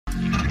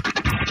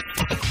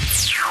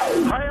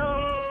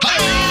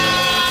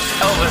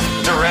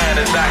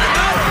sit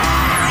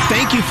back.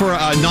 Thank you for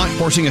not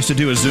forcing us to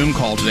do a Zoom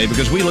call today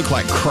because we look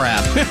like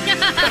crap.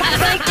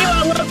 Thank you.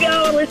 I love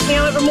y'all. I listen to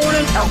y'all every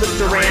morning. Elvis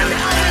Duran.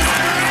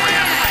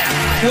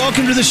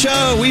 Welcome to the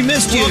show. We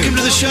missed you. Welcome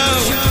to the show.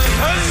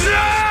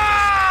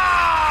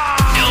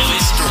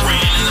 Elvis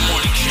Duran in the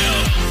morning show.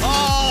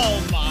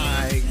 Oh,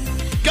 my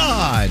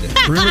God.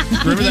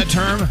 Remember that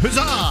term?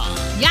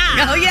 Huzzah!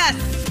 Yeah. Oh, yes.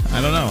 I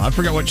don't know. I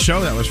forgot what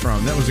show that was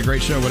from. That was a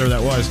great show, whatever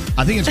that was.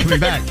 I think it's coming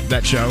back,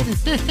 that show.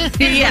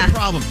 Yeah. No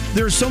problem.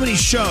 There are so many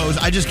shows,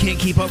 I just can't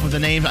keep up with the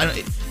names.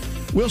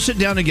 We'll sit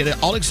down and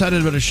get all excited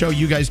about a show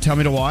you guys tell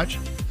me to watch,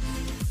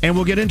 and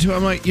we'll get into it.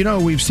 I'm like,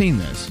 we've seen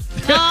this.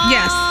 Oh,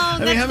 Yes.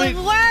 that's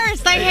the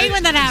worst. I hate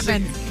when that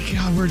happens.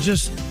 God, we're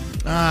just,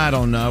 I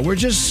don't know. We're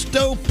just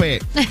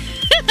stupid.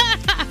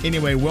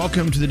 Anyway,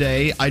 welcome to the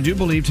day. I do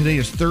believe today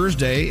is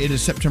Thursday. It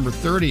is September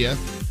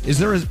 30th. Is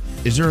there a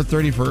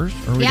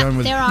 31st? Are we done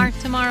with? There are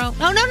tomorrow.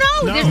 Oh,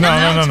 no. There's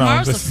No.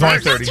 Tomorrow's This the is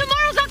first. only 30.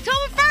 Tomorrow's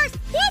October 1st.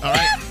 Whoop, All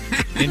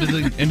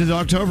right. Into the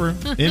October.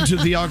 Into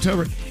the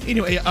October.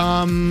 Anyway,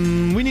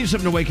 we need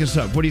something to wake us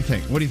up. What do you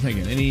think? What are you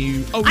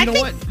thinking?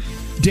 What?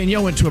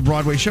 Danielle went to a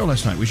Broadway show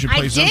last night. We should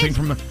play something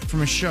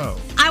from a show.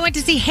 I went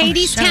to see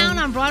Hades Town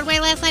on Broadway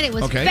last night. It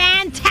was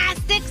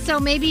fantastic. So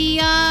maybe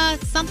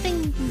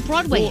something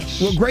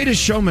Broadway-ish. Well,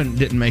 Greatest Showman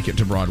didn't make it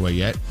to Broadway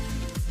yet.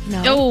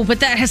 No. Oh,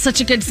 but that has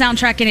such a good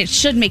soundtrack, and it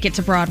should make it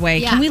to Broadway.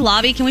 Yeah. Can we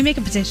lobby? Can we make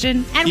a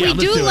petition? And Yeah, we let's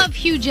do do it. love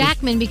Hugh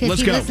Jackman because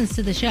let's he go. listens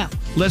to the show.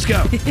 Let's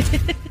go.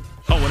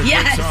 Oh, what a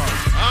Yes. great song.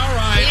 All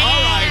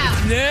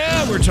right.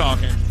 Now we're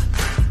talking.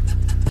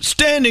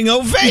 Standing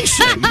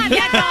ovation.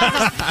 That's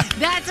awesome.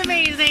 That's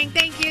amazing.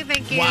 Thank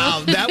you.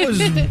 Wow,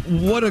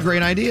 what a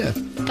great idea.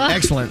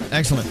 Excellent.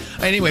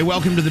 Anyway,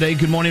 welcome to the day.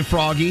 Good morning,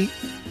 Froggy.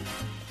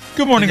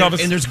 Good morning,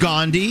 Elvis. And there's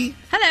Gandhi.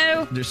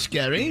 Hello. There's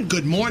Scary.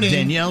 Good morning.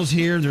 Danielle's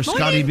here. There's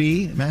Scotty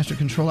B, Master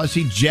Control. I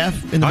see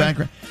Jeff in the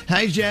background.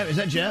 Hi, Jeff. Is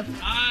that Jeff?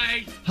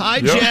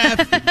 Hi,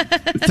 Jeff.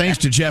 Thanks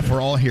to Jeff,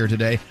 we're all here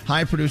today.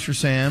 Hi, producer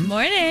Sam.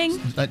 Morning.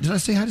 Did I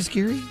say hi to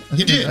Scary?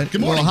 You did.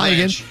 Good morning, Well, hi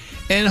Blanche. again.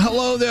 And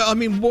hello there.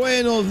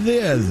 Buenos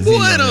dias.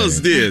 Buenos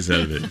dias,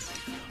 Elvis.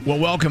 Well,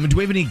 welcome. Do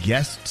we have any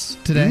guests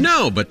today?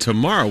 No, but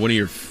tomorrow, one of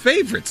your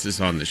favorites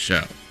is on the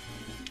show.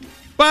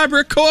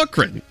 Barbara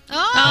Corcoran.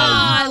 Oh,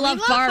 I we love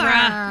Barbara.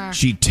 her.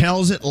 She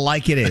tells it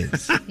like it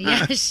is.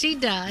 Yes, she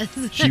does.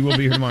 She will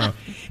be here tomorrow.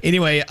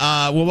 Anyway,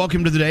 well,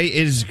 welcome to the day.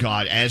 It is,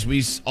 God, as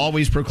we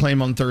always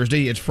proclaim on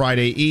Thursday, it's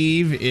Friday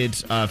Eve.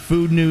 It's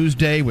Food News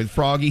Day with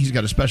Froggy. He's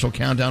got a special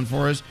countdown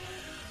for us.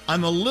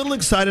 I'm a little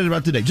excited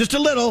about today. Just a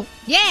little.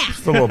 Yeah.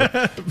 Just a little bit.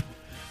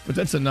 But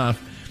that's enough.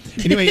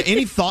 Anyway,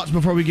 any thoughts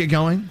before we get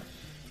going?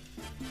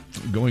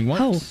 Going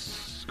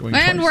once. Going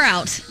And twice. we're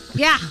out.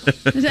 Yeah.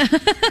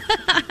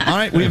 All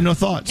right, we have no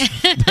thoughts.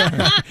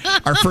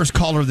 Our first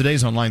caller of the day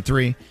is on line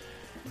 3.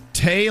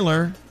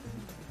 Taylor.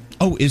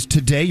 Oh, is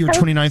today your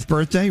 29th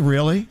birthday?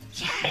 Really?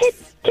 Today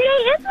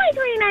is my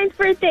 29th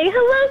birthday.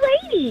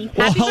 Hello, ladies.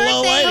 Well, Happy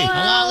hello, birthday. lady.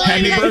 Hello,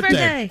 Happy Happy birthday.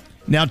 birthday.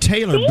 Now,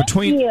 Taylor,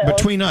 Thank you.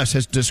 between us,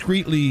 has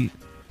discreetly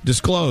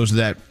disclosed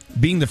that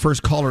being the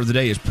first caller of the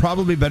day is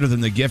probably better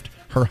than the gift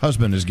her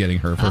husband is getting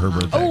her for her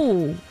birthday.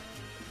 Oh.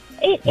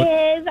 It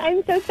is.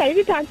 I'm so excited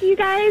to talk to you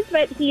guys,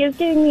 but he is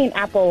giving me an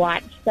Apple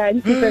Watch, so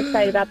I'm super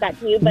excited about that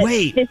too. But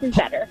Wait. this is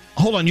better.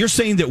 Hold on, you're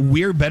saying that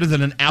we're better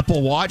than an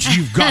Apple Watch?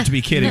 You've got to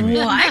be kidding me.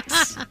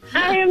 What?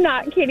 I am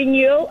not kidding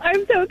you.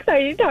 I'm so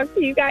excited to talk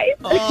to you guys.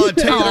 Oh,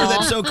 Taylor,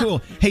 that's so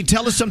cool. Hey,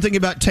 tell us something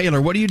about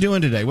Taylor. What are you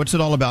doing today? What's it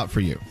all about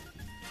for you?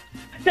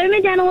 So I'm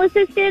a dental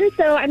assistant,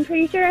 so I'm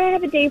pretty sure I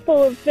have a day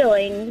full of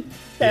fillings.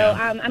 So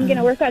Yeah. I'm going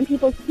to work on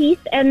people's teeth,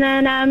 and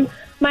then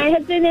my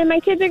husband and my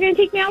kids are going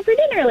to take me out for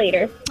dinner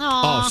later.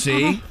 Aw, Oh,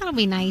 see? That'll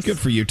be nice. Good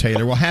for you,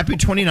 Taylor. Well, happy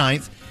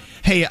 29th.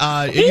 Hey,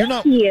 you're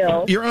not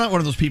you. you're not one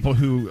of those people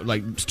who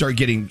like start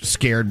getting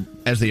scared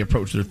as they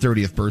approach their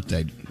 30th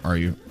birthday, are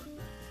you?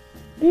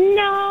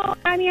 No,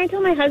 I mean, I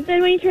told my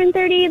husband when he turned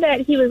 30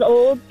 that he was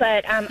old,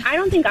 but I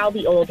don't think I'll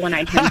be old when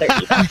I turn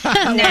 30.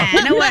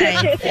 Nah, no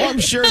way. Well, I'm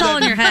sure It's all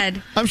that- in your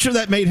head. I'm sure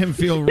that made him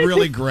feel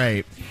really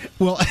great.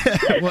 Well,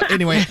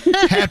 anyway,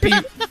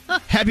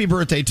 happy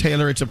birthday,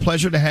 Taylor. It's a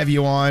pleasure to have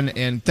you on,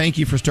 and thank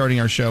you for starting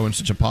our show in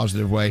such a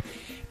positive way.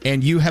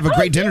 And you have a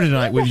great dinner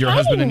tonight with your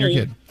husband and your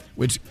kid.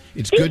 It's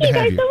good to Thank you have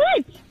guys you. so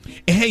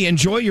much. Hey,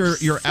 enjoy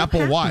your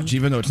Apple Watch,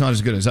 even though it's not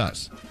as good as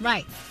us.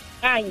 Right.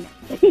 I know.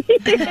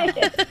 Thank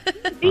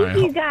right,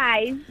 you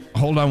guys.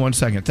 Hold on one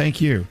second. Thank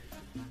you.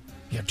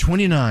 Yeah,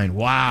 29.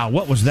 Wow,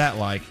 what was that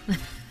like?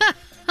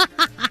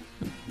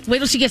 Wait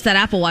till she gets that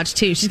Apple Watch,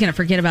 too. She's going to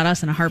forget about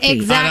us in a heartbeat. I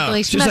know.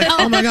 Exactly. She's like,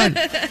 oh my God.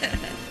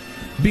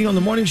 Being on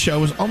the morning show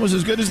was almost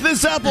as good as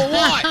this Apple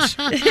Watch.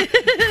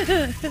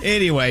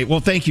 Anyway, well,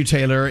 thank you,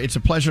 Taylor. It's a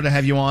pleasure to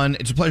have you on.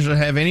 It's a pleasure to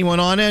have anyone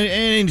on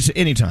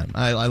anytime.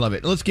 I love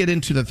it. Let's get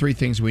into the 3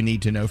 things we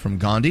need to know from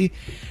Gandhi,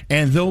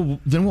 and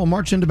then we'll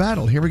march into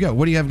battle. Here we go.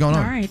 What do you have going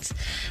on? All right.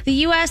 The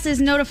U.S.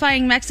 is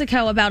notifying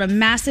Mexico about a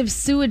massive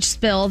sewage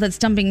spill that's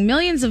dumping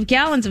millions of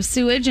gallons of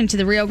sewage into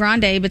the Rio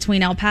Grande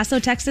between El Paso,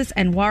 Texas,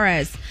 and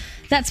Juarez.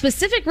 That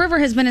specific river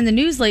has been in the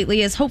news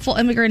lately as hopeful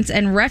immigrants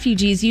and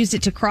refugees used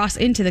it to cross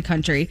into the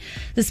country.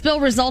 The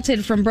spill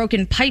resulted from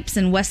broken pipes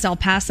in West El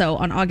Paso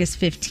on August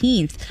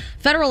 15th.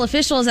 Federal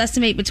officials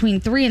estimate between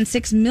 3 and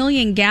 6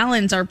 million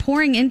gallons are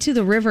pouring into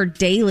the river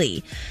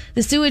daily.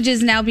 The sewage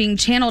is now being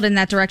channeled in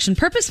that direction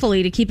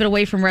purposefully to keep it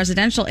away from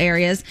residential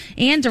areas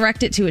and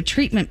direct it to a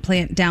treatment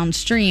plant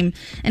downstream.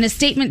 In a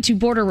statement to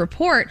Border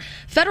Report,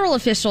 federal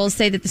officials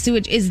say that the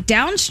sewage is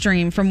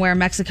downstream from where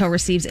Mexico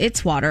receives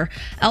its water.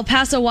 El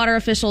Paso water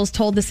officials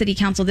told the city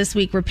council this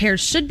week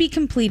repairs should be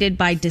completed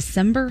by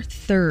December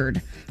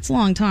 3rd. It's a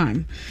long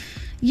time.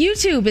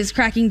 YouTube is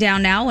cracking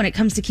down now when it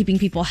comes to keeping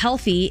people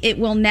healthy. It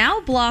will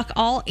now block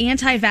all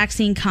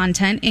anti-vaccine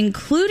content,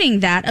 including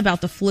that about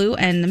the flu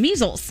and the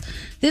measles.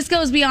 This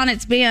goes beyond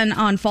its ban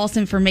on false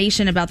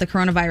information about the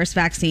coronavirus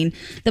vaccine.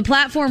 The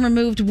platform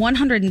removed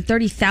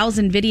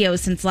 130,000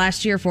 videos since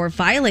last year for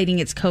violating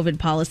its COVID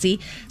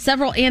policy.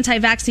 Several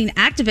anti-vaccine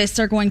activists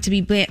are going to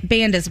be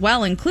banned as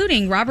well,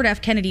 including Robert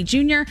F. Kennedy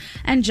Jr.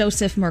 and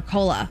Joseph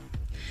Mercola.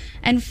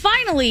 And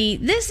finally,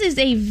 this is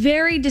a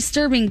very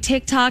disturbing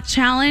TikTok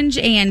challenge,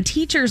 and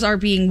teachers are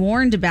being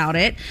warned about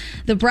it.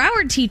 The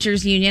Broward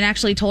Teachers Union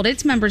actually told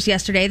its members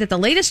yesterday that the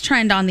latest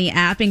trend on the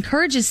app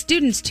encourages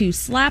students to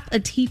slap a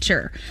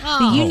teacher.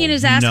 The union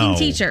is asking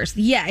teachers.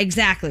 Yeah,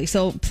 exactly.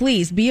 So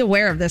please be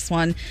aware of this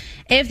one.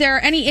 If there are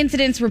any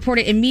incidents, report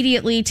it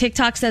immediately.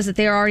 TikTok says that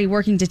they are already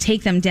working to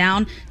take them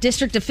down.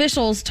 District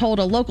officials told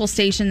a local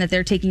station that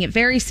they're taking it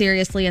very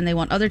seriously and they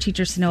want other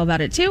teachers to know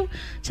about it too,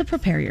 to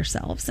prepare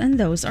yourselves. And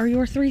those are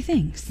your 3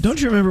 things.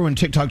 Don't you remember when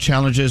TikTok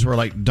challenges were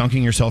like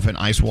dunking yourself in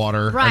ice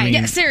water? Right. I mean,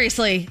 Yeah,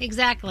 seriously.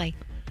 Exactly.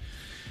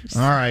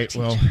 all right.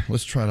 Well,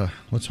 let's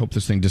hope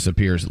this thing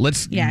disappears.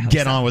 Let's Yeah, I hope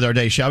get so. on with our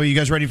day, shall we? You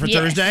guys ready for Yes.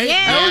 Thursday?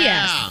 Yeah. Oh,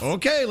 yes.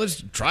 Okay,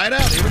 let's try it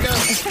out. Here we go.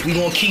 We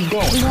gonna keep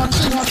going.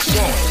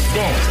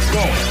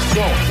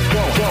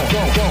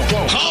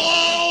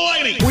 Hello,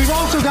 lady. We've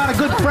also got a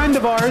good friend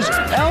of ours,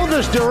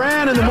 Elvis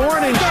Duran, in the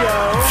morning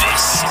show.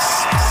 This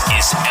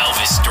is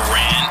Elvis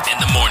Duran in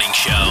the morning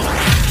show.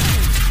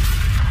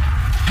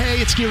 Hey,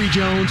 it's Gary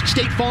Jones.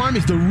 State Farm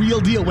is the real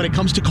deal when it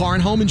comes to car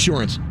and home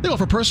insurance. They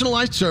offer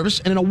personalized service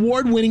and an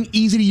award-winning,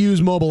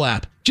 easy-to-use mobile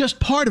app. Just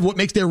part of what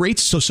makes their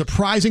rates so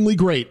surprisingly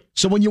great.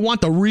 So when you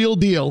want the real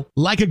deal,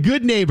 like a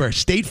good neighbor,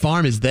 State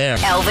Farm is there.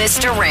 Elvis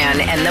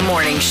Duran and the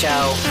Morning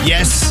Show.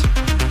 Yes,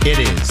 it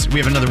is. We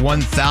have another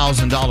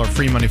 $1,000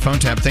 free money phone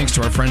tap thanks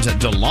to our friends at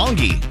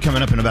DeLonghi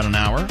coming up in about an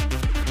hour.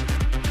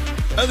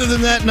 Other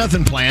than that,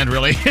 nothing planned,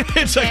 really.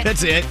 It's like,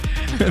 that's it.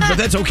 But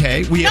that's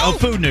okay. We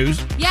food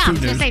news. Yeah, I was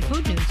going to say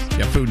food news.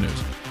 Yeah, food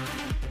news.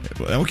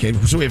 Okay,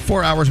 so we have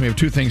 4 hours and we have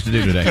 2 things to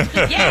do today.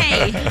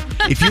 Yay!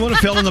 If you want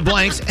to fill in the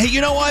blanks, hey, you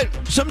know what?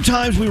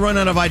 Sometimes we run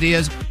out of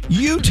ideas.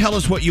 You tell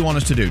us what you want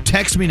us to do.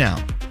 Text me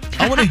now.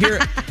 I want to hear.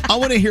 I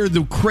want to hear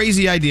the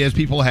crazy ideas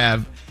people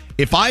have.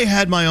 If I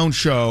had my own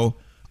show,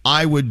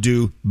 I would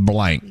do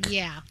blank.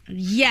 Yeah.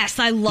 Yes,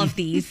 I love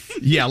these.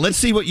 Yeah, let's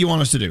see what you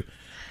want us to do.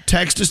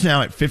 Text us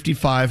now at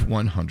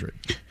 55100.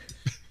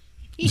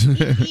 This could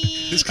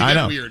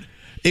get weird.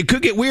 It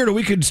could get weird, or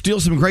we could steal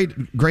some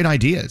great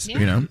ideas.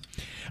 You know.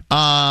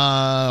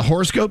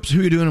 Horoscopes. Who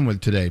are you doing them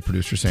with today,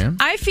 Producer Sam?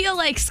 I feel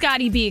like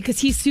Scotty B because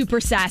he's super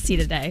sassy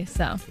today.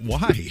 So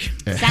why?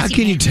 How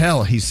can you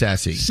tell he's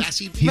sassy?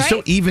 He's so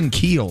Right? even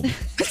keeled.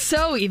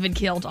 so even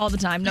keeled all the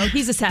time. No,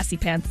 he's a sassy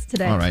pants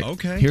today. All right.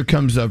 Okay. Here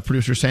comes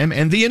Producer Sam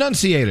and the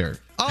Enunciator.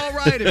 All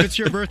right, if it's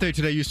your birthday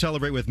today, you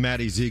celebrate with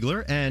Maddie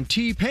Ziegler and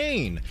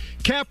T-Pain.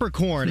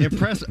 Capricorn,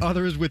 impress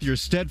others with your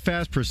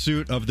steadfast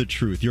pursuit of the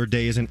truth. Your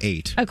day is an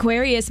 8.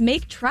 Aquarius,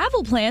 make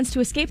travel plans to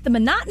escape the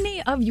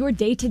monotony of your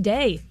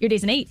day-to-day. Your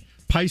day's an 8.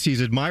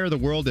 Pisces, admire the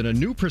world in a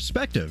new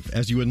perspective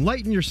as you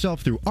enlighten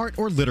yourself through art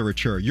or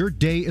literature. Your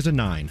day is a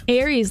 9.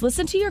 Aries,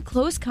 listen to your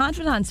close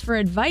confidants for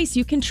advice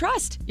you can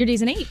trust. Your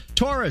day's an 8.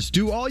 Taurus,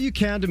 do all you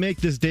can to make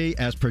this day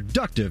as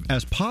productive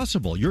as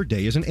possible. Your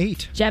day is an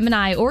 8.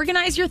 Gemini,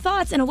 organize your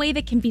thoughts in a way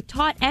that can be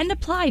taught and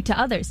applied to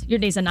others. Your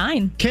day's a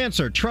 9.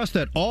 Cancer, trust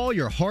that all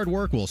your hard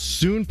work will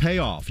soon pay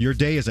off. Your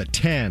day is a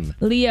 10.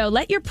 Leo,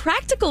 let your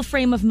practical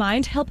frame of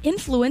mind help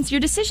influence your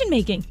decision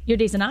making. Your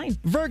day's a 9.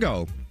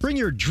 Virgo, bring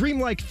your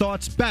dreamlike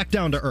thoughts back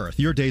down to earth.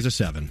 Your day's a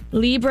 7.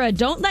 Libra,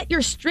 don't let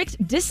your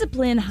strict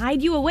discipline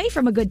hide you away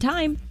from a good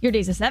time. Your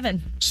day's a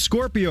 7.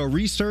 Scorpio,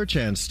 research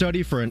and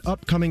study for an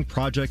upcoming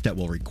project that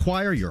will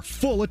require your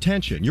full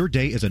attention. Your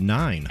day is a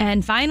 9.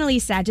 And finally,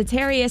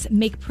 Sagittarius,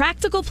 make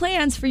practical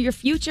plans for your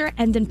future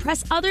and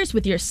impress others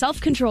with your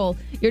self-control.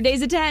 Your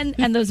day's a 10,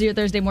 and those are your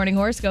Thursday morning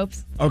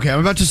horoscopes. Okay,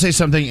 I'm about to say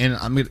something,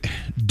 and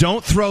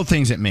don't throw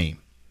things at me.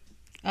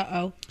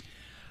 Uh-oh.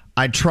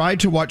 I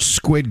tried to watch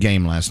Squid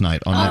Game last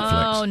night on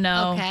Netflix. Oh,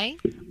 no. Okay.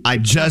 I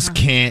just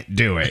can't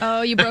do it.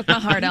 Oh, you broke my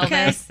heart,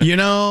 Elvis.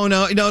 No,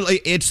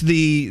 it's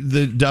the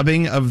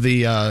dubbing of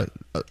the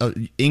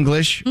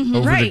English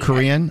over the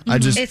Korean. I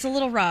just It's a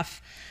little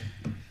rough.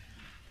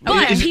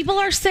 But people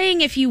are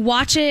saying if you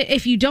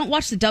don't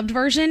watch the dubbed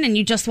version and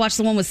you just watch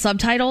the one with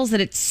subtitles,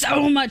 that it's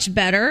so much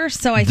better.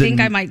 So I think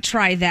I might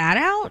try that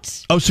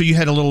out. Oh, so you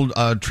had a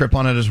little trip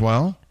on it as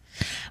well?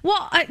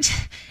 Well,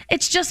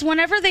 it's just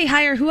whenever they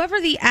hire whoever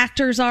the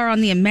actors are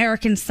on the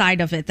American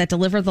side of it that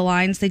deliver the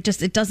lines, it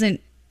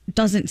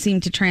doesn't seem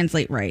to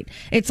translate right.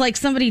 It's like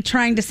somebody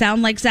trying to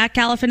sound like Zach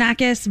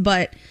Galifianakis,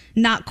 but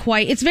not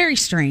quite. It's very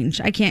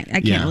strange. I can't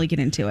really get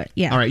into it.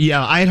 Yeah. All right.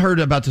 Yeah, I had heard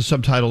about the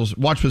subtitles.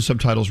 Watch with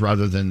subtitles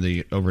rather than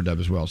the overdub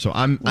as well. So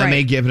I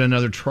may give it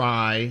another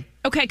try.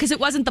 Okay, because it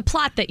wasn't the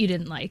plot that you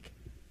didn't like.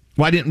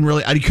 Well,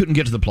 I couldn't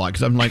get to the plot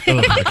because I'm like,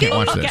 I can't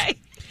watch this. Okay,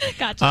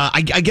 gotcha.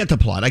 I get the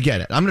plot. I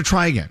get it. I'm going to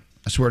try again.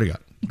 I swear to God.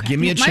 Okay. Give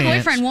me a chance. My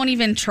boyfriend won't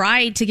even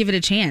try to give it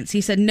a chance.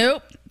 He said,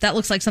 nope, that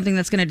looks like something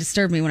that's going to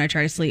disturb me when I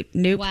try to sleep.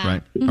 Nope. Wow.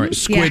 Right. All right.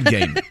 Squid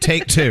Game.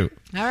 Take 2.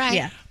 All right.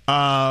 Yeah.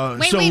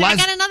 Wait, I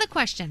got another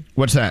question.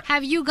 What's that?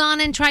 Have you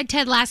gone and tried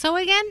Ted Lasso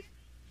again?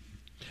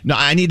 No,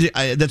 I need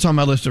to. That's on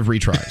my list of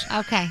retries.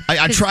 Okay.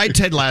 I tried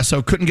Ted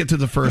Lasso, couldn't get to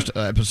the first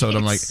episode.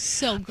 I'm like,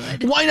 so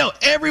good. Why no?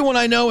 Everyone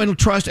I know and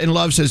trust and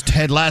love says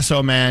Ted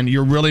Lasso, man,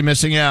 you're really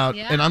missing out.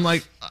 Yeah. And I'm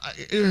like,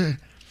 okay.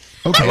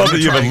 I love that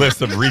you have a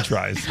list of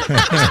retries.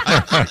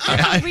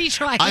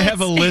 I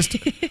have a list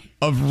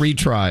of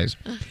retries.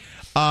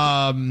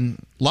 A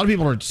lot of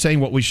people are saying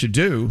what we should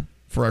do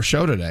for our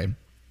show today.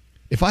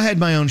 If I had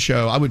my own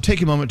show, I would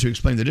take a moment to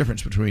explain the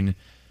difference between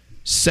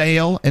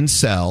sail and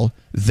sell,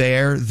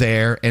 there,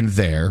 and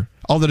there.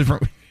 All the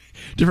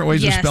different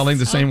ways of spelling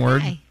the same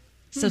word.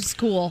 So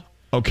school.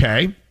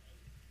 Okay.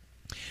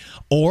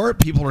 Or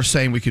people are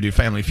saying we could do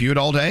Family Feud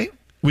all day.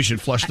 We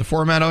should flush the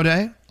format all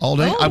day.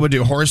 Oh. I would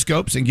do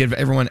horoscopes and give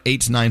everyone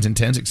 8s, 9s, and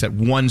 10s, except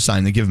one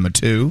sign they give them a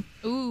 2.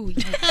 Ooh.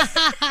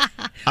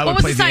 What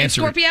was the sign?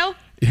 Scorpio?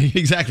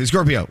 Exactly,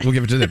 Scorpio. We'll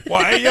give it to them.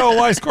 Why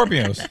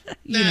Scorpios?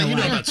 You know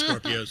about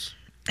Scorpios.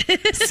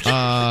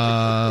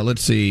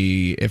 Let's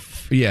see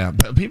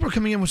but people are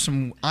coming in with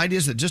some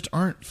ideas that just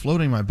aren't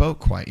floating my boat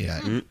quite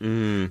yet.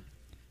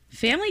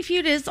 Family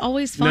Feud is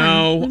always fun.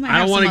 No, I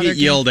don't want to get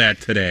yelled at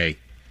today.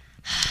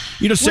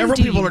 Several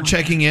people are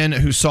checking in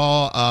who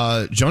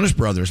saw Jonas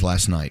Brothers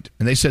last night,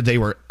 and they said they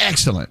were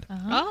excellent.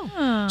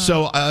 Oh.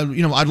 So,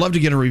 I'd love to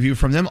get a review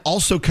from them.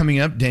 Also coming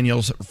up,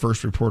 Danielle's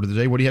first report of the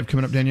day. What do you have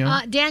coming up,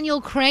 Danielle?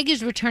 Daniel Craig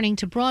is returning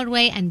to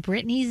Broadway, and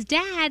Brittany's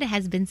dad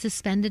has been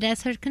suspended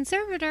as her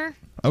conservator.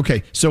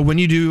 Okay, so when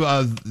you do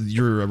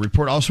your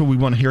report, also we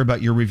want to hear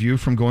about your review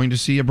from going to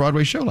see a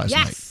Broadway show last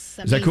night.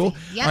 Is that cool?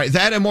 Yes. All right,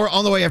 that and more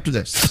on the way after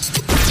this.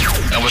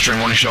 Elvis Duran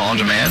Morning Show on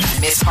demand.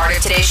 Miss part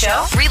of today's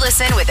show?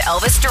 Re-listen with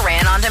Elvis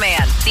Duran on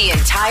demand. The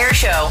entire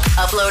show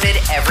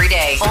uploaded every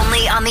day.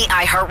 Only on the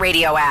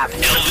iHeartRadio app.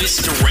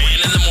 Elvis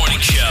Duran in the Morning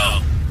Show.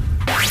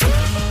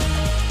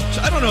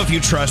 So I don't know if you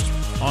trust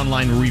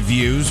online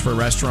reviews for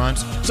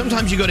restaurants.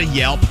 Sometimes you go to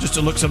Yelp just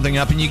to look something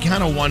up and you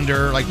kind of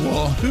wonder, like,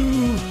 well,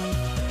 who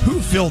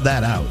filled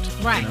that out?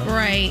 Right.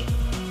 Right.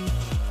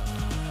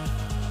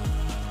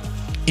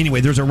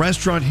 Anyway, there's a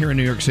restaurant here in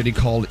New York City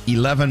called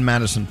 11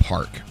 Madison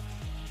Park.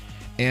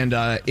 And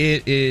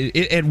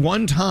it at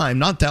one time,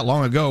 not that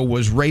long ago,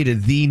 was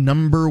rated the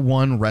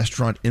 #1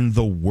 restaurant in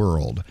the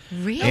world.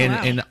 Really?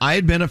 And I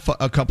had been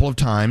a couple of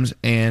times,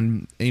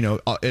 and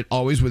it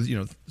always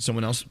with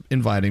someone else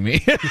inviting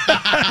me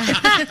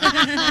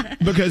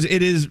because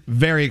it is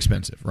very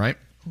expensive, right?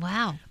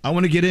 Wow. I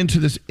want to get into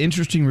this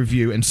interesting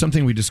review and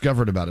something we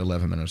discovered about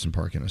 11 Madison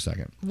Park in a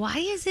second. Why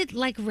is it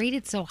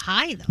rated so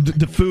high though?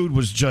 The food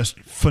was just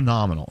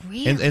phenomenal.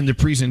 Really? And the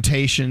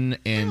presentation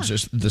and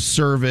just the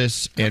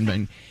service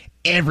and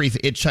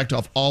everything. It checked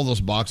off all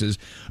those boxes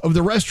of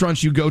the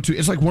restaurants you go to.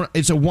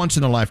 It's a once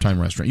in a lifetime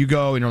restaurant. You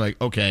go and you're like,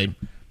 okay,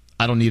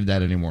 I don't need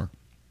that anymore.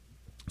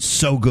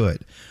 So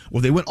good. Well,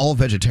 they went all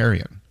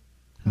vegetarian.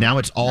 Now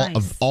it's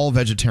all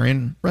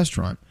vegetarian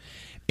restaurant.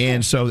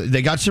 And so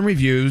they got some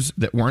reviews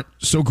that weren't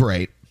so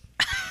great.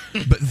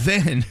 But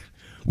then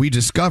we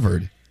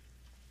discovered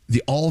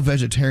the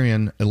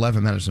all-vegetarian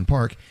 11 Madison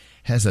Park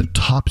has a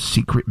top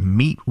secret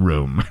meat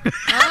room.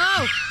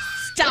 Oh,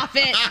 stop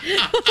it.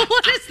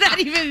 What does that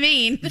even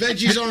mean?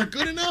 Veggies aren't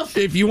good enough?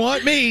 If you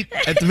want meat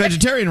at the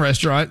vegetarian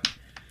restaurant,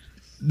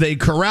 they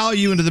corral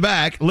you into the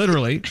back,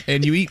 literally,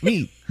 and you eat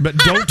meat. But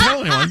don't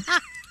tell anyone.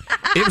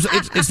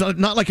 It's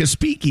not like a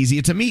speakeasy.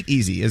 It's a meat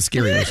easy, as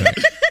Scary was saying.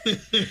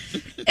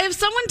 If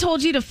someone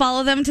told you to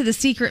follow them to the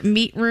secret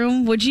meat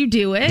room, would you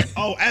do it?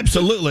 Oh,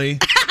 absolutely.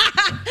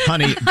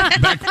 Honey,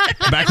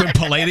 back when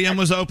Palladium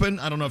was open,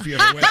 I don't know if you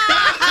ever went.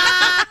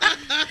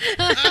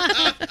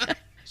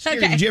 Scary,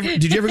 Okay.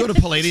 Did you ever go to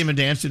Palladium and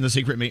dance in the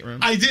secret meat room?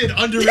 I did.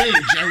 Underage,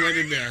 I went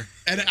in there.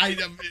 And a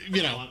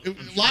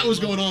lot was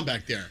going on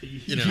back there.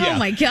 Oh,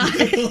 my God.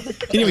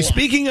 Anyway,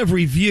 speaking of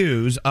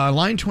reviews,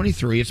 line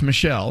 23, it's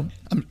Michelle.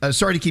 I'm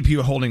sorry to keep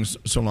you holding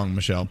so long,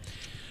 Michelle.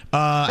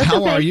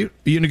 How are you?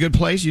 Are you in a good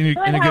place? You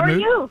in a good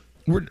mood? How are you?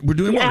 We're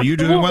doing well. Are you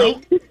doing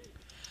well?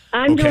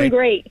 I'm doing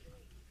great.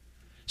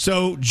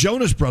 So,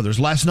 Jonas Brothers,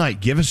 last night,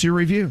 give us your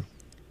review.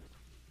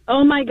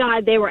 Oh, my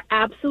God. They were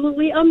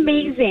absolutely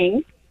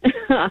amazing.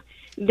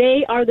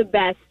 They are the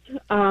best.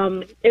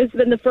 It's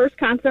been the first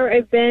concert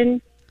I've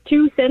been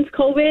to since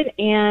COVID,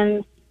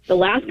 and the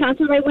last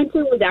concert I went to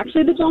was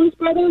actually the Jonas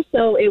Brothers,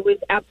 so it was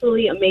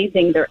absolutely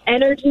amazing. Their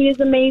energy is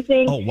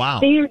amazing. Oh, wow.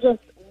 They are just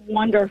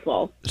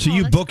wonderful. So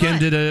you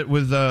bookended it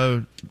with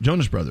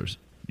Jonas Brothers.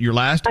 Your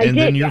last I and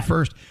did, then your yeah.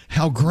 first.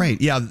 How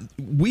great. Yeah,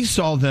 we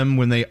saw them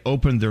when they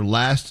opened their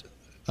last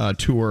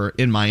tour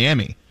in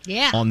Miami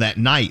on that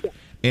night.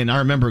 And I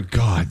remember,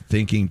 God,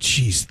 thinking,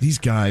 geez, these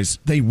guys,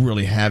 they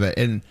really have it.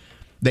 And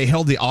they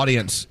held the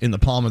audience in the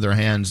palm of their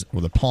hands,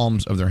 or the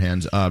palms of their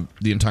hands,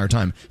 the entire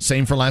time.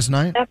 Same for last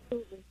night?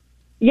 Absolutely.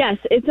 Yes,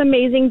 it's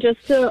amazing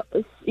just to,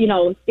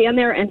 stand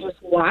there and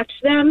just watch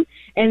them.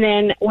 And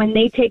then when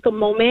they take a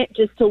moment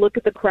just to look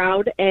at the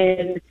crowd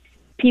and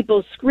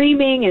people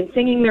screaming and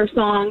singing their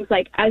songs,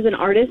 like as an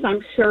artist,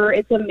 I'm sure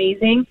it's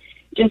amazing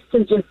just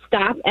to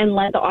stop and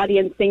let the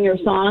audience sing your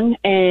song.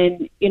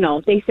 And,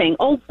 they sang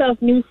old stuff,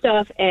 new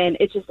stuff, and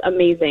it's just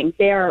amazing.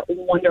 They are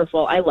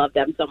wonderful. I love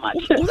them so much.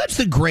 Well, that's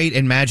the great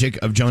and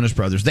magic of Jonas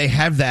Brothers. They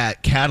have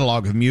that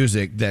catalog of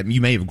music that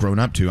you may have grown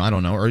up to, I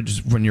don't know, or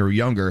just when you were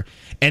younger.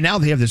 And now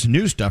they have this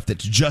new stuff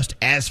that's just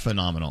as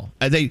phenomenal.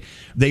 They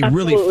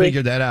really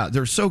figured that out.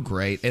 They're so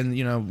great. And,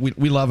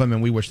 we love them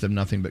and we wish them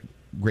nothing but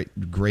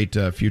great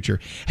future.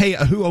 Hey,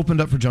 who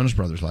opened up for Jonas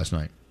Brothers last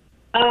night?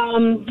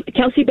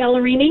 Kelsey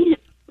Ballerini.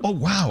 Oh,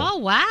 wow. Oh,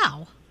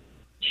 wow.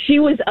 She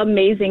was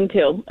amazing,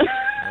 too.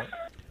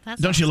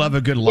 Don't you love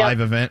a good live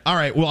event? All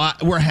right. Well,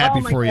 we're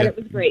happy for you. It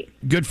was great.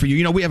 Good for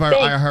you. We have our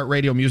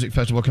iHeartRadio Music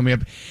Festival coming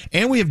up,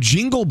 and we have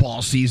Jingle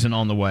Ball season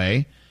on the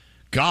way.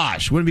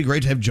 Gosh, wouldn't it be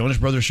great to have Jonas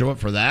Brothers show up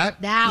for that?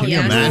 Can you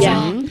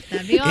imagine? Yeah.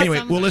 That'd be awesome.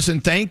 Anyway, well,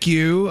 listen, thank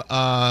you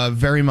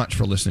very much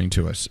for listening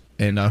to us,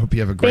 and I hope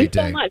you have a great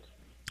day. Thanks so much.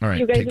 All right,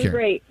 you guys take are care.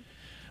 great.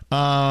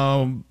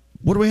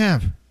 What do we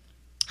have?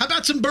 How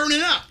about some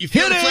burning up? You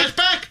feel the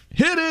flashback?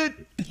 Hit it.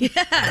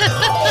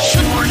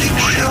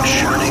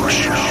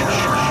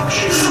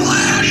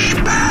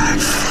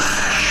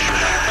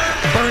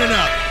 Burning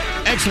up.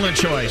 Excellent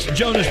choice.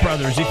 Jonas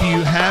Brothers. If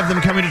you have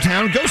them coming to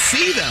town, go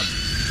see them.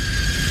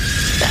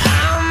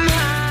 I'm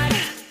hot,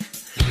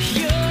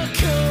 you're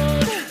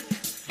cold.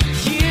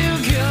 You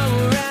go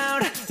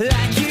around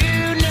like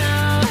you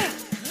know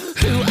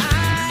who I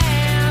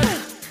am,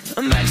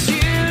 but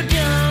you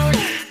don't.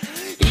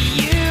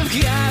 You've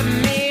got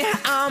me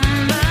on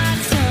my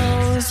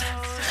toes.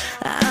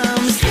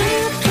 I'm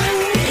slipping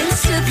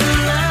into the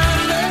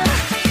lava,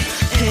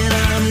 and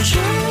I'm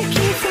trying to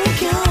keep from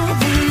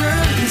going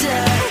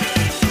under.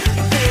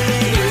 Baby,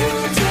 you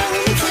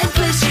don't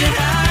push it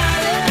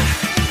harder,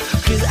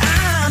 'cause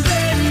I'm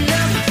burning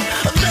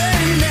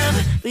up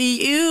for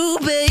you,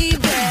 baby.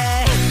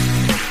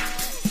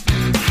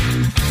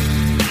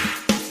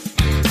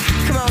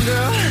 Come on,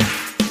 girl.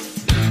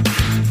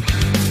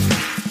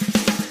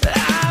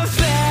 I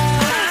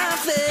fell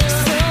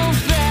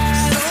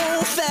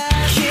so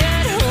fast,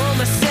 can't hold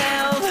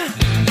myself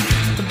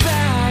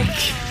back.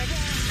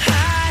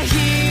 High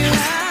heels,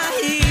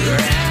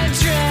 red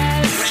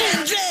dress,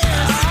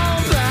 all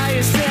by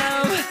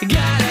yourself.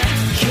 Gotta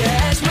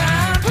catch my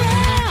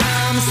breath.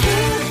 I'm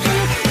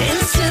slipping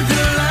into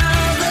the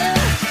lava,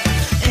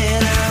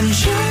 and I'm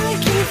trying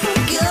to keep from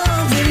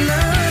going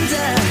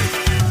under.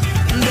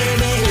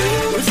 Baby, you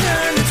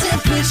turn the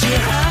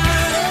temperature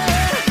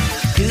harder,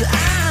 'cause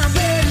I'm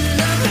burning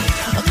up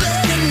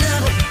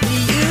for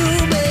you,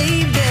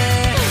 baby.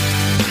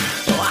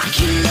 Oh, I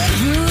can let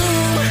you,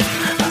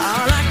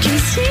 all I can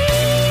see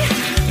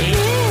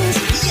is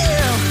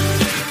you.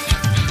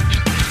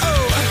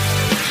 Oh,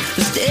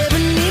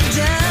 staring me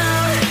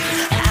down,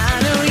 I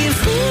know you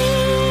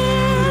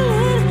feel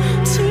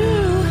it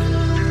too.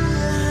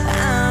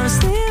 I'm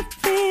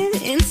slipping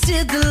into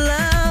the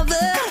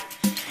lava,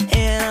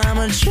 and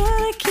I'm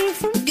trying to keep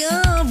from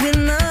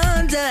going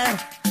under.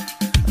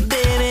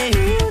 Baby,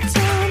 you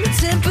turn the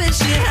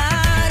temperature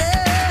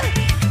harder,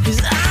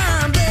 'cause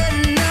I'm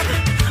burning up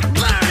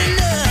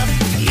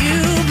you,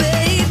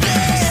 baby.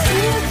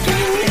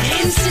 Slipping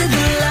into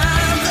the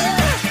lava,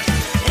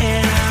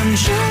 and I'm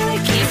trying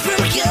to keep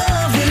from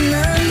going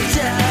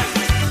under.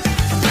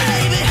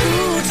 Baby, who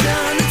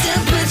turned the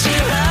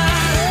temperature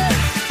harder,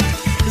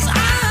 'cause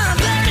I'm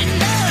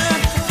burning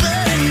up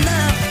for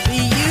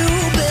you,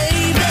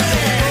 baby.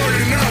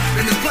 Burning up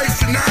in this place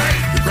tonight.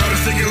 The crowd is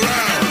singing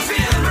loud.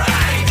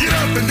 Get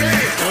up and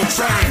dance. Don't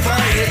try and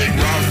fight it.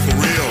 Rock for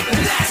real.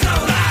 That's no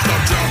lie.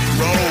 Stop, drop, and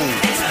roll.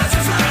 It's not to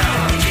flow.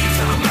 Keep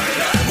on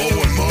burning up.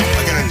 More and more.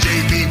 I got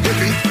JB with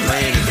me.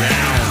 Laying it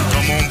down.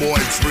 Come on,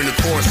 boys. Bring the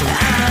chorus around.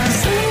 I'm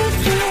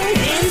slipping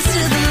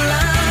into the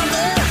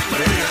lava,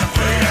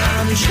 and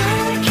I'm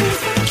trying to keep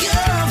from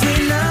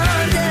going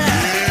under.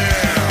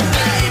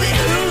 Baby,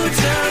 who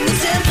turned the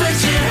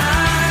temperature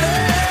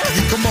harder?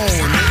 Come on.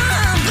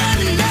 I'm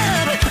burning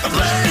up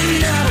for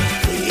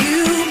you,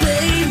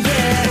 baby.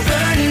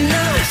 Burning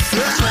up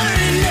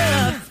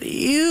for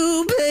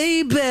you,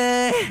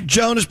 baby.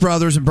 Jonas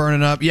Brothers and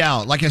Burning Up. Yeah,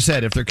 like I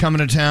said, if they're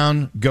coming to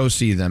town, go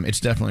see them. It's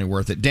definitely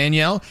worth it.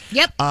 Danielle?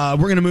 Yep. We're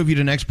going to move you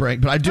to next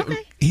break, but I do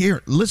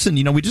here. Listen,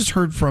 we just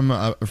heard from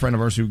a friend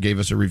of ours who gave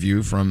us a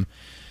review from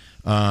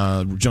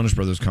Jonas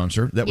Brothers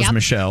concert. That was Yep.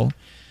 Michelle.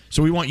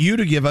 So we want you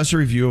to give us a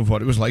review of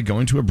what it was like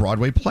going to a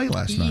Broadway play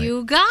last night.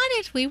 You got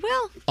it. We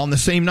will. On the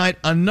same night,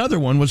 another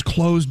one was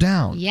closed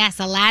down. Yes,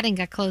 Aladdin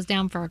got closed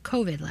down for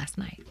COVID last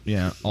night.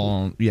 Yeah,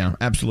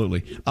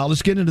 absolutely.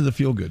 Let's get into the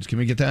feel goods. Can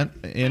we get that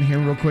in here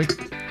real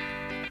quick?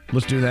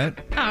 Let's do that.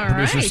 All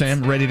Producer right.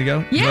 Sam, ready to go?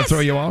 Yes. Did I throw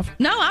you off?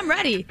 No, I'm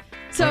ready.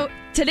 So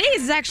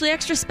today's is actually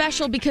extra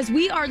special because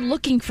we are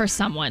looking for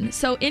someone.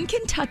 So in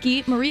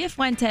Kentucky, Maria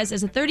Fuentes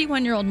is a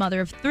 31-year-old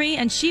mother of 3,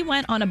 and she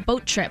went on a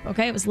boat trip,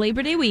 okay? It was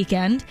Labor Day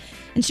weekend,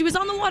 and she was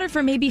on the water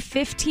for maybe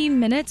 15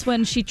 minutes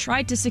when she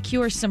tried to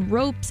secure some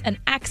ropes and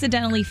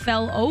accidentally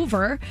fell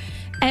over.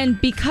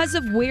 And because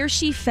of where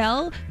she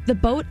fell, the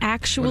boat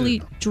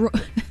actually drove...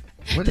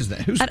 What is that?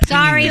 Who's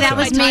Sorry, pinging that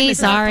was yourself? me.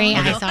 Sorry.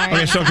 Okay.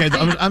 I'm sorry. Okay,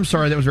 so I'm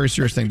sorry. That was a very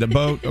serious thing. The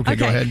boat. Okay,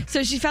 go ahead.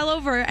 So she fell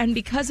over, and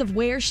because of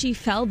where she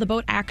fell, the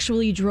boat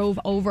actually drove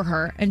over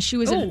her, and she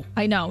was in,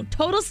 I know,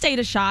 total state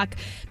of shock.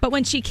 But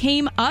when she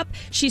came up,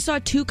 she saw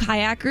 2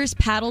 kayakers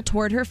paddle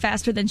toward her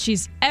faster than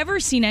she's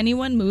ever seen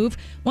anyone move.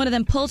 One of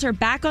them pulled her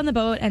back on the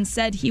boat and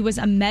said he was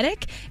a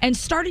medic and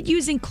started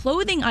using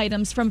clothing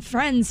items from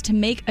friends to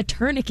make a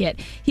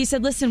tourniquet. He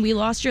said, "Listen, we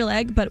lost your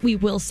leg, but we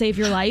will save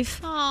your life."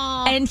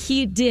 Aww. And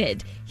he did.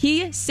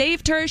 He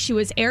saved her. She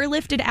was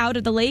airlifted out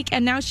of the lake,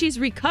 and now she's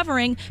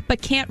recovering but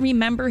can't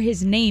remember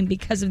his name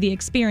because of the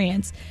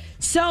experience.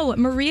 So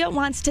Maria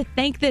wants to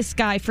thank this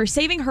guy for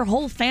saving her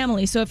whole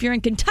family. So if you're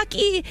in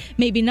Kentucky,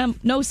 maybe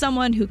know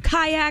someone who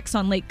kayaks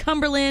on Lake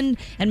Cumberland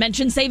and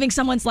mention saving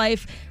someone's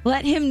life,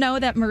 let him know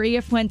that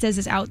Maria Fuentes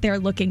is out there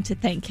looking to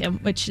thank him,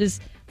 which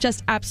is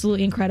just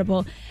absolutely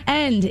incredible.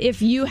 And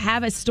if you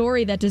have a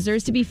story that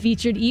deserves to be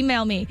featured,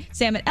 email me,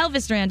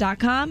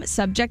 sam@elvisduran.com,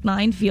 subject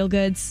line feel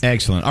goods.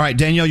 Excellent. All right,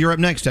 Danielle, you're up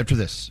next after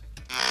this.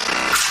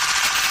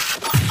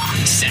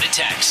 Send a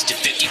text to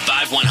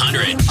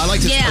 55100. I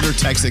like this other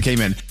text that came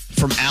in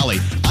from Allie.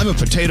 I'm a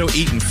potato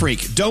eating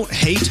freak. Don't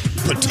hate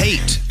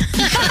potate.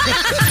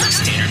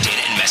 Standard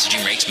data and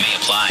messaging rates may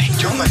apply.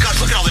 Oh my God,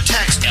 look at all the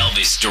text.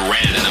 Elvis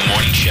Duran in the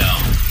morning show.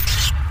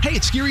 Hey,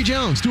 it's Scary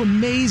Jones. Do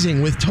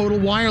amazing with Total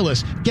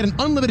Wireless. Get an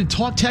unlimited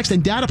talk, text,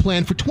 and data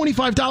plan for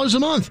 $25 a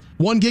month.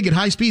 1 gig at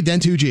high speed, then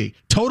 2G.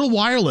 Total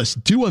Wireless.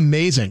 Do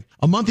amazing.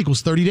 A month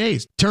equals 30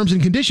 days. Terms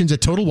and conditions at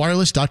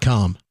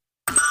TotalWireless.com.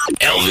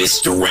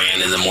 Elvis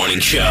Duran in the morning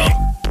show.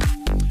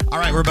 All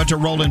right, we're about to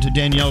roll into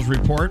Danielle's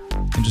report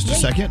in just a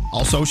second.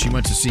 Also, she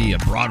went to see a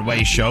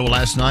Broadway show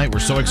last night.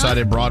 We're so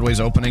excited Broadway's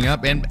opening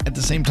up and at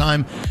the same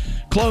time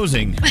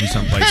closing in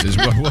some places.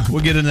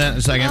 We'll get into that in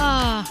a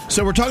second.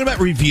 So we're talking about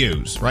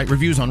reviews, right?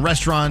 Reviews on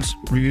restaurants,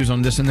 reviews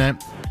on this and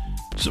that.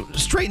 So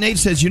Straight Nate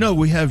says,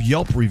 we have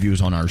Yelp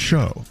reviews on our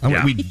show.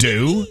 Yeah. We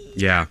do?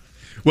 Yeah.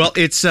 Well,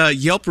 it's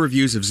Yelp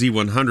reviews of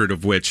Z100,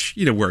 of which,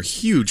 we're a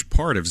huge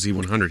part of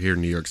Z100 here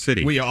in New York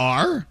City. We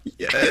are?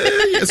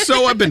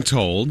 So I've been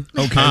told.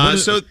 Okay.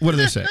 What do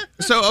they say?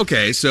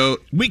 So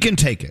we can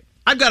take it.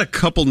 I've got a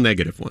couple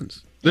negative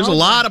ones. There's a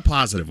lot of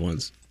positive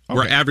ones. Okay.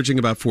 We're averaging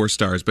about 4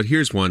 stars, but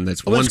here's one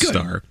that's Oh, one that's good.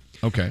 star.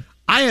 Okay.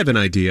 I have an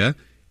idea.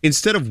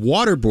 Instead of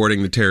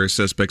waterboarding the terrorist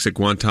suspects at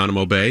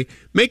Guantanamo Bay,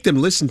 make them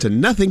listen to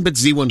nothing but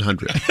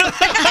Z100.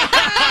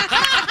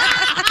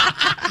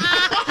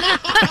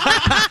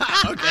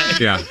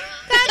 Okay. Yeah.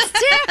 That's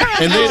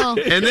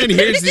terrible. And then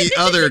here's the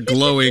other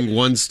glowing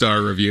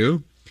 1-star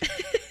review.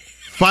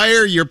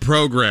 Fire your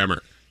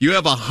programmer. You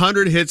have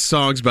 100 hit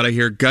songs, but I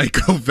hear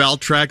Geico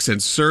Valtrex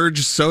and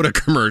Surge soda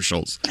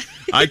commercials.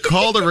 I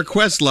call the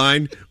request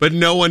line, but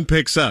no one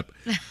picks up.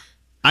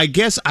 I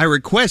guess I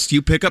request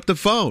you pick up the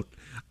phone.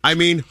 I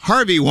mean,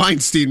 Harvey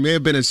Weinstein may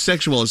have been a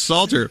sexual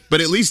assaulter,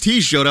 but at least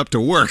he showed up to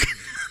work.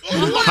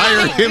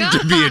 Hire him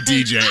to be a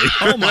DJ.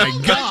 Oh, my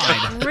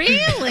God.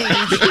 Really?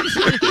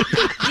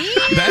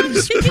 That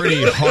is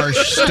pretty harsh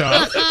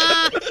stuff.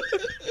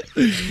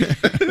 I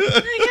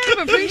kind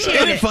of appreciate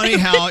Isn't it. it funny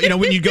how,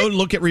 when you go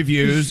look at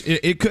reviews,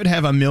 it could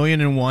have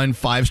 1,000,001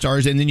 5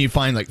 stars, and then you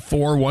find like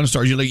 4 1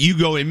 stars. You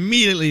go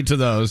immediately to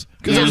those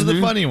because those are the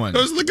funny ones.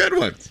 Those are the good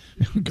ones.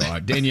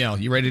 God, Danielle,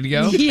 you ready to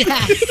go?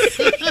 Yes.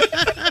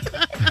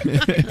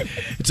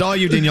 It's all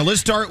you, Danielle.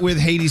 Let's start with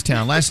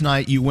Hadestown. Last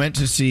night, you went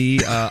to see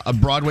a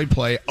Broadway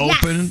play,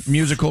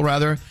 musical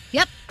rather.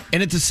 Yep.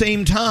 And at the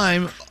same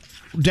time,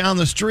 down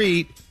the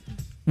street,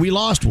 we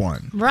lost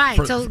one. Right.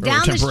 So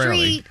down the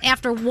street,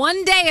 after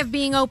one day of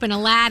being open,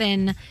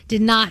 Aladdin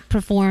did not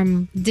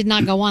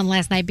go on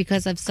last night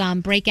because of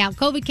some breakout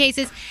COVID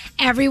cases.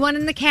 Everyone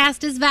in the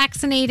cast is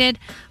vaccinated,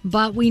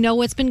 but we know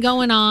what's been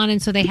going on, and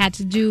so they had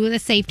to do a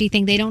safety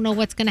thing. They don't know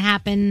what's going to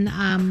happen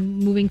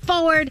moving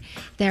forward.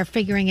 They're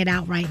figuring it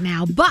out right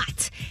now.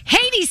 But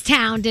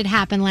Hadestown did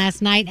happen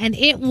last night, and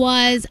it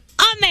was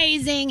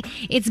amazing.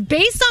 It's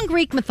based on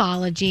Greek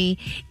mythology.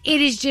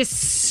 It is just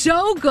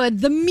so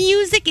good. The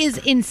music is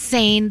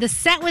insane. The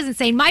set was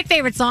insane. My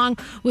favorite song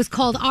was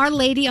called Our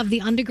Lady of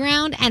the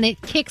Underground, and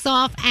it kicks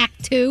off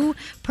Act 2.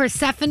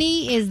 Persephone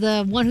is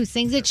the one who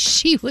sings it.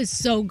 She was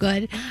so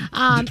good.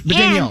 But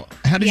Danielle,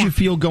 how did you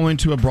feel going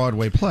to a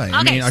Broadway play?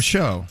 I Okay. mean, a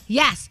show.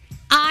 Yes.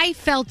 I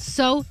felt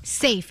so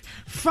safe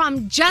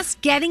from just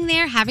getting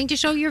there, having to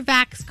show your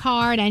Vax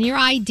card and your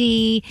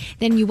ID.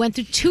 Then you went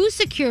through 2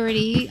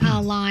 security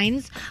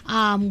lines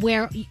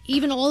where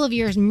even all of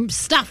your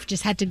stuff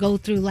just had to go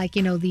through, like,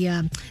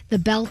 the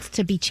belt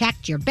to be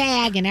checked, your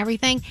bag and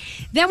everything.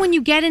 Then when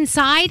you get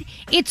inside,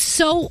 it's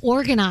so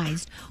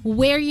organized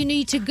where you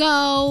need to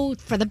go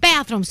for the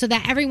bathroom so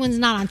that everyone's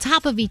not on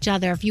top of each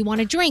other. If you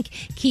want to drink,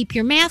 keep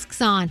your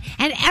masks on.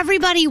 And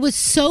everybody was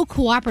so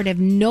cooperative.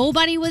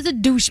 Nobody was a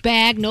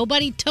douchebag.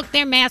 Nobody took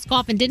their mask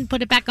off and didn't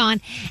put it back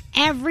on.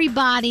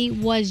 Everybody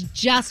was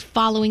just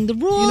following the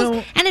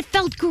rules, and it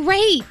felt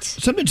great.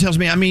 Something tells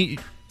me,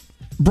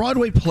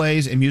 Broadway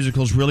plays and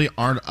musicals really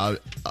aren't a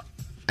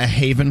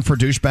haven for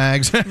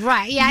douchebags.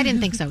 Right. Yeah, I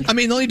didn't think so either.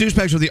 The only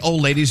douchebags are the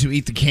old ladies who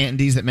eat the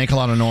candies that make a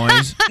lot of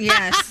noise.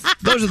 Yes.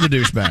 Those are the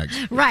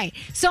douchebags. Right.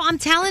 So I'm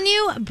telling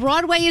you,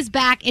 Broadway is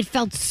back. It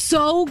felt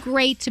so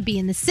great to be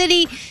in the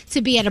city,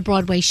 to be at a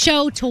Broadway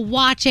show, to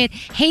watch it.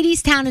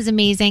 Hadestown is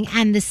amazing,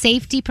 and the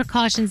safety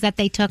precautions that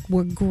they took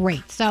were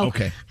great. So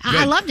okay,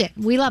 I loved it.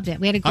 We loved it.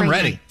 We had a great I'm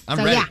ready. night. I'm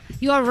so, ready. Yeah,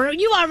 you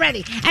are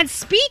ready. And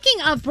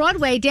speaking of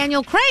Broadway,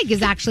 Daniel Craig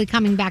is actually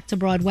coming back to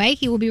Broadway.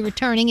 He will be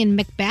returning in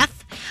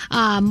Macbeth.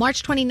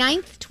 March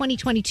 29th,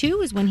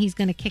 2022 is when he's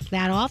going to kick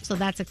that off. So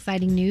that's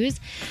exciting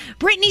news.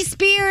 Britney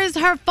Spears,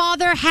 her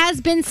father,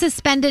 has been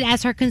suspended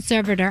as her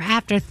conservator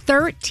after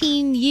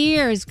 13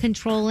 years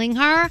controlling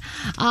her.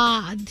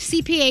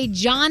 CPA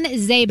John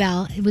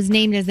Zabel was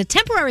named as the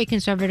temporary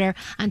conservator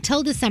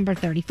until December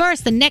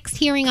 31st. The next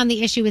hearing on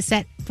the issue is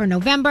set for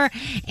November,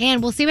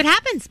 and we'll see what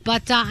happens.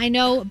 But I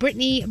know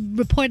Britney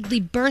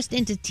reportedly burst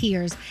into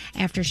tears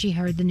after she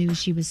heard the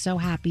news. She was so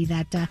happy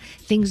that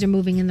things are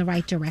moving in the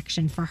right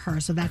direction for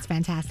her, so that's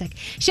fantastic.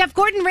 Chef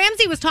Gordon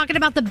Ramsay was talking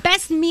about the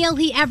best meal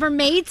he ever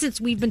made,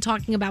 since we've been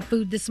talking about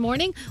food this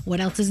morning. What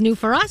else is new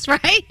for us,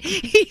 right?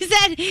 He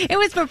said it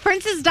was for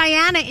Princess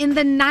Diana in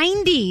the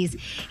 90s.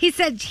 He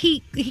said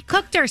he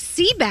cooked her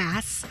sea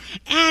bass,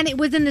 and it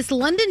was in this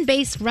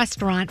London-based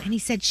restaurant, and he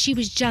said she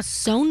was just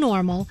so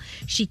normal.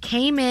 She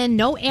came in,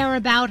 no air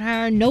about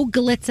her, no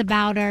glitz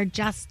about her,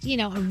 just,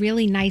 a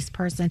really nice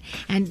person.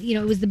 And,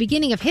 it was the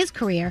beginning of his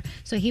career,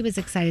 so he was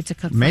excited to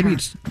cook Maybe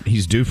for her.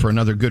 he's due for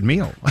another good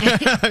meal.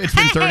 It's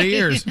been 30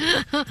 years.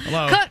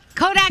 Hello.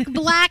 Kodak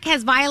Black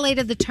has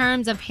violated the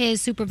terms of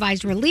his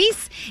supervised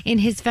release in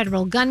his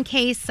federal gun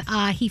case.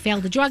 He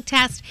failed a drug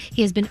test.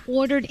 He has been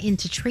ordered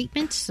into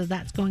treatment, so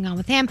that's going on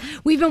with him.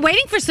 We've been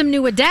waiting for some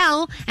new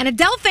Adele, and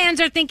Adele fans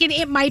are thinking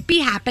it might be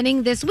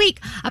happening this week.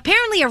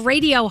 Apparently, a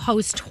radio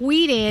host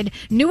tweeted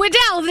new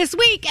Adele this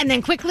week and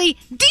then quickly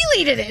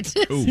deleted it.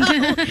 So,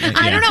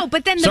 I don't know,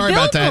 but then the Sorry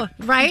about Billboard,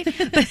 that. right?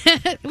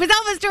 It was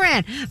Elvis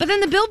Duran. But then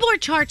the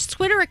Billboard charts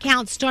Twitter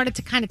account started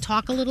to kind of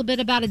talk a little bit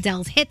about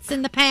Adele's hits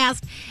in the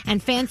past,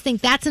 and fans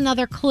think that's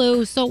another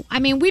clue. So,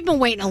 we've been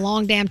waiting a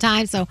long damn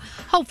time, so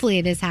hopefully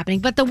it is happening.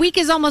 But the week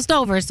is almost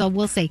over, so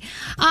we'll see.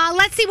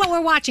 Let's see what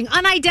we're watching.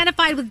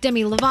 Unidentified with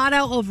Demi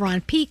Lovato over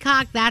on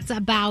Peacock. That's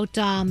about,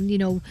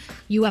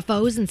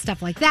 UFOs and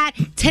stuff like that.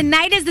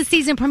 Tonight is the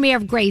season premiere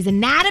of Grey's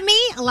Anatomy.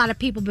 A lot of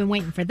people have been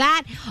waiting for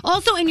that.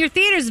 Also in your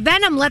theaters,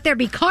 Venom, Let There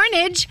Be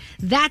Carnage.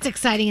 That's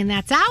exciting, and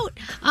that's out.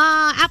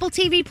 Apple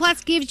TV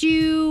Plus gives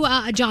you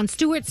a Jon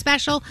Stewart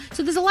special.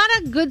 So there's a lot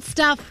of good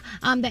stuff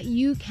that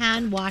you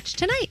can watch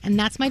tonight, and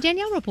that's my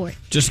Danielle report.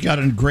 Just got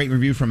a great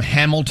review from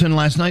Hamilton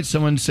last night.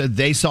 Someone said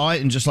they saw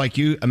it, and just like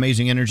you,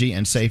 amazing energy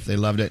and safe. They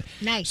loved it.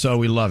 Nice. So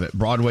we love it.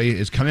 Broadway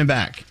is coming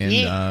back,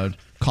 and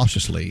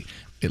cautiously,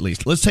 at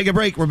least. Let's take a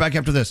break. We're back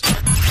after this.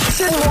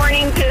 Good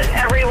morning to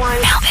everyone.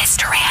 Elvis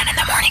Duran in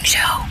the Morning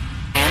Show.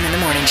 And in the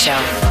Morning Show.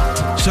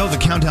 So the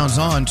countdown's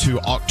on to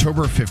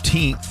October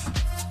 15th.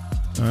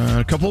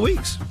 A couple of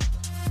weeks.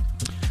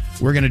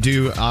 We're going to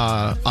do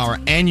our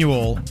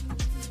annual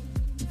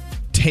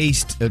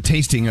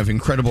tasting of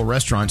incredible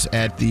restaurants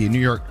at the New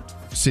York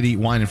City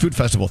Wine and Food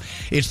Festival.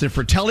 It's the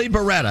Fratelli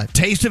Beretta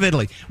Taste of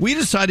Italy. We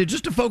decided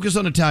just to focus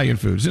on Italian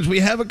food, since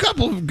we have a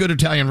couple of good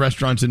Italian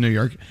restaurants in New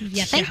York.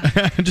 Yes,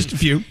 just a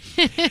few.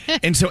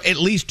 And so at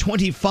least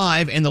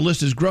 25, and the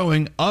list is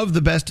growing, of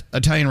the best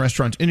Italian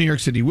restaurants in New York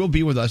City will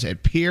be with us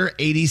at Pier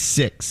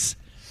 86,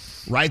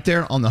 right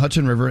there on the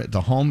Hudson River at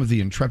the home of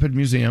the Intrepid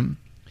Museum.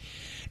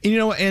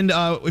 And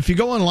if you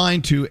go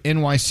online to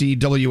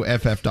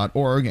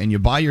nycwff.org and you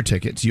buy your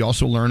tickets, you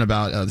also learn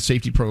about the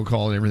safety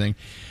protocol and everything.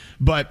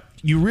 But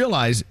you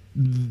realize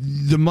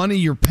the money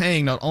you're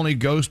paying not only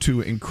goes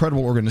to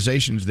incredible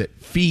organizations that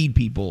feed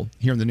people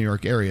here in the New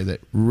York area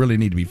that really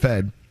need to be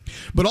fed,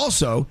 but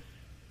also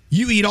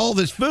you eat all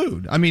this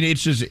food.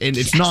 It's just, and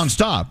it's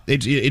nonstop.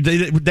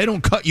 They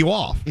don't cut you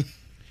off.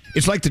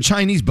 It's like the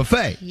Chinese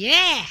buffet.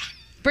 Yeah.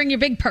 Bring your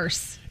big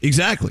purse.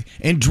 Exactly.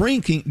 And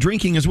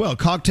drinking as well.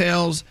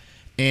 Cocktails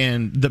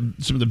and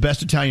some of the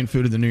best Italian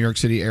food in the New York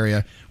City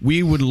area.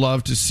 We would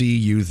love to see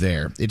you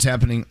there. It's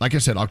happening, like I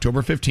said,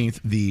 October 15th,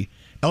 the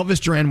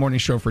Elvis Duran Morning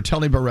Show,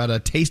 Fratelli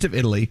Beretta Taste of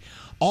Italy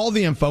all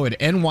the info at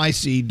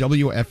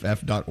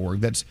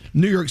nycwff.org. That's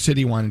New York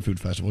City Wine and Food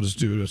Festival. Just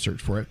do a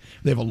search for it.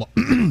 They have a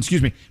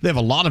excuse me. They have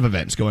a lot of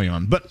events going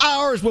on, but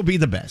ours will be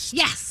the best.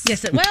 Yes.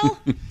 Yes, it will.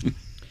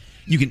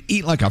 You can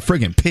eat like a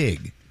friggin'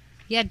 pig.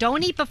 Yeah,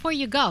 don't eat before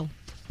you go.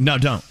 No,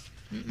 don't.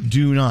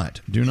 Do not.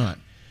 With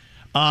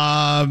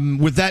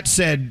that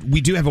said,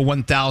 we do have a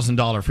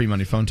 $1,000 free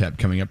money phone tap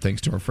coming up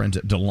thanks to our friends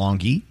at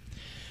DeLonghi.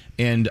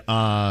 And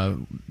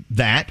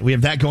we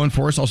have that going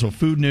for us. Also,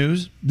 food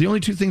news. The only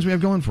two things we have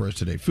going for us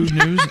today: food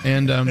news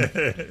and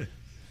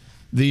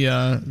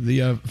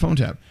the phone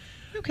tap.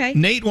 Okay.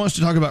 Nate wants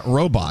to talk about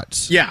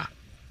robots. Yeah.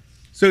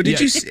 So did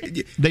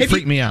you? They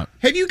freak me out.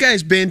 Have you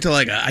guys been to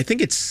I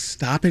think it's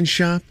Stop and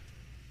Shop,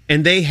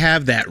 and they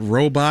have that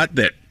robot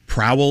that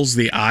prowls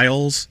the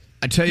aisles?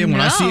 I tell you, when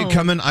I see it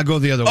coming, I go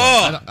the other way.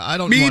 I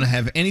don't want to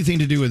have anything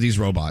to do with these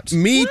robots.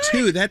 Me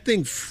too. That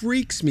thing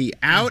freaks me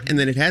out, and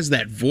then it has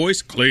that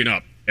voice, clean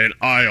up in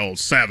aisle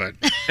 7.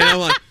 And I'm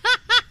like,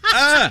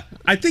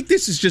 I think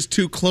this is just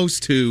too close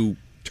to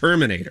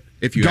Terminator,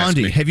 if you ask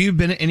Gandhi, me. have you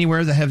been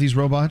anywhere that have these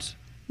robots?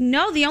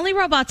 No, the only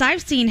robots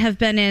I've seen have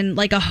been in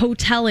like a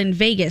hotel in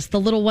Vegas,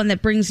 the little one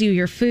that brings you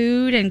your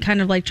food and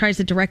kind of like tries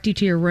to direct you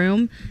to your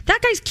room.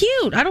 That guy's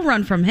cute. I don't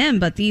run from him,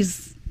 but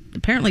these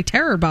apparently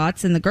terror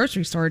bots in the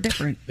grocery store are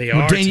different. They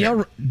are.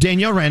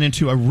 Danielle ran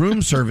into a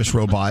room service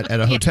robot at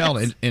a hotel,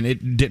 and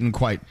it didn't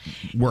quite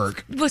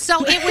work.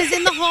 So it was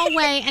in the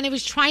hallway, and it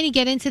was trying to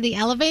get into the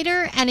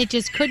elevator, and it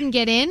just couldn't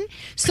get in.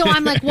 So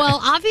I'm like, well,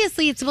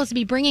 obviously it's supposed to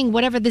be bringing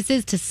whatever this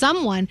is to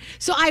someone.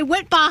 So I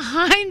went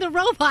behind the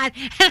robot,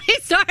 and I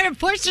started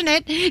pushing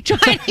it,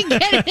 trying to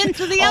get it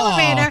into the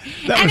elevator.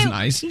 That was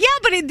nice. Yeah,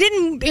 but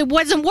it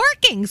wasn't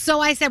working. So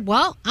I said,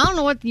 well, I don't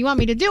know what you want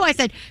me to do. I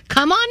said,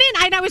 come on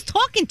in. And I was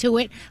talking to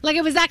it like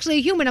it was actually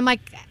a human. I'm like,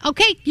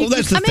 okay, you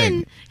can come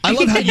in. I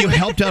love how you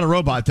helped out a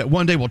robot that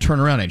one day will turn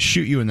around and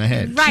shoot you in the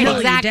head. Right,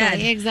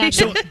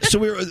 exactly.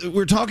 So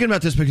we're talking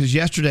about this because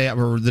yesterday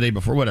or the day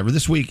before, whatever,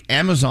 this week,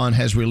 Amazon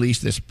has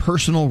released this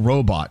personal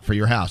robot for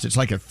your house. It's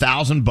like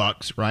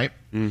 $1,000, right?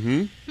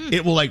 Mm-hmm.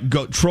 It will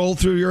go troll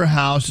through your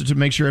house to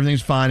make sure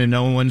everything's fine and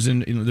no one's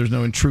there's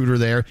no intruder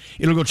there.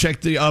 It'll go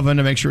check the oven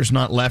to make sure it's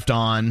not left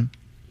on.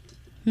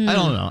 I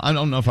don't know. I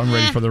don't know if I'm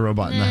ready for the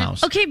robot in the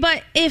house. Okay,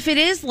 but if it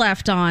is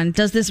left on,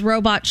 does this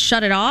robot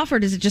shut it off, or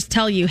does it just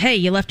tell you, hey,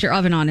 you left your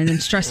oven on, and then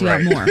stress you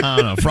out more? I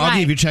don't know. Froggy,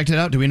 have you checked it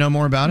out? Do we know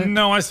more about it?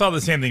 No, I saw the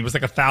same thing. It was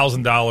like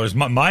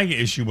 $1,000. My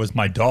issue was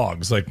my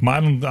dogs. I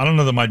don't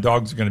know that my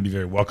dogs are going to be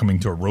very welcoming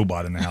to a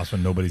robot in the house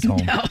when nobody's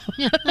home. No.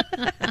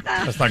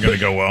 That's not going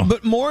to go well.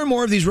 But more and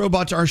more of these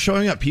robots are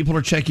showing up. People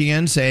are checking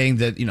in, saying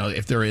that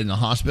if they're in the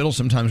hospital,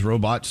 sometimes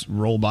robots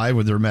roll by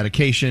with their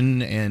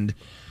medication and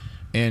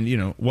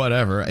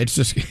whatever. It's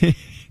just I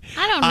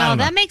don't know.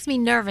 That makes me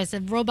nervous.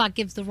 If a robot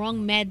gives the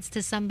wrong meds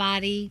to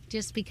somebody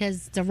just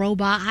because it's a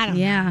robot, I don't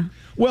know.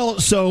 Well,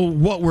 so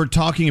what we're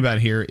talking about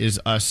here is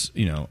us,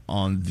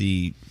 on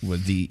the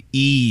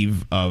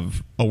eve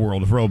of a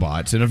world of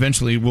robots, and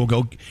eventually we'll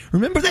go.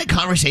 Remember that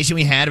conversation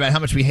we had about how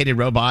much we hated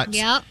robots?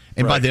 Yep.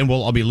 And by then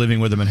we'll all be living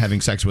with them and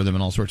having sex with them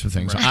and all sorts of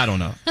things. Right. I don't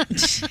know.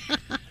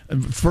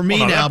 For me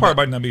now, that part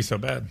might not be so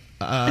bad.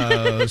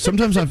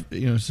 Sometimes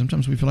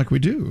sometimes we feel like we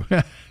do.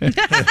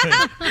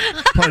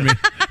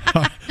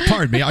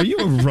 Pardon me. Are you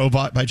a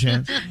robot by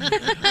chance?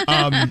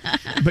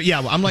 But yeah,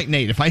 I'm like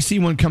Nate. If I see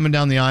one coming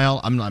down the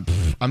aisle,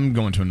 I'm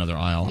going to another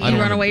aisle. You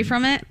run away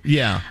from it?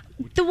 Yeah.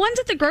 The ones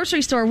at the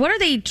grocery store, what are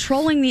they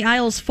trolling the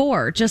aisles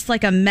for? Just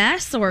like a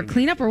mess or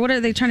cleanup, or what are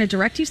they trying to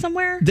direct you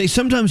somewhere? They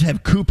sometimes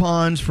have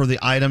coupons for the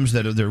items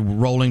that they're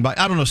rolling by.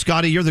 I don't know,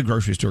 Scotty, you're the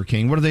grocery store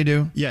king. What do they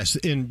do? Yes,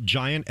 in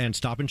Giant and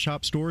Stop and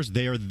Shop stores,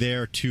 they are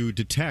there to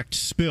detect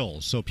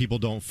spills so people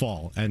don't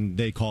fall, and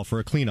they call for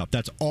a cleanup.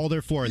 That's all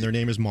they're for, and their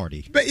name is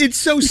Marty. But it's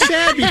so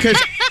sad because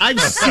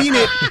I've seen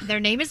it. Their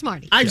name is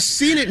Marty. I've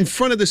seen it in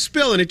front of the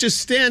spill, and it just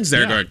stands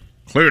there going,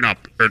 clean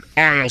up in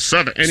aisle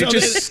 7. And it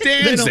just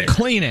stands there. They don't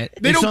clean it.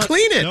 They don't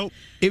clean it. Nope.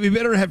 It'd be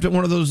better to have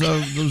one of those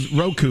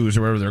Rokus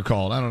or whatever they're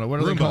called. I don't know.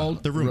 What are they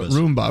called? The Roombas.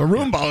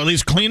 Roomba will at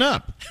least clean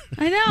up.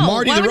 I know.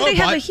 Marty Why the would they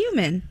robot. have a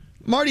human?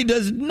 Marty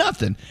does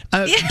nothing.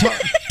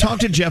 Talk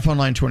to Jeff on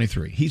line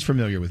 23. He's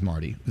familiar with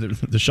Marty, the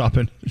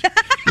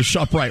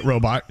ShopRite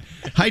robot.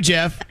 Hi,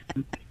 Jeff.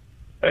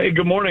 Hey,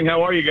 good morning.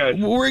 How are you guys?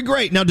 We're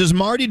great. Now, does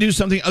Marty do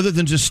something other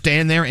than just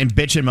stand there and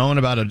bitch and moan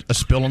about a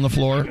spill on the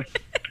floor?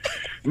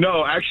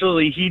 No,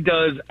 actually, he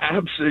does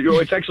absolutely.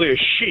 It's actually a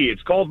she.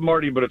 It's called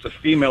Marty, but it's a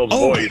female's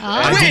voice.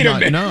 I did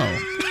not know.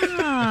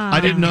 I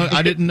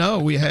didn't know.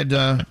 We had,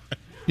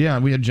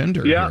 we had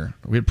gender here.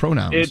 We had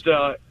pronouns.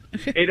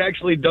 It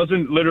actually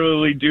doesn't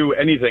literally do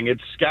anything. It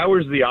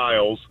scours the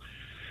aisles,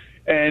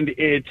 and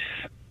it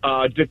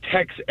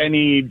detects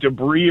any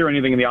debris or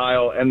anything in the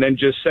aisle, and then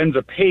just sends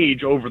a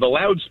page over the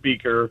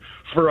loudspeaker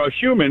for a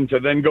human to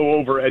then go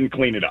over and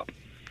clean it up.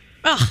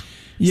 Oh.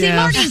 See,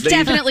 Marty's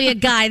definitely a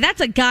guy. That's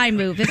a guy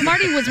move. If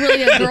Marty was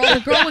really a girl,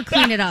 the girl would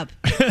clean it up.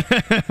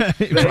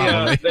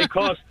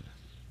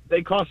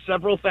 They cost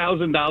several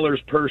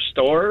 $1,000s per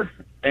store,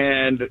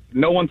 and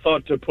no one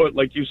thought to put,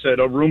 like you said,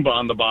 a Roomba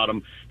on the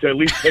bottom to at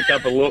least pick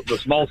up the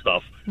small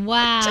stuff.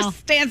 Wow. Just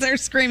stands there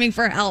screaming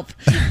for help.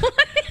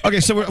 Okay,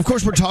 so of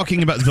course we're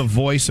talking about the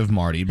voice of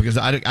Marty, because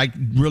I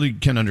really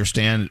can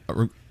understand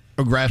or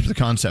grasp the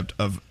concept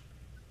of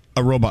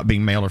a robot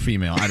being male or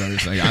female. I don't know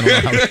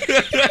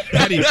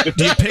how do you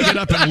pick it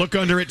up and look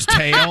under its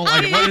tail?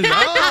 Like, what is?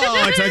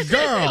 Oh, it's a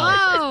girl.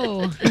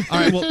 Oh. All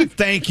right. Well,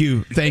 thank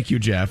you,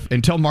 Jeff,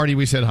 and tell Marty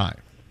we said hi.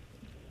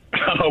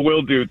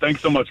 Will do.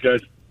 Thanks so much, guys.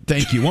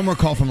 Thank you. One more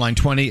call from line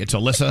 20. It's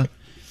Alyssa.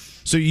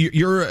 So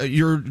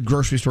your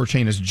grocery store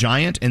chain is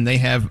Giant, and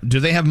do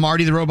they have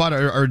Marty the robot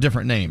or a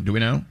different name? Do we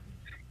know?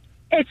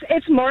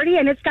 It's Marty,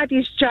 and it's got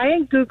these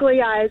giant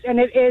googly eyes, and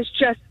it is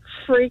just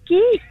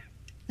freaky.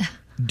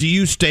 Do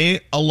you stay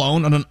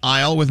alone on an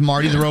aisle with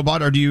Marty the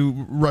robot, or do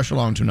you rush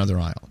along to another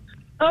aisle?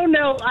 Oh,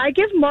 no. I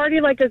give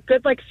Marty like a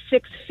good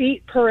 6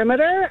 feet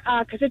perimeter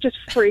because it just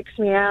freaks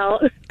me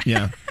out.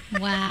 Yeah.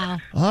 Wow.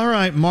 All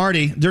right,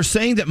 Marty. They're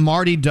saying that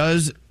Marty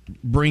does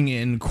bring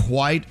in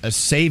quite a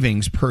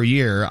savings per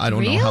year. I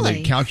don't know how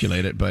they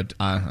calculate it, but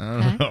I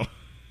don't know.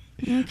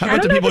 How I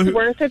don't know if it's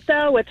worth it,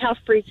 though, with how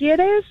freaky it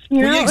is.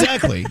 You know? Yeah,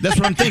 exactly. That's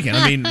what I'm thinking.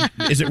 I mean,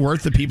 is it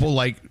worth the people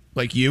like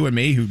you and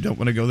me who don't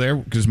want to go there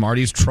because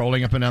Marty's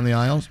trolling up and down the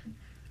aisles?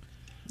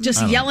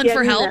 Just yelling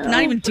for help,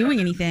 not even doing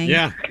anything.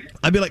 Yeah.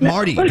 I'd be like,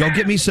 Marty, go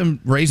get me some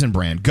Raisin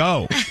Bran.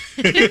 Go.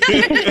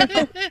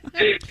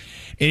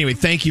 Anyway,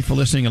 thank you for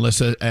listening,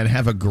 Alyssa, and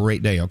have a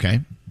great day,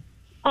 okay?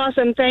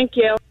 Awesome. Thank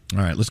you. All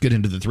right, let's get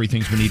into the 3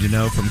 things we need to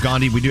know from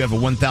Gandhi. We do have a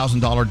 $1,000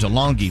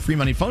 DeLonghi free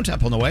money phone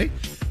tap on the way.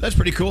 That's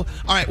pretty cool.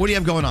 All right, what do you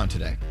have going on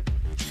today?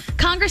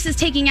 Congress is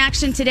taking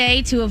action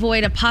today to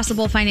avoid a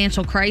possible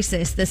financial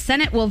crisis. The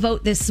Senate will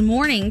vote this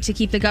morning to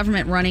keep the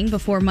government running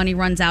before money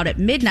runs out at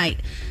midnight.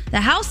 The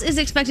House is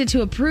expected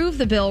to approve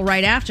the bill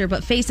right after,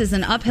 but faces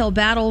an uphill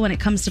battle when it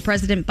comes to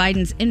President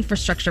Biden's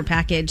infrastructure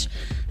package.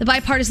 The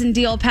bipartisan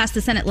deal passed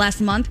the Senate last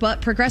month,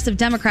 but progressive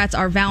Democrats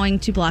are vowing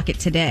to block it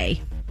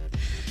today.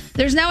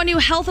 There's now a new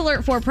health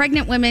alert for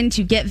pregnant women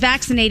to get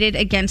vaccinated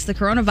against the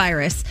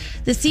coronavirus.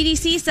 The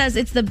CDC says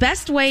it's the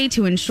best way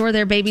to ensure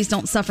their babies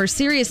don't suffer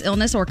serious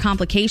illness or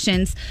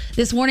complications.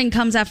 This warning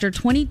comes after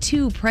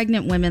 22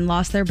 pregnant women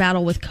lost their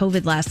battle with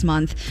COVID last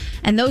month.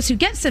 And those who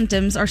get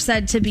symptoms are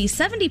said to be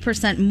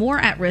 70% more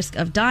at risk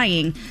of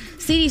dying.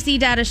 CDC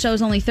data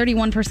shows only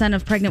 31%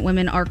 of pregnant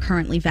women are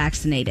currently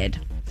vaccinated.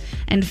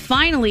 And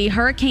finally,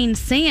 Hurricane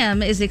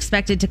Sam is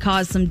expected to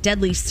cause some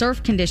deadly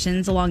surf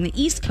conditions along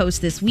the East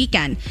Coast this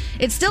weekend.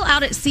 It's still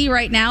out at sea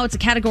right now. It's a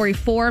Category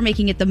 4,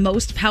 making it the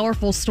most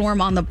powerful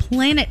storm on the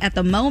planet at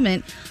the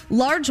moment.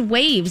 Large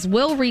waves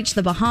will reach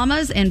the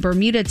Bahamas and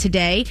Bermuda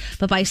today,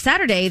 but by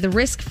Saturday, the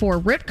risk for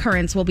rip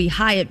currents will be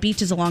high at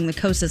beaches along the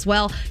coast as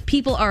well.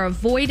 People are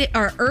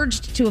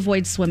urged to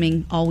avoid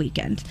swimming all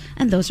weekend.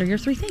 And those are your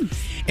 3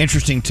 things.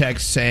 Interesting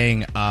text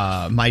saying,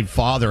 my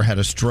father had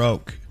a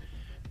stroke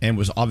and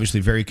was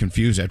obviously very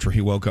confused after he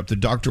woke up. The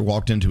doctor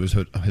walked into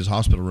his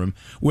hospital room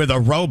with a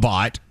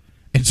robot,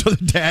 and so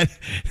their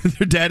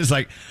dad is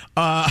like,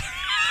 I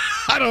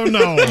don't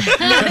know.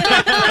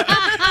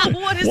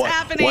 What is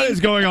happening? What is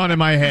going on in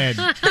my head?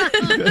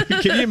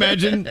 Can you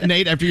imagine,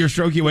 Nate, after your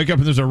stroke, you wake up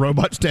and there's a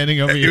robot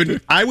standing over you?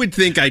 I would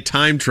think I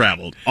time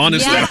traveled,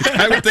 honestly. Yeah.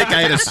 I would think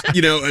I had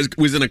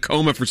was in a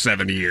coma for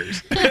 7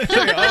 years.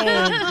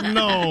 Oh,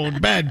 no.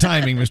 Bad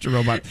timing, Mr.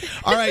 Robot.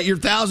 All right, your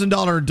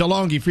 $1,000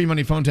 DeLonghi free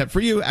money phone tap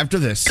for you after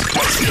this.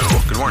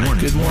 Good morning.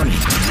 Good morning.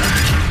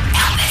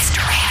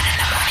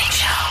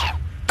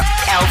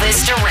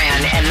 Elvis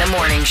Duran and the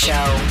Morning Show.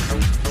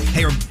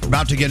 Hey, we're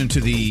about to get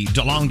into the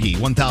DeLonghi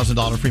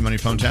 $1,000 free money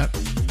phone tap.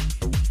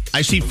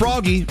 I see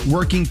Froggy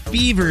working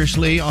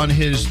feverishly on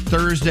his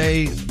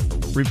Thursday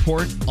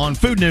report on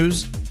food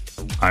news.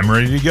 I'm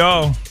ready to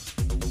go.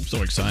 I'm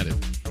so excited.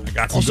 I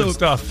got some good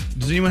stuff.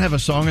 Does anyone have a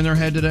song in their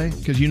head today?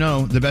 Because you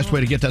know the best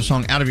way to get that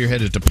song out of your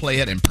head is to play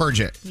it and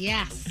purge it.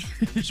 Yes.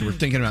 So we're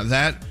thinking about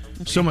that.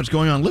 Okay. So much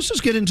going on. Let's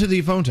just get into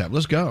the phone tap.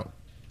 Let's go.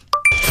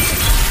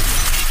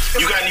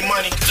 You got any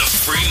money? The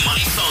free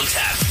money phone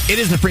tap. It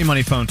is the free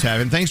money phone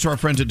tap, and thanks to our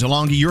friends at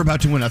DeLonghi, you're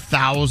about to win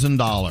 $1,000.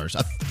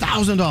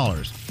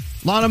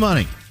 $1,000. A lot of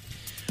money.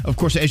 Of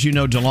course, as you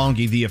know,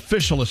 DeLonghi, the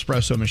official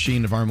espresso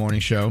machine of our morning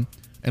show,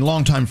 and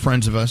longtime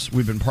friends of us.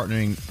 We've been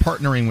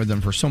partnering with them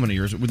for so many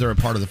years. They're a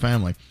part of the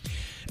family.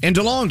 And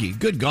DeLonghi,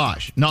 good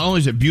gosh, not only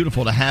is it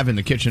beautiful to have in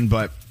the kitchen,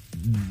 but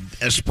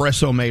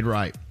espresso made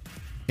right.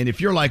 And if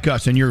you're like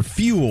us and you're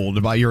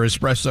fueled by your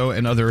espresso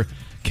and other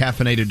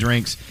caffeinated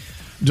drinks,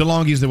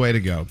 DeLonghi is the way to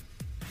go.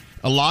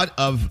 A lot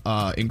of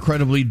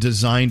incredibly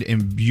designed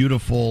and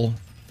beautiful.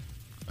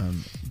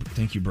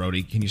 Thank you,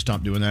 Brody. Can you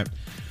stop doing that?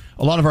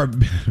 A lot of our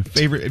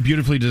favorite,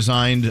 beautifully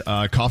designed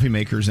coffee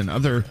makers and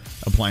other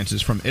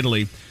appliances from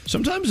Italy.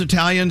 Sometimes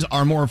Italians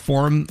are more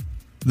form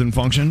than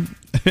function.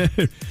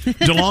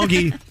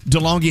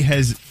 DeLonghi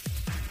has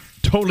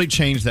totally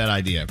changed that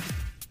idea.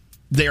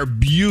 They are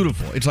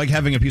beautiful. It's like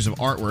having a piece of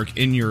artwork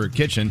in your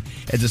kitchen.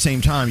 At the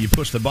same time, you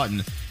push the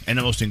button, and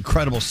the most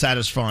incredible,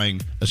 satisfying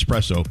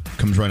espresso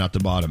comes right out the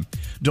bottom.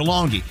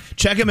 DeLonghi.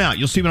 Check them out.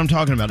 You'll see what I'm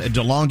talking about at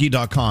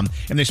DeLonghi.com.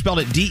 And they spelled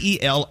it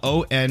DELONGHI.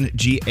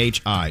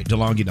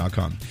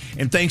 DeLonghi.com.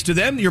 And thanks to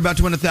them, you're about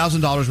to win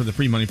 $1,000 with a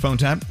free money phone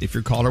tap if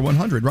you're caller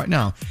 100 right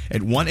now at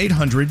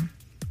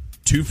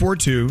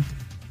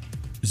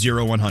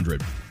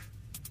 1-800-242-0100.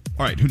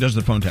 All right, who does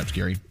the phone taps,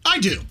 Gary? I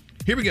do.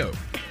 Here we go.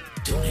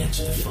 Don't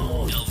answer the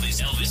phone.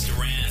 Elvis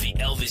Duran, the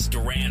Elvis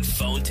Duran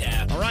phone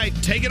tap. All right,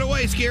 take it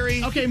away,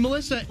 Scary. Okay,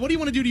 Melissa, what do you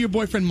want to do to your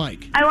boyfriend,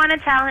 Mike? I want to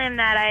tell him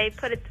that I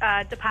put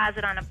a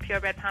deposit on a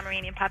purebred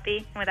Pomeranian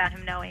puppy without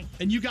him knowing.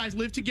 And you guys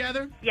live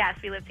together? Yes,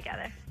 we live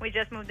together. We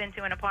just moved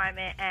into an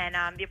apartment, and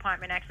the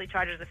apartment actually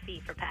charges a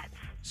fee for pets.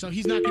 So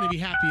he's not going to be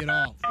happy at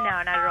all. No,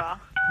 not at all.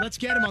 Let's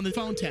get him on the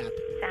phone tap.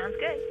 Sounds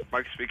good.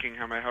 Mike speaking.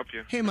 How may I help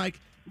you? Hey, Mike.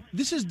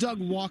 This is Doug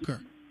Walker.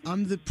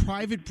 I'm the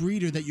private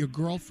breeder that your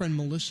girlfriend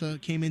Melissa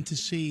came in to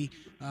see.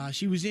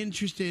 She was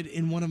interested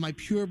in one of my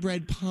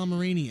purebred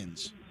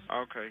Pomeranians.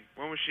 Okay.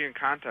 When was she in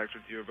contact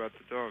with you about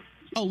the dog?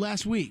 Oh,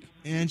 last week.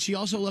 And she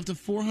also left a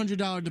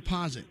 $400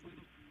 deposit.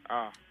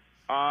 I'll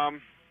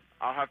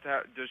have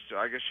to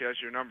I guess she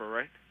has your number,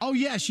 right? Oh,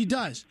 yeah, she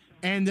does.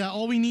 And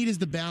all we need is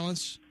the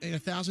balance,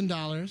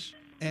 $1,000,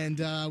 and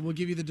we'll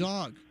give you the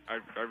dog. I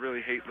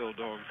really hate little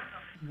dogs.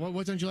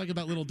 What don't you like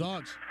about little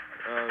dogs?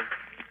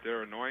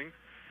 They're annoying,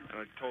 and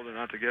I told her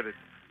not to get it.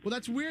 Well,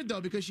 that's weird,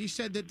 though, because she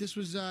said that this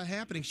was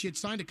happening. She had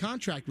signed a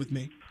contract with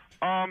me.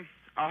 I'll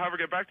have her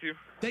get back to you.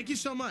 Thank you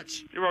so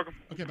much. You're welcome.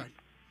 Okay, bye.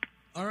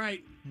 All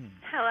right.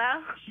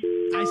 Hello?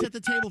 I set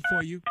the table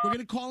for you. We're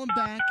going to call him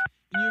back,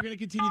 and you're going to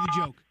continue the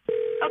joke.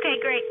 Okay,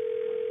 great.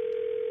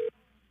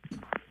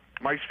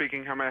 Mike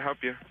speaking. How may I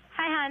help you?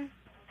 Hi, hon.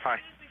 Hi.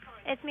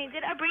 It's me.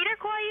 Did a breeder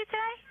call you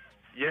today?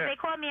 Yeah. They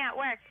called me at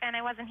work, and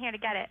I wasn't here to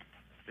get it.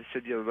 They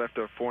said you left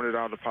a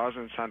 $400 deposit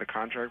and signed a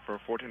contract for a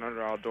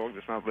 $1,400 dog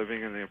that's not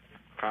living in the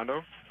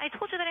condo. I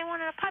told you that I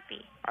wanted a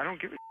puppy. I don't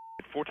give a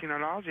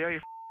 $1,400? Yeah,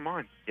 you're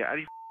mind. Yeah, out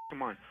of your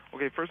mind.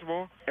 Okay, first of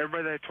all,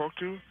 everybody that I talk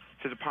to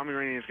says the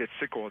Pomeranians get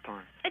sick all the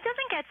time. It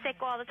doesn't get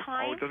sick all the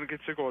time. Oh, it doesn't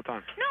get sick all the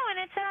time. No, and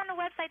it said on the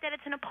website that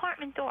it's an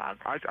apartment dog.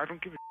 I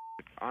don't give a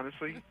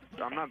honestly.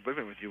 I'm not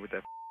living with you with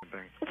that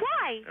thing.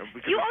 Why?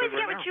 You always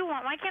get what you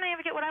want. Why can't I ever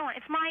get what I want?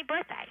 It's my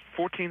birthday.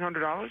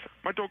 $1,400?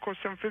 My dog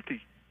costs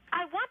 $750.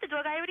 I want the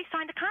dog. I already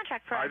signed a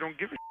contract for it. I don't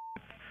give a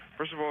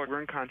First of all,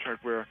 we're in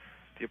contract where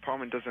the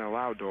apartment doesn't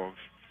allow dogs.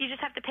 You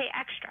just have to pay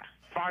extra.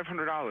 $500. So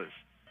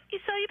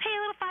you pay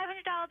a little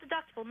 $500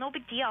 deductible. No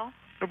big deal.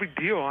 No big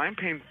deal. I ain't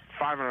paying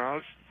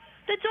 $500.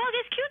 The dog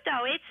is cute,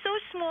 though. It's so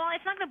small.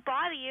 It's not going to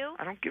bother you.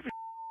 I don't give a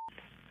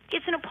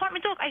It's an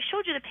apartment dog. I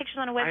showed you the pictures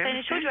on the website.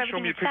 I showed you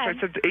everything it said. I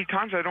said 8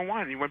 times I don't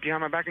want it. You went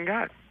behind my back and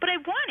got it. But I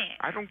want it.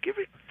 I don't give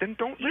it. Then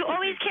don't. You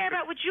always care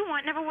about what you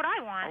want, never what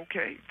I want.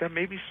 Okay, that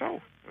may be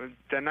so.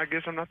 Then I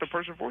guess I'm not the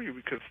person for you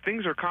because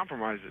things are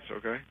compromises,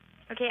 okay?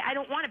 Okay, I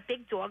don't want a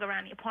big dog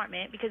around the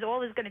apartment because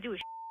all it's going to do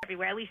is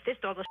everywhere. At least this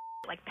dog will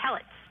like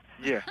pellets.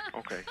 Yeah,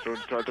 okay. So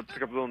I have to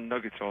pick up little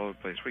nuggets all over the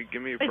place. Wait,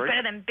 give me a break. It's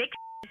better than big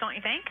don't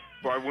you think?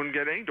 Well, I wouldn't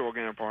get any dog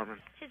in an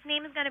apartment. His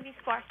name is going to be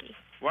Sparky.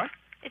 What?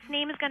 Its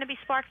name is going to be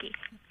Sparky.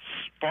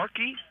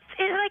 Sparky?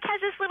 It like has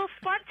this little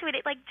spark to it.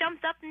 It like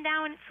jumped up and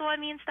down and saw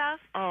me and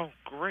stuff. Oh,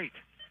 great.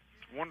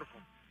 It's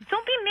wonderful.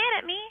 Don't be mad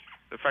at me.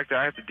 The fact that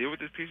I have to deal with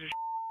this piece of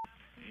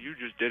you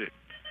just did it.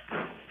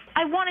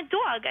 I want a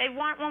dog. I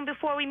want one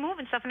before we move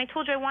and stuff, and I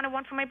told you I wanted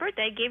one for my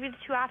birthday. I gave you the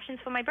 2 options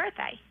for my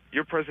birthday.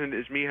 Your present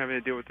is me having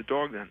to deal with the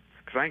dog then,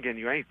 because I ain't getting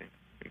you anything.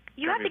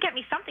 You have to get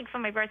me something for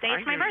my birthday.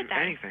 It's my birthday.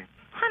 Anything.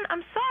 Hon,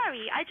 I'm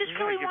sorry. I just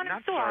really wanted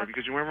a dog. Sorry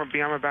because you went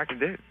behind my back and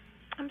did it.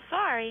 I'm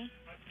sorry.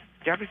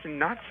 You're obviously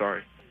not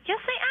sorry. Yes,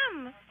 I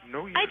am.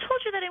 No, you. I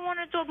told you that I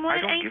wanted a dog more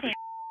than anything. I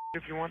don't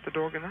give a if you want the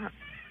dog or not,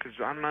 because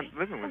I'm not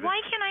living with it. Why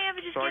can't I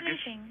ever just so get I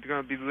guess anything? You're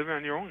gonna be living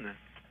on your own then.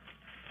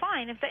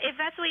 Fine. If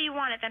that's the way you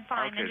want it, then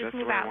fine. Okay, then just that's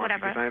move what I out. want,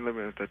 Whatever. Because I ain't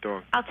living with that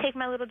dog. I'll take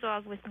my little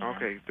dog with me.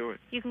 Okay, do it.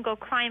 You can go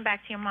crying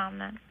back to your mom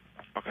then.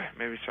 Okay,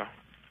 maybe so.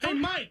 Hey,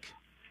 Mike.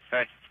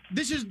 Hey.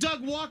 This is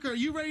Doug Walker. Are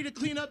you ready to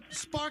clean up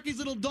Sparky's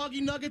little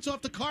doggy nuggets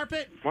off the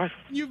carpet? What?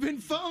 You've been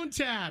phone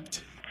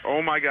tapped.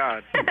 Oh, my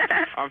God.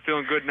 I'm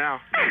feeling good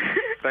now.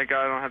 Thank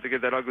God I don't have to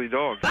get that ugly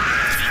dog.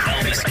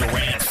 Elvis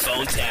Duran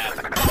phone tap.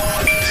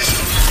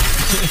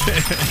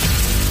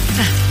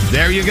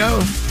 There you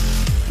go.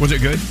 Was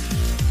it good?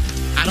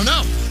 I don't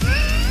know.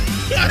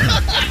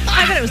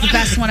 I bet it was the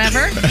best one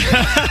ever.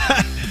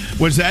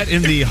 Was that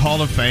in the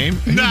Hall of Fame?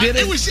 Who did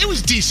it? It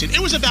was decent.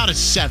 It was about a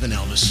 7,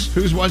 Elvis.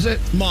 Whose was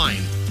it?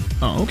 Mine.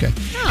 Oh, okay.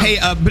 Oh. Hey,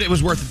 but it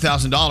was worth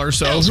 $1,000,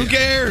 so who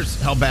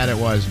cares how bad it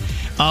was?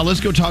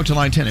 Let's go talk to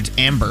line 10. It's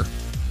Amber.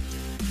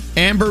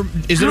 Amber,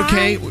 is it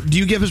okay? Do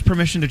you give us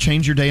permission to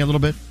change your day a little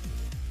bit?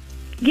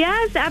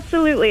 Yes,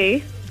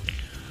 absolutely.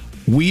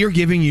 We are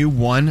giving you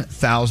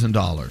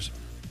 $1,000.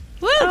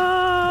 Woo!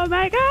 Oh,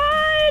 my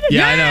God.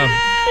 Yeah, I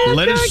know.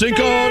 Let it sink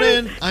on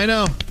in. I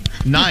know.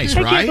 Nice,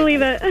 I right? can't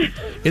believe it.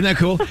 Isn't that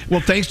cool?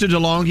 Well, thanks to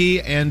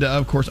DeLonghi and,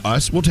 of course,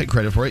 us. We'll take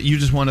credit for it. You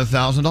just won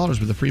 $1,000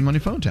 with a free money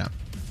phone tap.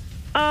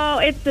 Oh,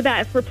 it's the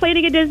best. We're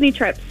planning a Disney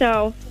trip,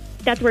 so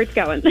that's where it's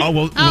going. Oh,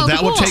 well,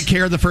 that will take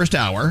care of the first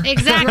hour.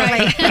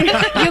 Exactly.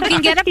 You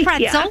can get a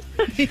pretzel.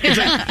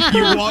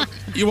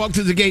 You walk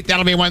through the gate,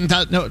 that'll be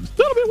 $1,000. No,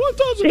 that'll be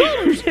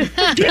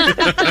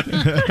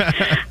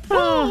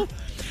 $1,000.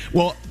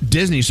 Well,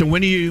 Disney. So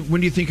when do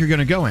you think you're going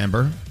to go,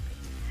 Amber?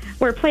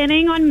 We're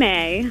planning on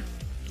May.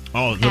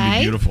 Oh, that'll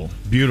be beautiful.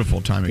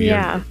 Beautiful time of year.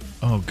 Yeah.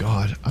 Oh,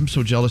 God. I'm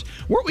so jealous.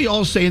 Weren't we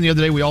all saying the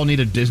other day we all need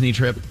a Disney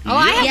trip? Oh,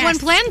 I have one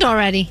planned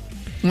already.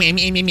 And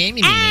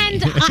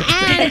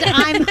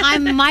I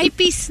might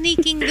be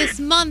sneaking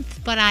this month,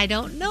 but I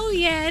don't know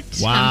yet.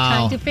 Wow.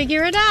 I'm trying to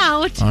figure it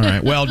out. All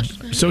right. Well,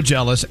 so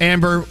jealous.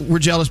 Amber, we're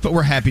jealous, but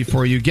we're happy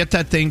for you. Get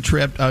that thing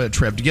get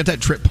that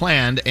trip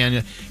planned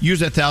and use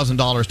that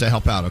 $1,000 to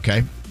help out,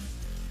 okay?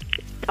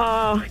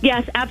 Oh,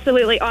 yes,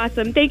 absolutely.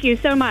 Awesome. Thank you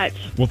so much.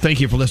 Well,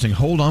 thank you for listening.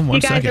 Hold on one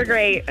You guys second. are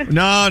great.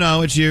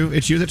 No, it's you.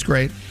 It's you that's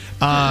great.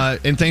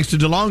 And thanks to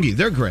DeLonghi.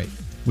 They're great.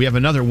 We have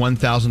another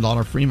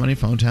 $1,000 free money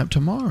phone tap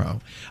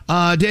tomorrow.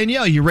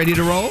 Danielle, you ready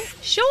to roll?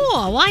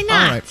 Sure, why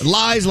not? All right.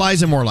 Lies,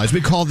 lies, and more lies. We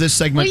call this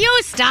segment Will you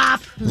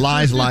stop?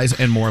 Lies, Lies,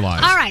 and More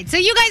Lies. All right, so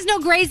you guys know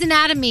Grey's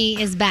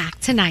Anatomy is back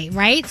tonight,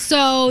 right?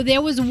 So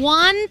there was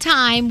one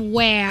time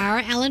where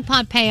Ellen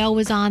Pompeo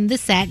was on the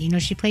set. You know,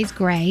 she plays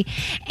Grey.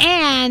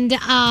 And,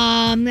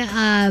 oh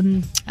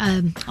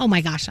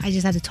my gosh, I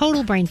just had a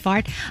total brain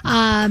fart.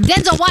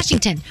 Denzel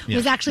Washington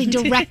was actually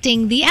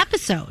directing the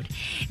episode.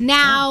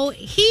 Now,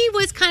 he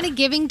was kind of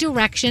giving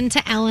direction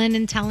to Ellen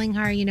and telling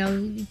her, you know,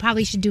 you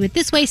probably should do it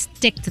this way,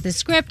 stick to the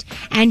script.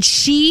 And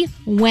she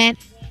went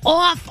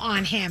off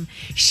on him.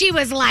 She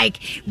was like,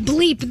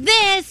 bleep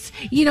this,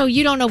 you know,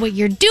 you don't know what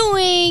you're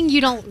doing.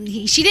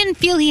 She didn't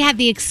feel he had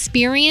the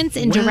experience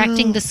in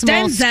directing the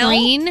small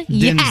screen.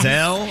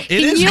 Denzel?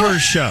 It is her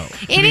show.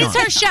 It is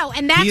her show.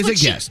 And that's He is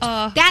what a guest.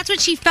 That's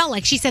what she felt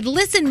like. She said,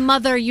 listen,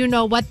 mother, you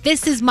know what?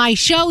 This is my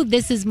show.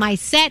 This is my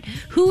set.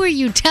 Who are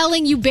you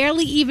telling? You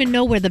barely even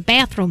know where the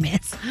bathroom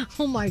is.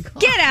 Oh my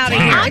God. Get out of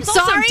here. I'm It's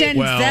also sorry.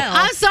 Denzel.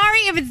 I'm sorry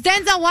if it's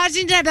Denzel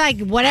Washington. I'd be like,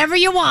 whatever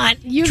you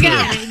want. You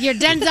got it. You're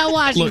Denzel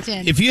Washington. Look,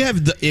 if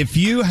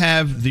you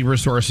have the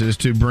resources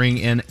to bring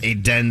in a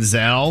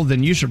Denzel,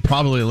 then you should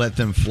probably let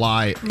them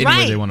fly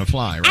anywhere they want to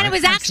fly, right? And it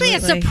was actually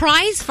a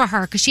surprise for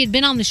her because she had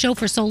been on the show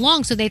for so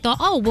long. So they thought,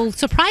 oh, we'll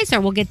surprise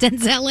her. We'll get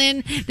Denzel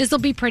in. This will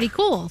be pretty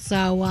cool.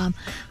 So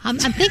I'm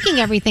thinking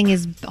everything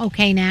is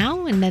okay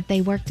now and that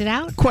they worked it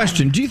out.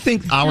 Question: do you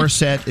think our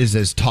set is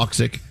as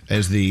toxic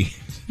as the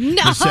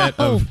set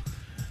of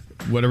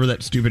whatever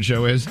that stupid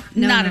show is?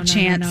 Not a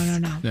chance.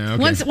 No.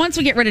 Okay. Once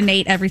we get rid of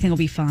Nate, everything will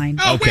be fine.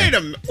 Oh, okay. Wait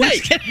a minute.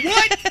 Wait,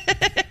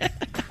 what?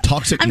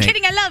 Toxic I'm Nate.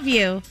 kidding. I love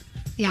you.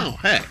 Yeah. Oh,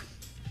 hey.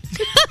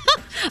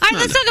 All right,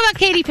 let's talk about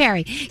Katy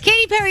Perry.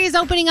 Katy Perry is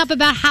opening up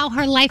about how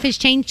her life has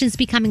changed since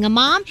becoming a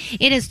mom.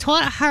 It has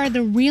taught her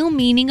the real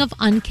meaning of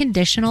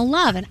unconditional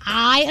love. And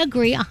I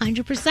agree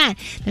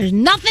 100%. There's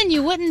nothing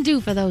you wouldn't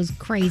do for those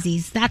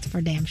crazies. That's for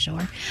damn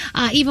sure.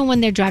 Even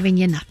when they're driving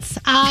you nuts.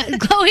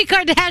 Khloe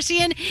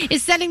Kardashian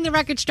is setting the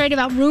record straight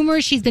about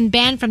rumors. She's been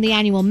banned from the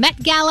annual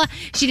Met Gala.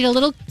 She did a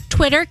little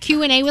Twitter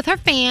Q&A with her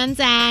fans,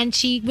 and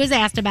she was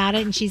asked about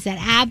it, and she said,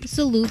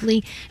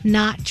 absolutely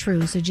not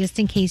true. So just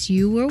in case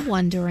you were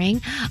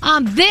wondering,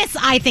 this,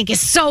 I think,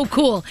 is so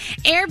cool.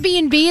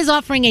 Airbnb is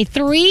offering a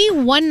 3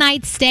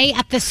 one-night stay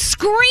at the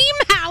Scream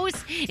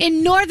House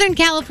in Northern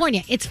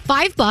California. It's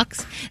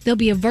 $5. There'll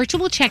be a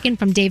virtual check-in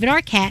from David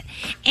Arquette,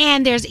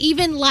 and there's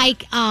even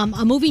like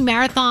a movie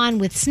marathon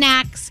with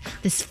snacks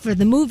for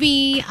the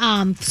movie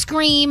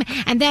Scream,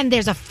 and then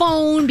there's a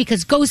phone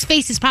because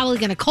Ghostface is probably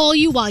going to call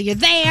you while you're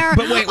there.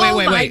 But wait. Oh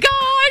my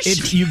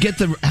gosh! You get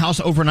the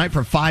house overnight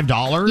for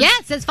 $5?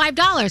 Yes, it's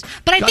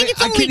 $5. But I think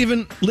it's only... I can't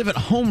even live at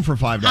home for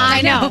 $5.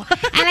 I know.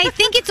 And I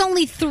think it's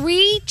only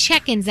 3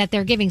 check-ins that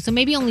they're giving. So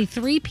maybe only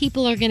 3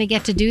 people are going to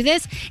get to do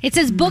this. It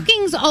says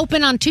bookings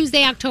open on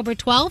Tuesday, October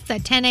 12th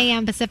at 10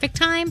 a.m. Pacific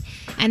time.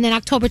 And then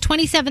October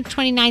 27th,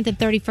 29th, and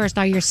 31st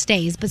are your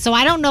stays. But so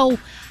I don't know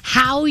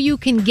how you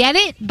can get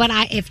it, but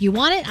if you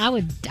want it, I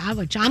would.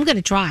 I'm going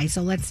to try.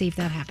 So let's see if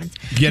that happens.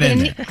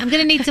 I'm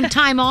going to need some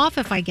time off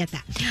if I get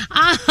that.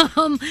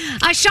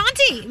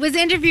 Ashanti was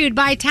interviewed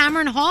by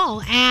Tamron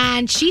Hall,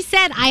 and she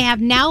said, I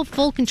have now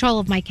full control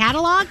of my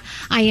catalog.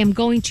 I am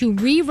going to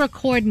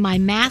re-record my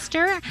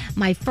master,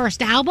 my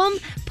first album,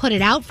 put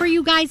it out for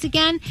you guys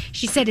again.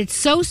 She said it's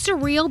so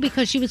surreal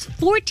because she was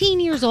 14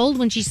 years old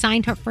when she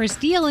signed her first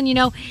deal, and you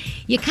kind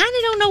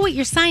of don't know what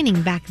you're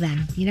signing back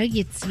then.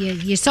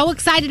 You're so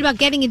excited about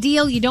getting a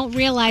deal, you don't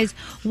realize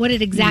what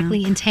it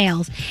exactly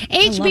entails.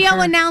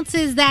 HBO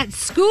announces that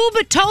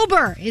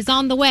Scoob-tober is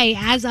on the way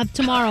as of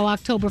tomorrow,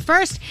 October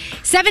 1st.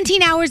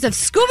 17 hours of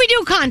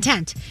Scooby-Doo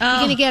content. You're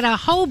going to get a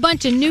whole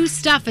bunch of new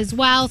stuff as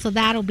well, so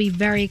that'll be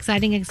very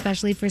exciting,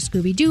 especially for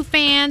Scooby-Doo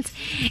fans.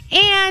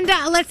 And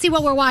let's see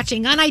what we're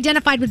watching. On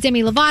Unidentified with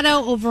Demi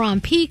Lovato over on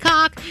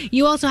Peacock.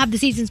 You also have the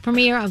season's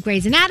premiere of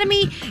Grey's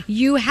Anatomy.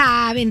 You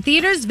have in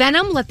theaters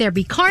Venom, Let There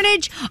Be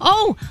Carnage.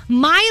 Oh,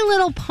 My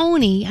Little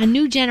Pony, A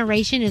New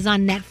Generation is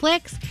on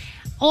Netflix.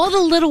 All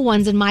the little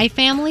ones in my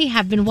family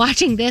have been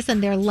watching this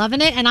and they're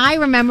loving it. And I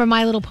remember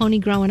My Little Pony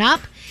growing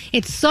up.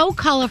 It's so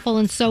colorful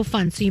and so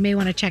fun. So you may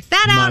want to check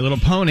that out. My Little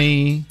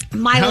Pony.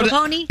 My Little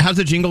Pony. How's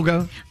the jingle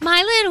go?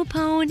 My little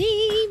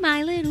pony,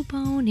 my little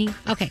pony.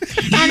 Okay.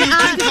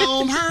 And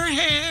comb her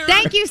hair.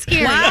 Thank you,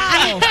 Scary.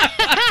 Wow.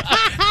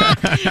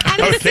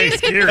 Okay,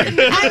 Scary.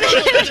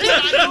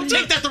 Don't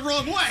take that the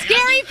wrong way.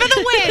 Scary for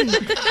the win.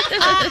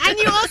 And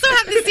you also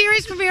have the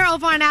series premiere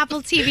over on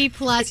Apple TV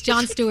Plus,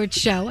 Jon Stewart's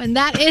show. And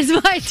that is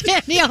my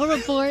Danielle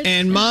report.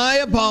 And my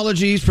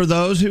apologies for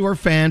those who are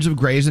fans of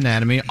Grey's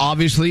Anatomy.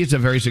 Obviously, it's a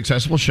very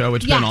successful show.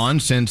 It's been on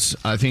since,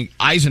 I think,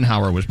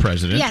 Eisenhower was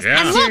president. Yes,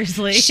 and look,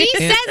 she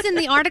says in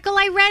the article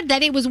I read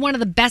that it was one of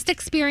the best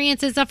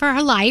experiences of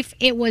her life.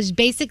 It was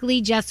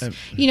basically just,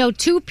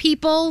 two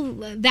people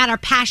that are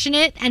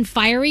passionate and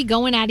fiery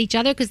going at each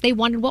other because they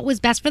wanted what was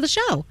best for the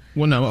show.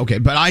 Well, no, okay,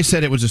 but I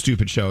said it was a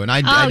stupid show, and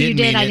I didn't you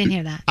did? mean I it. didn't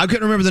hear that. I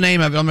couldn't remember the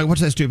name of it. I'm like,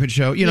 what's that stupid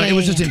show? It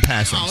was just in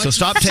passing. So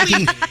stop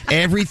taking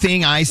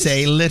everything I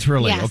say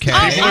literally, Yes. okay?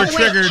 People are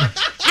triggered.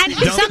 And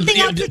something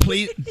else.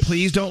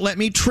 Please don't let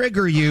me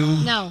trigger you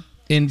No.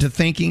 into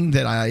thinking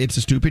that it's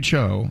a stupid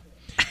show.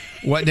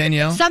 What,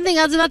 Danielle? Something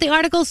else about the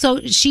article. So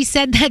she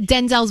said that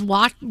Denzel's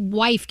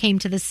wife came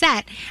to the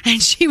set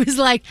and she was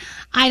like,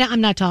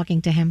 I'm not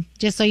talking to him.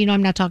 Just so you know,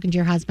 I'm not talking to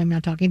your husband. I'm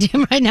not talking to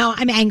him right now.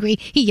 I'm angry.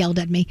 He yelled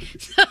at me.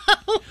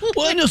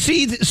 Well, no,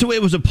 see, so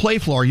it was a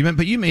playful argument,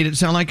 but you made it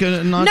sound like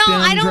a knockdown,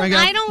 I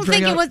drag-out, don't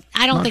think it was.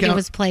 I don't think it knockout.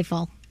 was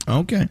playful.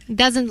 Okay. It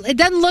doesn't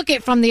look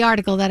it from the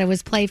article that it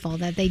was playful,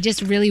 that they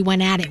just really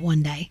went at it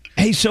one day.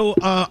 Hey, so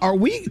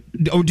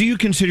do you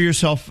consider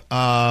yourself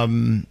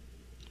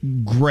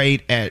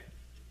great at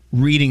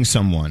reading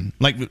someone,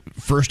 like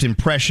first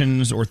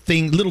impressions or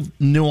little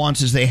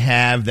nuances they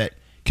have that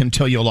can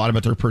tell you a lot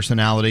about their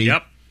personality?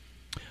 Yep.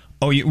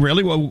 Oh, you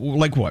really? Well,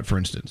 like what, for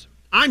instance?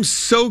 I'm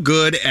so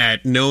good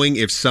at knowing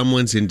if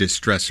someone's in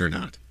distress or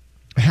not.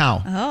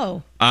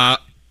 How? Oh.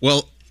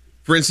 Well,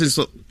 for instance,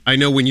 I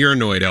know when you're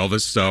annoyed,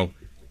 Elvis, so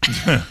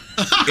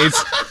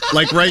it's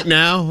like right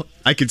now,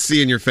 I could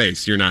see in your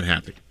face you're not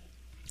happy.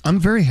 I'm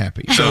very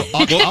happy. So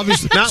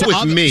obviously, not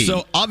with me.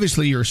 So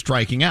obviously you're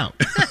striking out.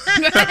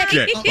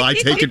 Okay, well, I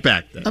take it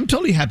back then. I'm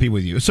totally happy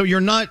with you. So you're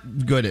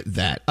not good at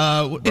that.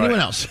 Anyone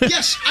else?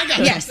 Yes, I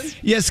got something.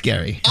 Yes,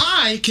 Gary.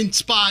 I can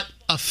spot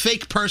a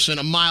fake person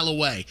a mile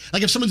away.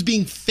 Like if someone's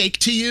being fake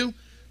to you,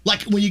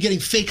 like when you're getting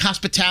fake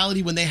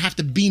hospitality, when they have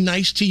to be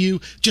nice to you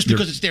just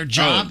because it's their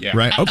job.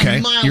 Right.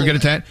 Okay. You're good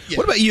at that. Yeah.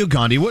 What about you,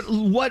 Gandhi?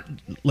 What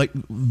like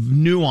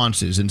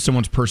nuances in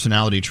someone's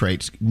personality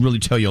traits really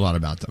tell you a lot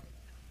about them?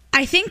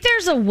 I think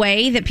there's a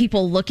way that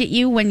people look at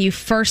you when you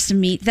first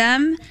meet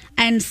them.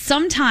 And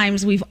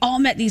sometimes we've all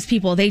met these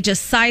people. They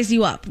just size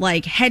you up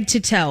like head to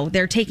toe.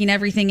 They're taking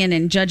everything in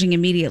and judging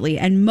immediately.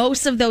 And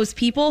most of those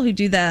people who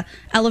do the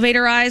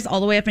elevator eyes all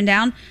the way up and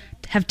down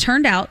have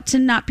turned out to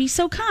not be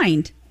so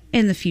kind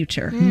in the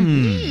future.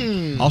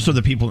 Also,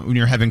 the people, when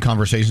you're having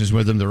conversations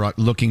with them, they're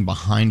looking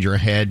behind your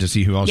head to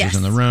see who else is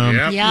in the room.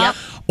 Yep.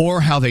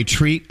 Or how they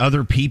treat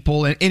other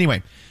people. And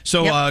anyway,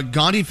 so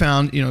Gandhi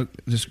found,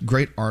 this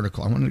great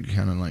article. I wanted to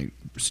kind of like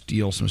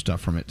steal some stuff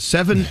from it.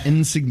 7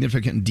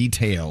 insignificant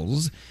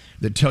details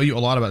that tell you a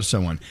lot about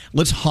someone.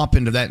 Let's hop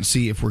into that and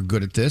see if we're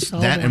good at this.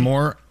 And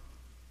more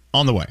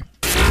on the way.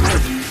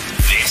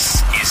 This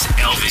is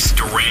Elvis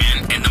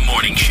Duran and the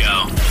Morning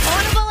Show.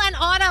 Audible and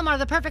Autumn are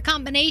the perfect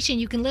combination.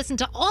 You can listen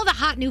to all the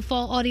hot new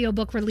fall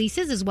audiobook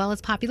releases as well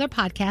as popular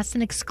podcasts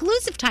and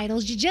exclusive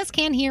titles you just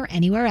can't hear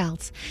anywhere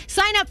else.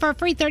 Sign up for a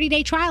free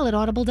 30-day trial at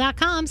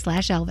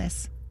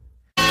audible.com/Elvis.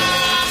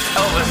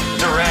 Elvis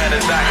Duran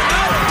is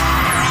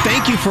back.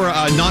 Thank you for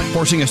not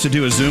forcing us to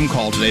do a Zoom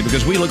call today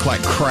because we look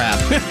like crap.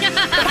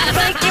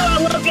 Thank you. I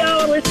love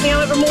y'all. Listening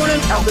every morning.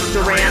 Elvis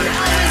Duran.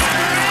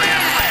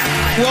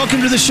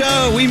 Welcome to the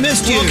show. We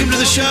missed you. Welcome to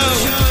the show.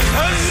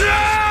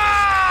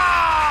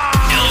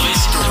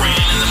 Elvis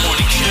Duran and the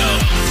Morning Show.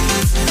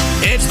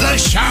 It's the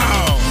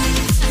show.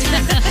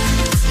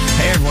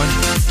 Hey, everyone.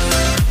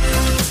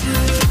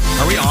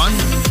 Are we on?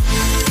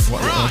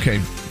 Okay.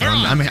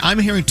 I'm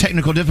hearing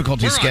technical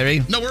difficulties,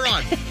 Scary. No, we're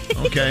on.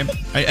 Okay.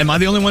 Am I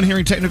the only one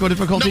hearing technical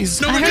difficulties?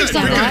 No, we're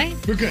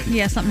good. We're good.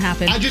 Yeah, something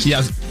happened.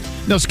 Yes.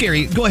 No,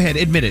 Scary. Go ahead.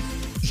 Admit it.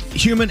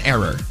 Human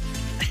error.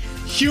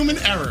 Human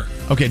error.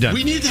 Okay, done.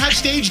 We needed to have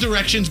stage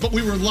directions, but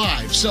we were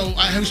live, so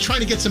I was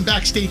trying to get some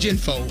backstage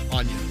info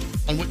on you,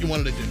 on what you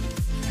wanted to do.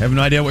 Have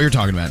no idea what you're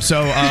talking about.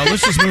 So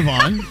let's just move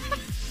on.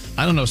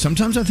 I don't know.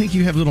 Sometimes I think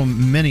you have little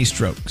mini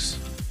strokes.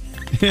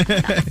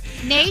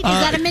 Nate, is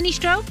that a mini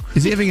stroke?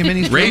 Is he having a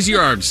mini stroke? Raise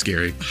your arms,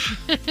 Scary.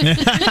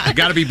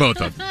 Got to be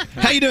both of them.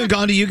 How you doing,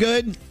 Gandhi? You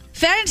good?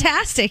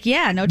 Fantastic.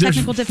 Yeah, no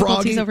technical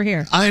difficulties over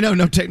here. I know,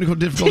 no technical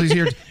difficulties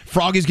here.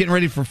 Froggy's getting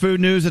ready for food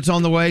news. It's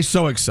on the way.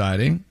 So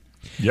exciting.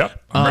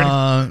 Yep.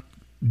 I'm ready.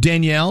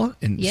 Danielle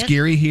and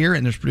Scary here,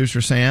 and there's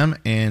producer Sam,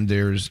 and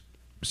there's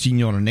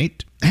Senor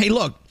Nate. Hey,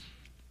 look,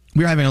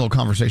 we were having a little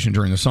conversation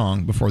during the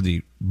song before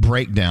the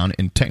breakdown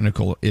in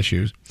technical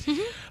issues.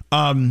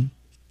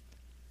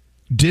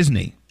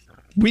 Disney.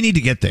 We need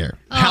to get there.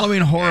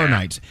 Halloween Horror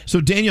Nights.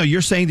 So, Danielle,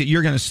 you're saying that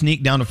you're going to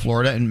sneak down to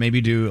Florida and maybe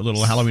do a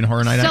little Halloween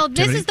Horror Night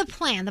activity? So this is the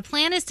plan. The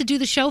plan is to do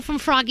the show from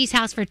Froggy's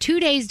house for 2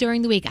 days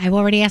during the week. I've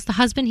already asked the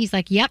husband. He's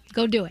like, yep,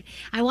 go do it.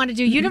 I want to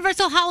do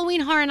Universal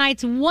Halloween Horror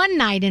Nights one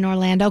night in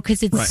Orlando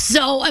because it's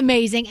so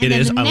amazing. And it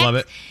is. I love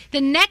it.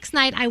 The next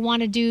night, I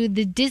want to do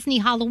the Disney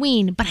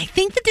Halloween, but I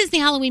think the Disney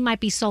Halloween might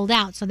be sold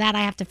out, so that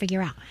I have to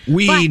figure out.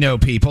 We know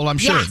people, I'm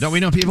sure. Yes. Don't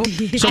we know people?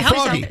 So, I hope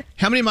Froggy, so.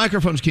 how many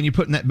microphones can you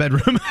put in that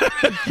bedroom?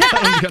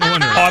 I'm kind of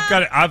wondering. I've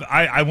got it.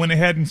 I went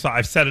ahead and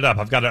I've set it up.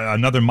 I've got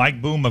another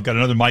mic boom. I've got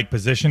another mic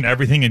position.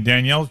 Everything. And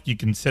Danielle, you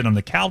can sit on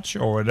the couch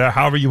or whatever,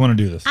 however you want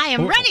to do this. I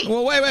am ready.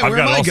 Well, wait, I've where got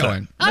am it I all set.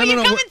 going? Oh,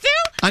 you're coming too?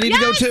 I need to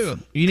go too.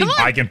 You need.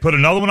 I can put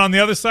another one on the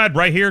other side,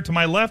 right here to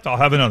my left. I'll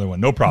have another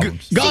one. No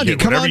problems. Gandhi, Get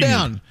come whatever on you need.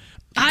 down.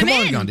 Come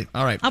on, Gandhi.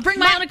 All right. I'll bring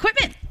my own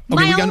equipment. Okay, we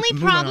My gotta only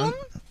move on. problem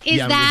is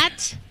Yeah,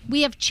 that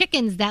we have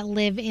chickens that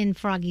live in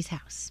Froggy's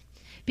house.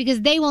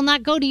 Because they will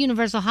not go to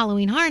Universal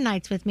Halloween Horror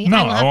Nights with me. No,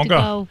 I will I have won't to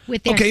go. go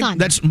with their Okay, son.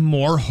 that's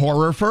more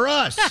horror for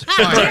us.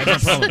 Fine, no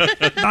problem.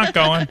 Not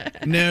going.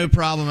 No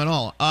problem at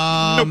all.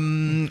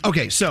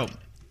 Okay, so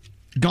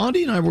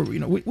Gandhi and I were,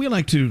 we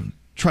like to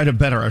try to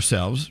better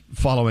ourselves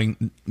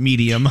following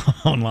Medium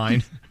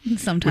online.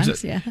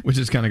 Sometimes, Which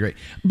is kind of great.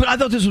 But I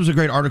thought this was a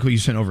great article you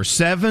sent over.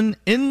 7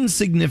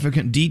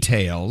 insignificant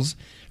details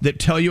that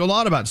tell you a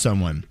lot about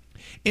someone.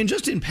 And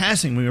just in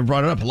passing, when we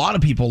brought it up, a lot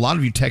of you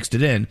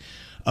texted in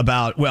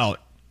about, well,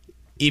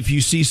 if you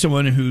see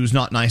someone who's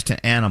not nice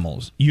to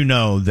animals, you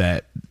know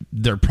that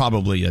they're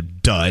probably a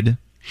dud.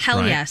 Hell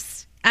right?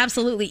 yes.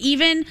 Absolutely.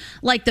 Even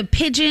like the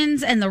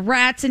pigeons and the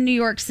rats in New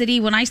York City,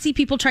 when I see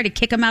people try to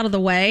kick them out of the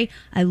way,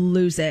 I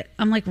lose it.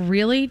 I'm like,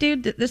 really,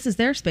 dude? This is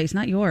their space,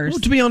 not yours. Well,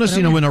 to be honest,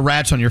 when a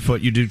rat's on your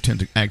foot, you do tend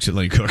to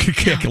accidentally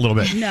kick a little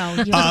bit. No,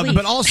 you leave.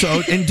 But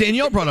also, and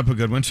Danielle brought up a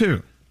good one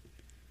too.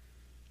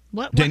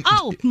 What?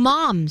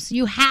 Moms.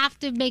 You have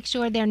to make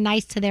sure they're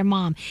nice to their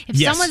mom. If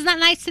Yes. someone's not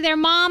nice to their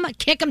mom,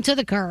 kick them to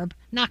the curb.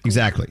 Not cool.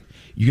 Exactly.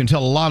 You can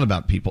tell a lot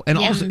about people. And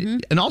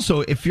also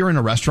if you're in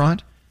a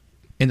restaurant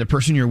and the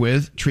person you're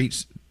with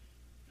treats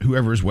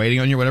whoever is waiting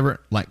on you or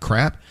whatever like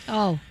crap,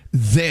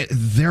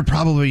 they're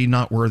probably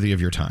not worthy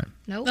of your time.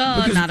 Nope.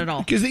 Not at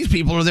all. Because these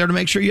people are there to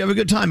make sure you have a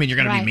good time and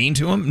you're going to be mean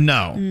to them?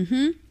 No.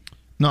 Mm-hmm.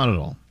 Not at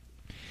all.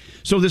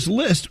 So this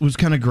list was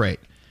kind of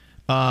great.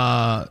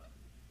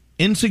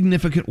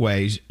 Insignificant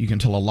ways you can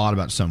tell a lot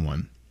about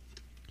someone.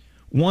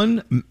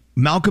 One,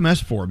 Malcolm S.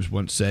 Forbes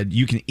once said,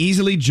 you can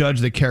easily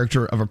judge the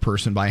character of a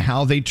person by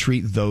how they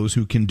treat those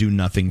who can do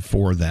nothing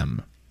for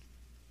them.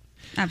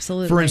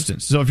 Absolutely. For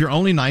instance, so if you're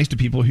only nice to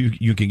people who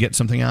you can get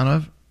something out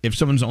of, if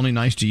someone's only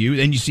nice to you,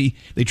 and you see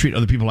they treat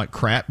other people like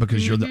crap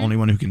because you're the only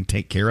one who can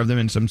take care of them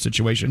in some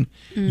situation,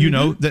 you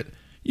know that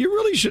you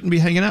really shouldn't be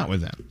hanging out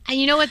with them. And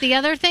you know what the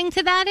other thing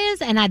to that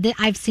is? And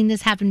I've seen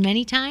this happen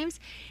many times.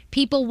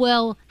 People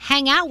will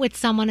hang out with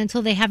someone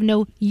until they have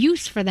no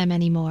use for them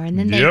anymore. And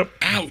then they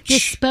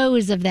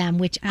dispose of them,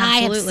 which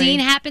I have Absolutely. seen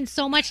happen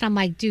so much. And I'm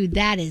like, dude,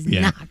 that is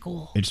not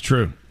cool. It's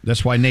true.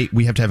 That's why, Nate,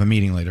 we have to have a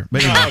meeting later.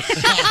 But anyway.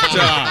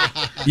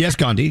 Yes,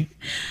 Gandhi.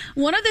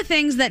 One of the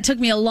things that took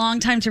me a long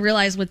time to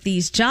realize with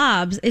these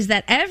jobs is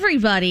that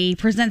everybody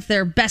presents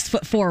their best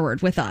foot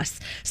forward with us.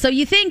 So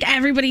you think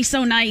everybody's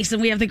so nice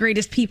and we have the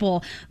greatest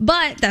people,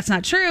 but that's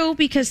not true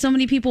because so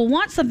many people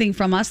want something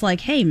from us like,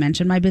 hey,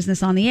 mention my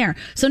business on the air.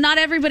 So not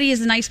everybody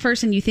is a nice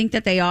person you think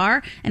that they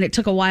are, and it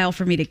took a while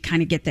for me to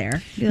kind of get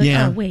there. Be like,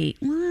 Yeah. oh, wait,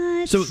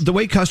 what? So the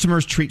way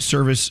customers treat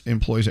service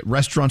employees at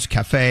restaurants,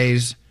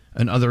 cafes,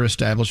 and other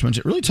establishments,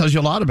 it really tells you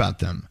a lot about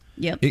them.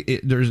 Yep.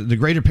 There's the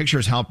greater picture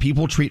is how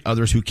people treat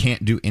others who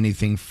can't do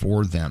anything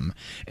for them.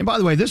 And by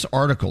the way, this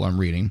article I'm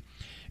reading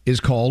is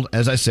called,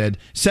 as I said,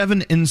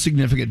 7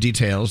 Insignificant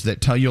Details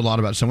That Tell You a Lot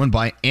About Someone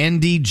by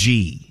Andy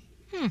G.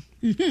 I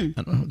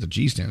don't know what the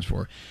G stands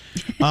for.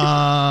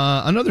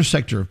 Another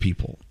sector of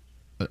people,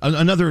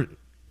 another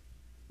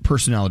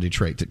personality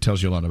trait that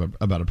tells you a lot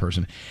about a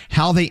person,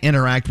 how they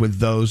interact with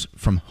those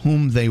from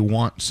whom they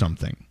want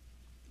something.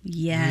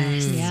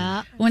 Yes.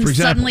 Yeah. When For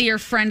example- suddenly your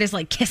friend is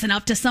like kissing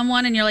up to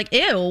someone and you're like,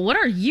 ew, what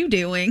are you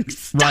doing?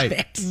 Stop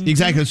it.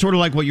 Exactly. It's sort of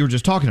like what you were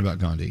just talking about,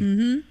 Gandhi.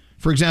 Mm-hmm.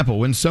 For example,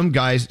 when some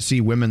guys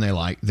see women they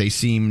like, they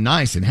seem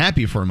nice and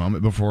happy for a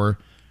moment before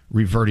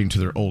reverting to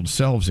their old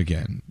selves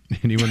again.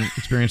 Anyone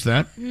experience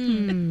that?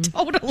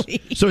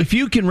 Totally. So if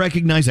you can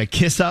recognize a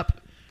kiss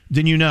up,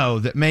 then you know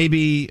that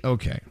maybe,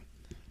 okay,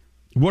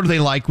 what are they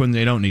like when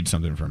they don't need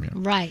something from you?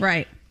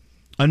 Right.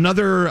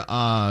 Another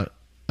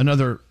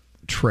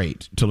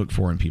trait to look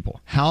for in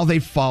people, how they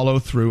follow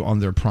through on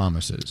their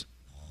promises.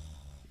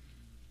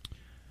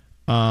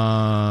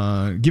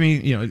 Give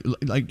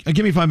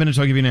me 5 minutes,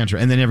 I'll give you an answer,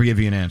 and they never give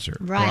you an answer.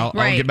 Right. Or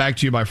I'll get back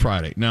to you by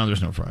Friday. No,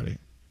 there's no Friday.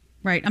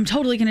 Right. I'm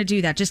totally going to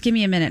do that. Just give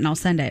me a minute and I'll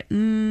send it.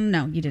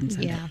 No, you didn't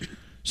send it.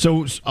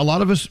 So a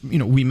lot of us,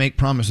 we make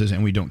promises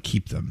and we don't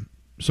keep them.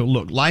 So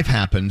look, life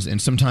happens,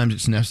 and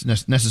sometimes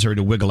it's necessary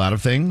to wiggle out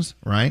of things,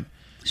 right?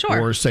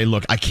 Sure. Or say,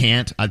 look, I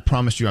can't. I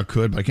promised you I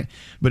could, but I can't.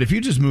 But if you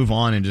just move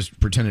on and just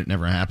pretend it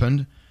never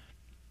happened,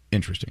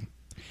 interesting.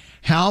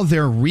 How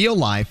their real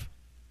life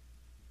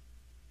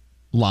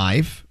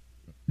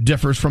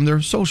differs from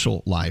their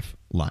social life.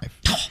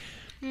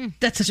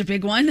 That's such a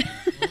big one.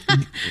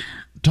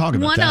 Talk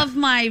about One that. of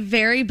my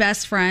very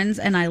best friends,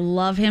 and I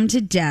love him to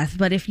death,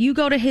 but if you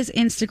go to his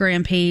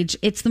Instagram page,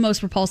 it's the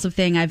most repulsive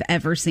thing I've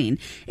ever seen.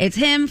 It's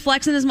him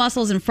flexing his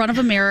muscles in front of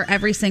a mirror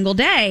every single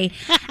day.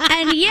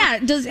 And yeah,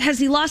 has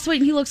he lost weight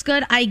and he looks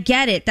good? I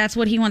get it. That's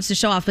what he wants to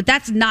show off, but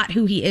that's not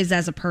who he is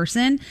as a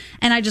person.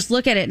 And I just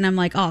look at it and I'm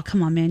like, oh,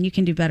 come on, man, you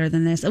can do better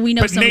than this. And we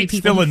know But so many Nate's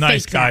people still a who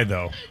nice fake guy, that.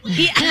 though.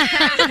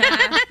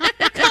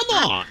 Come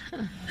on.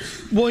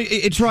 Well,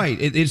 it's right.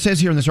 It says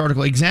here in this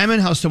article, examine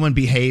how someone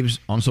behaves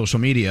on social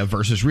media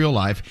versus real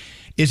life.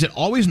 Is it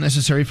always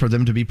necessary for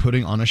them to be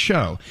putting on a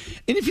show?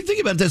 And if you think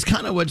about it, that's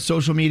kind of what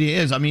social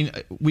media is. I mean,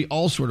 we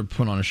all sort of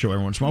put on a show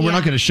every once in a while. We're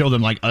not going to show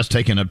them like us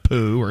taking a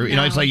poo or, you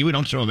know, it's like we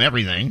don't show them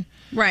everything.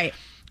 Right.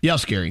 Yeah,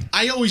 Scary.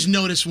 I always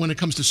notice when it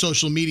comes to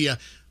social media,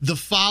 the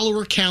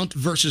follower count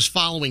versus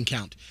following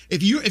count.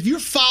 If you're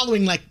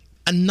following like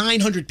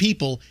 900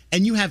 people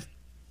and you have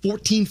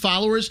 14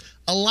 followers,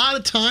 a lot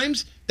of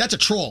times that's a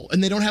troll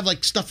and they don't have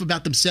like stuff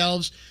about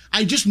themselves.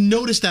 I just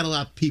noticed that a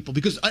lot of people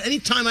because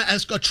anytime a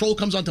troll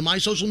comes onto my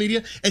social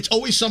media, it's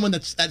always someone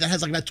that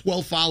has like about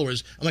 12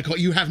 followers. I'm like, oh,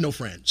 you have no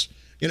friends,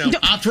 you know,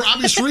 for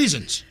obvious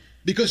reasons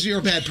because you're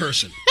a bad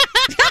person.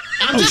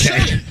 I'm just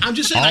saying.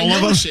 I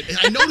notice it.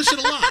 I notice it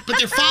a lot, but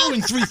they're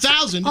following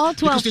 3,000 All 12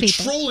 because they're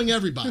people. trolling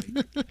everybody.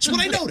 That's what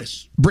I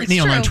notice. Brittany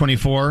It's on line true.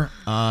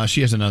 24. She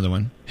has another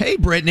one. Hey,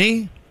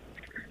 Brittany.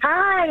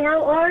 Hi,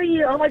 how are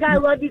you? Oh my God, I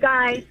love you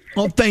guys.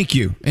 Well, thank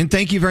you. And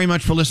thank you very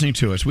much for listening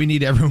to us. We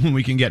need everyone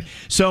we can get.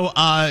 So,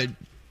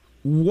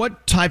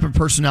 what type of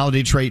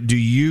personality trait do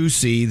you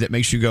see that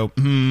makes you go,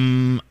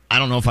 I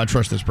don't know if I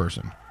trust this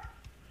person?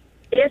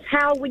 It's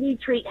how you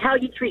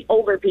treat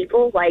older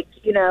people. Like,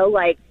 you know,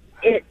 like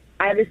it.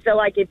 I just feel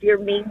like if you're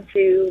mean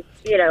to,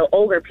 you know,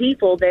 older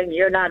people, then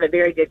you're not a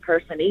very good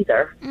person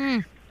either.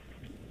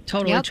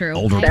 Totally true.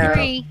 Older I people.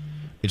 agree.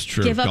 It's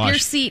true. Give up your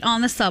Gosh. seat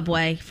on the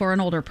subway for an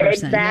older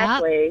person.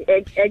 Exactly.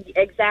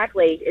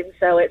 Exactly. And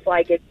so it's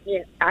like,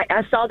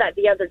 I saw that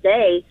the other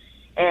day,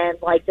 and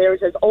like there was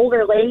this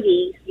older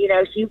lady, you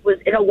know, she was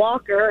in a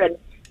walker, and,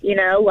 you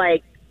know,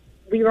 like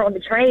we were on the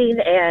train,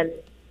 and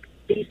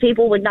these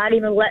people would not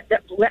even let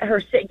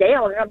her sit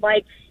down. And I'm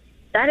like,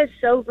 that is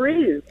so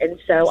rude. And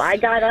so I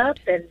got up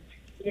and,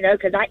 you know,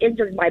 because I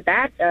injured my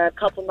back a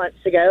couple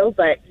months ago,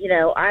 but, you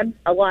know, I'm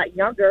a lot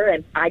younger,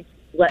 and I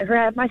let her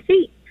have my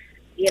seat.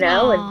 You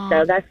know, and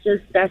so that's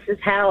just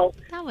how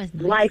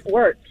life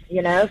works,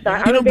 you know. So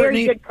I'm a very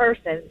Brittany, good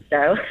person,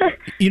 so.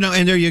 You know,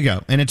 and there you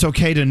go. And it's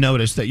okay to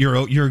notice that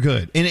you're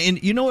good.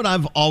 And you know what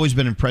I've always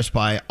been impressed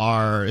by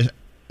are,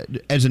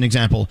 as an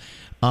example,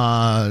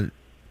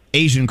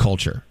 Asian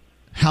culture.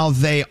 How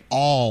they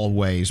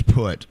always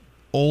put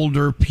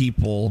older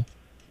people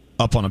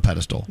up on a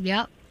pedestal.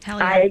 Yep.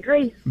 I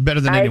agree. Better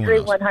than I anyone agree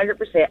else.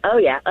 100%. Oh,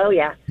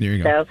 yeah. There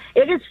you go. So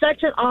it is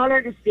such an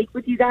honor to speak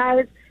with you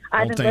guys.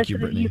 I've been thank you, listening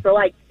to Brittany. you for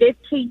like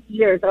 15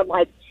 years. I'm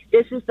like,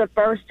 this is the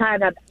first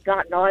time I've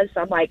gotten on,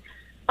 so I'm like,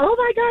 oh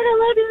my God, I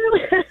love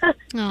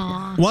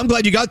you. Well, I'm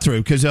glad you got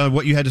through because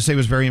what you had to say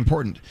was very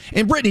important.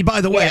 And Brittany,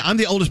 by the way, I'm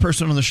the oldest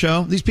person on the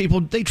show. These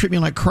people, they treat me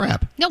like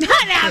crap. No,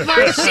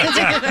 whatever.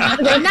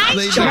 Nice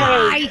They do.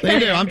 try. They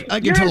do. I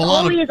can You're tell a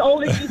lot only of. as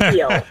old as you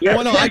feel. You're-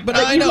 Well, no,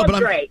 I you know, look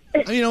but great.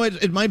 you know,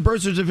 my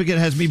birth certificate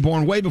has me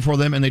born way before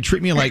them, and they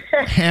treat me like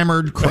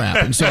hammered crap.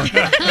 And so,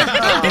 anyway,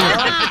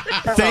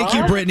 thank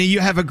you, Brittany. You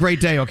have a great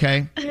day.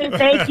 Okay.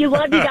 Thank you.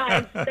 Love you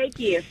guys. Thank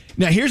you.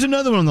 Now, here's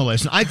another one on the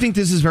list. I think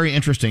this is very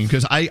interesting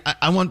because I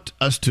want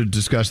us to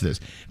discuss this.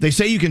 They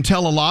say you can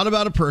tell a lot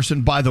about a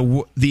person by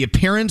the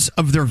appearance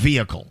of their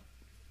vehicle.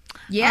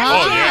 Yeah.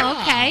 Oh,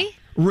 yeah. Okay.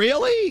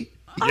 Really?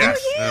 Yes.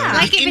 Oh, yeah.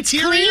 Like if it's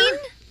clean?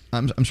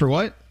 I'm sorry,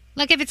 what?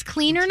 Like if it's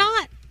clean or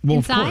not? Well,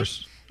 inside? of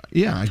course.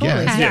 Yeah, I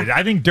Totally. guess. Yeah,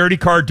 I think dirty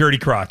car, dirty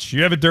crotch.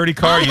 You have a dirty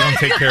car, you don't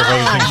take care of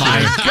other things.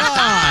 My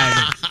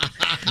God.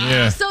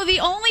 Yeah. So the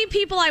only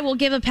people I will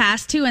give a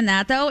pass to in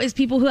that, though, is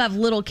people who have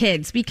little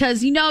kids.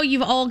 Because, you know,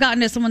 you've all gotten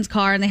to someone's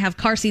car and they have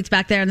car seats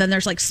back there and then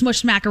there's like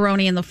smushed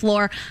macaroni in the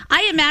floor.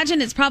 I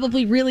imagine it's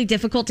probably really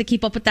difficult to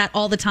keep up with that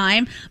all the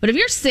time. But if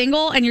you're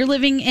single and you're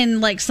living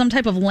in like some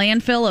type of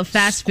landfill of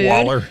fast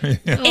Squalor. food.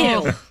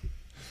 Ew.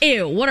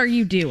 Ew, what are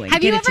you doing?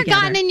 Have Get you it ever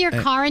together. gotten in your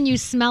car and you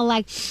smell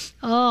like,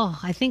 oh,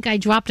 I think I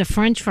dropped a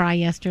French fry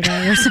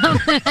yesterday or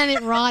something and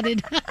it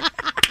rotted?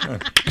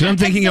 Because I'm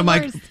thinking of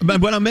my. But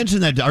when I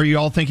mentioned that, are you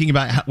all thinking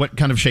about what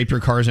kind of shape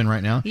your car is in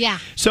right now? Yeah.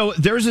 So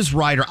there's this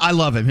writer. I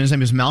love him. His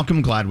name is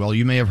Malcolm Gladwell.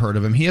 You may have heard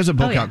of him. He has a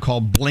book out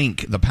called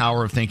Blink: The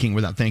Power of Thinking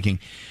Without Thinking.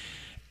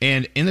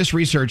 And in this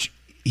research,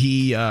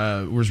 he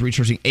was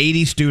researching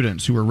 80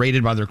 students who were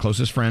rated by their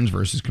closest friends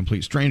versus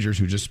complete strangers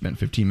who just spent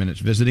 15 minutes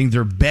visiting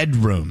their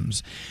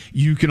bedrooms.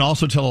 You can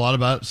also tell a lot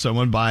about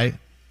someone by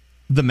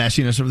the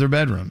messiness of their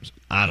bedrooms.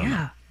 I don't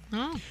know.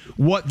 Oh.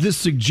 What this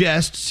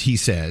suggests, he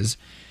says,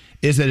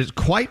 is that it's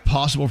quite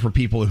possible for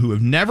people who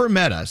have never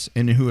met us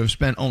and who have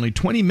spent only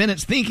 20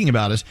 minutes thinking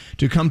about us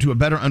to come to a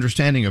better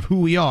understanding of who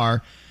we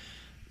are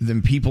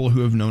than people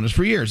who have known us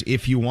for years.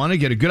 If you want to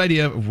get a good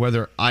idea of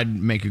whether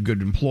I'd make a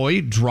good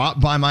employee,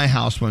 drop by my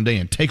house one day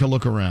and take a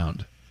look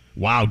around.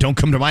 Wow, don't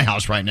come to my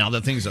house right now.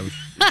 That thing's a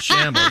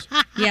shambles.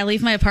 Yeah,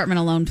 leave my apartment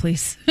alone,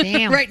 please.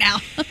 Damn. Right now.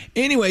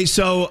 Anyway,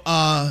 so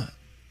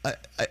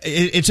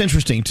it's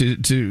interesting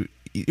to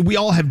we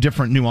all have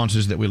different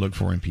nuances that we look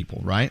for in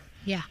people, right?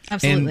 Yeah,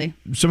 absolutely.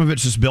 And some of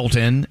it's just built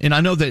in. And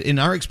I know that in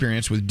our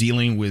experience with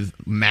dealing with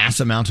mass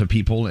amounts of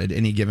people at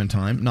any given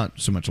time, not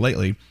so much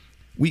lately,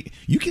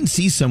 you can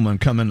see someone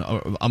coming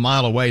a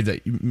mile away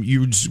that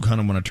you just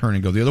kind of want to turn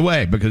and go the other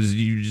way because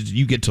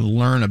you get to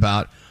learn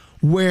about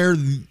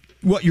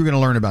what you're going to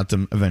learn about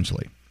them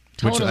eventually.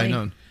 Totally. Which I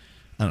don't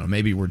know.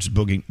 Maybe we're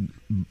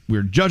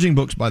judging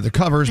books by the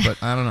covers,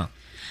 but I don't know.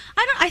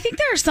 I think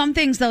there are some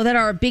things, though, that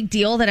are a big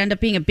deal that end up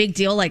being a big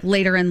deal like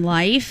later in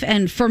life.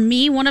 And for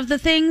me, one of the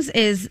things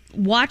is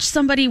watch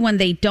somebody when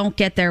they don't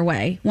get their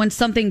way. When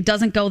something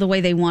doesn't go the way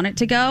they want it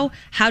to go,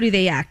 how do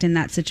they act in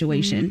that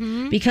situation?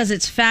 Mm-hmm. Because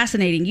it's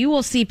fascinating. You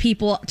will see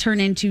people turn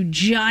into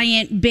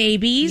giant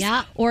babies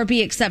or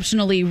be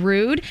exceptionally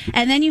rude.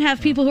 And then you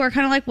have people who are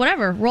kind of like,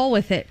 whatever, roll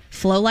with it.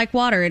 Flow like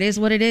water. It is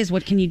what it is.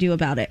 What can you do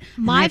about it?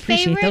 And I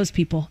appreciate those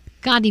people.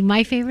 Gandhi,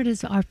 my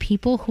favorite are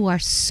people who are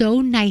so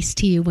nice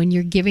to you when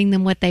you're giving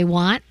them what they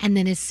want, and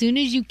then as soon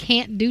as you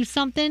can't do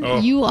something,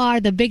 you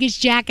are the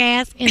biggest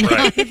jackass in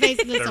the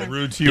face of this They're earth.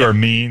 rude to you or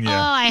mean. Yeah.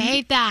 Oh, I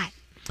hate that.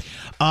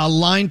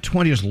 Line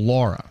 20 is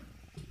Laura.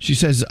 She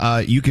says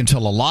you can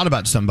tell a lot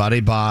about somebody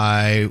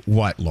by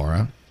what,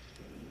 Laura?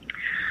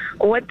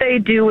 What they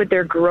do with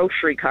their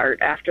grocery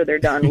cart after they're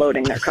done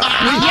loading their car.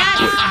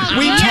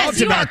 We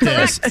talked about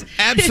this.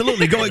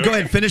 Absolutely. Go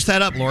ahead, finish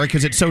that up, Laura,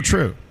 because it's so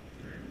true.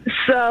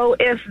 So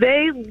if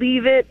they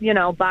leave it,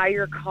 by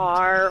your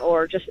car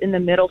or just in the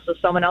middle so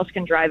someone else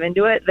can drive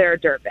into it, they're a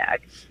dirtbag.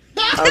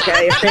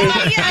 Okay?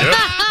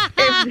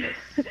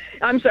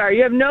 I'm sorry,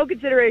 you have no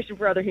consideration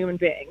for other human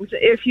beings.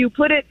 If you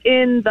put it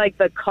in like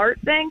the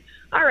cart thing,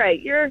 all right,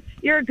 you're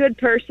a good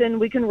person.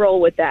 We can roll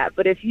with that.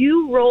 But if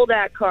you roll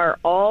that car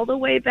all the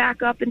way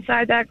back up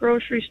inside that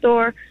grocery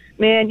store,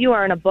 man, you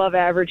are an above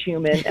average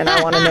human, and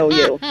I want to know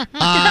you.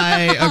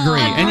 I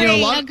agree. And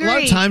a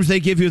lot of times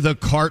they give you the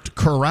cart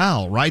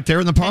corral right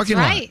there in the parking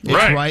lot. It's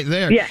right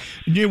there.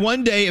 Yeah.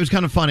 One day it was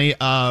kind of funny.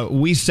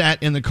 We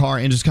sat in the car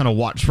and just kind of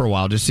watched for a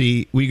while to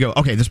see. We go,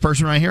 okay, this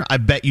person right here, I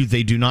bet you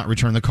they do not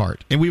return the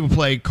cart. And we would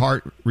play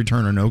cart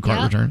return or no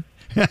cart return.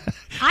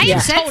 I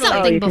have said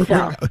something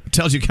before. It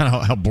tells you kind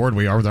of how bored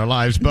we are with our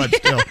lives, but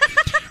still.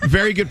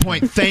 Very good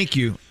point. Thank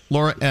you,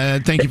 Laura.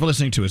 Thank you for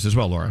listening to us as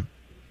well, Laura.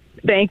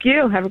 Thank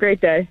you. Have a great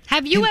day.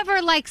 Have you ever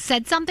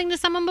said something to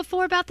someone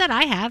before about that?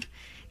 I have.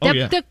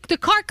 The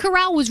cart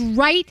corral was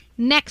right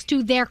next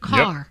to their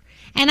car,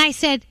 and I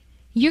said,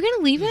 "You're going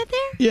to leave it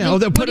there?" Yeah.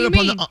 They'll put it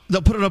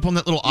up on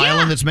that little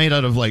island that's made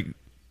out of like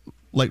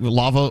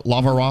lava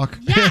rock.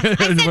 Yeah. I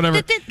said,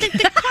 whatever.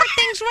 The cart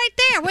thing's right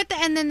there.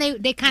 And then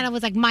they kind of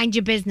was like, "Mind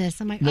your business."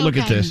 I'm like, well, look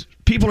at this.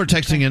 People are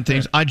texting in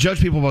things. I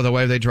judge people by the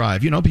way they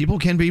drive. People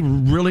can be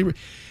really.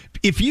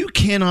 If you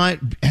cannot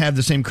have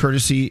the same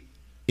courtesy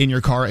in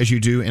your car as you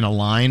do in a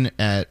line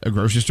at a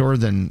grocery store,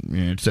 then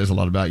it says a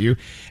lot about you.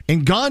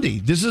 And Gandhi,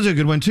 this is a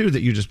good one too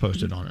that you just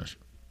posted on us.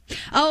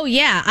 Oh,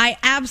 yeah. I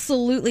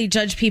absolutely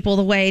judge people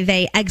the way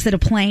they exit a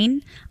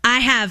plane. I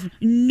have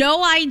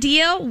no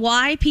idea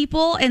why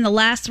people in the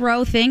last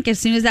row think as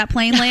soon as that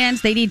plane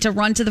lands, they need to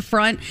run to the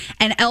front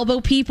and elbow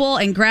people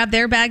and grab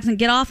their bags and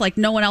get off like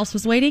no one else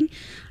was waiting.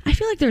 I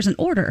feel like there's an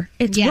order.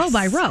 It's row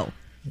by row.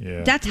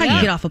 Yeah. That's how you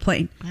get off a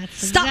plane.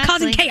 Stop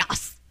causing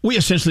chaos. We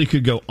essentially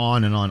could go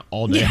on and on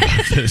all day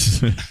about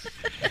this.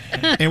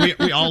 And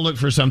we all look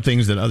for some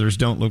things that others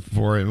don't look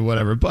for and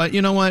whatever. But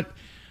you know what?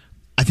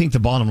 I think the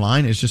bottom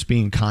line is just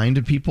being kind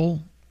to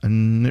people.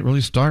 And it really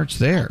starts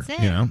there.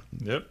 That's it.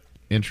 Yep.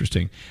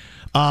 Interesting.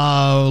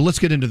 Let's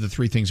get into the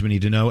three things we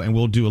need to know. And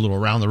we'll do a little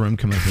around the room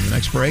coming up in the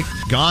next break.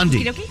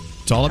 Gandhi,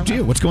 it's all up to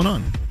you. What's going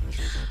on?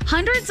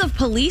 Hundreds of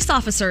police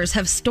officers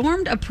have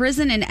stormed a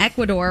prison in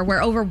Ecuador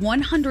where over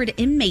 100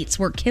 inmates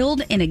were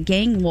killed in a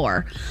gang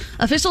war.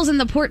 Officials in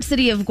the port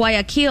city of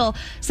Guayaquil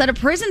said a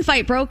prison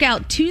fight broke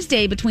out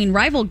Tuesday between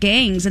rival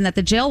gangs and that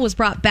the jail was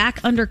brought back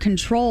under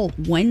control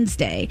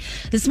Wednesday.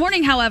 This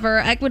morning, however,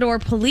 Ecuador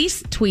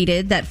police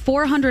tweeted that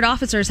 400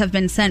 officers have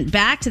been sent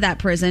back to that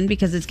prison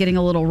because it's getting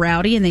a little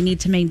rowdy and they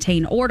need to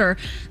maintain order.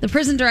 The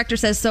prison director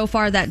says so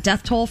far that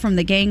death toll from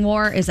the gang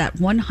war is at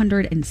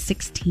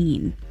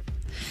 116.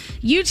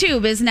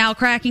 YouTube is now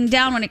cracking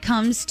down when it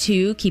comes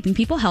to keeping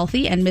people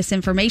healthy and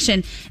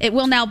misinformation. It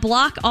will now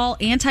block all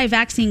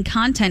anti-vaccine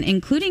content,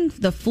 including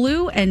the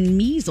flu and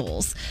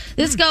measles.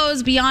 This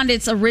goes beyond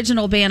its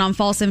original ban on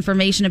false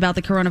information about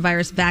the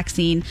coronavirus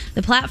vaccine.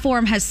 The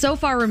platform has so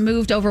far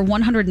removed over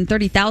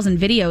 130,000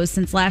 videos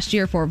since last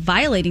year for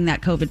violating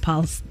that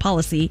COVID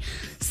policy.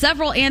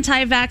 Several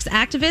anti-vax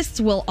activists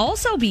will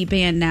also be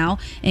banned now,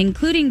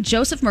 including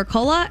Joseph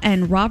Mercola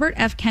and Robert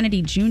F.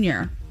 Kennedy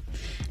Jr.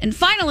 And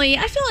finally,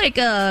 I feel like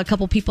a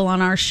couple people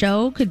on our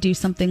show could do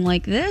something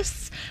like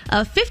this.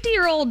 A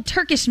 50-year-old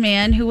Turkish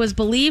man who was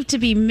believed to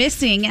be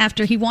missing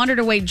after he wandered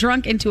away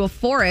drunk into a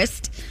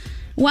forest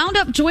wound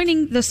up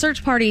joining the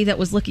search party that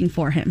was looking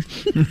for him.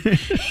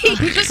 He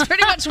just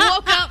pretty much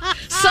woke up,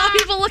 saw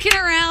people looking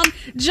around,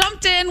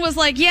 jumped in, was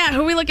like, yeah,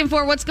 who are we looking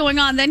for? What's going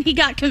on? Then he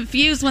got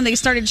confused when they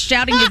started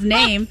shouting his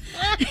name.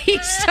 He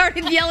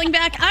started yelling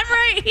back, I'm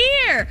right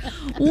here.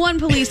 One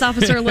police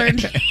officer learned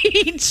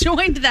he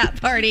joined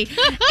that party,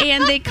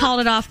 and they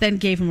called it off, then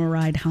gave him a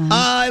ride home.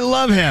 I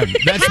love him.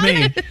 That's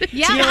me.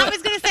 Yeah, I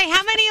was going to say,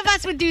 how many of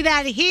us would do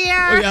that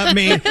here? Oh, yeah,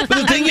 me. But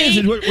the thing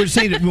is, we're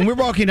saying that when we're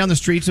walking down the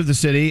streets of the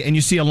city and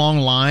you see a long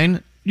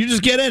line, you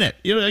just get in it.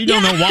 You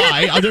don't know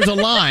why. There's a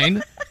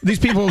line. These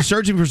people are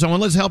searching for someone.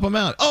 Let's help them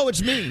out. Oh,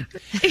 it's me.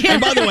 And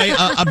by the way,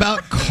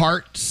 about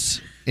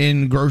carts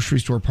in grocery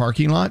store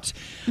parking lots,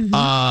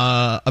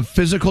 a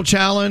physical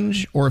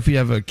challenge, or if you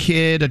have a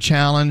kid, a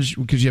challenge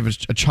because you have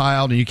a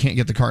child and you can't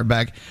get the cart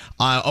back.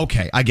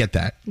 Okay, I get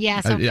that.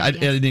 Yes, I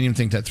didn't even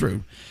think that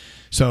through.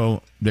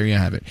 So there you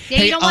have it.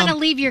 Yeah, you don't want to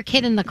leave your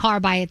kid in the car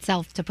by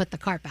itself to put the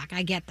cart back.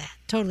 I get that.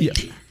 Totally get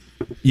that.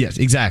 Yes,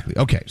 exactly.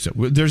 Okay, so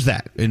there's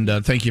that. And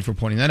thank you for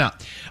pointing that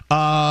out.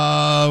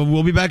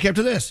 We'll be back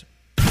after this.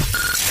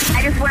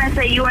 I just want to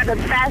say you are the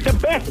best. The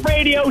best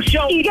radio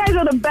show. You guys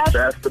are the best.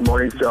 Best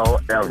morning show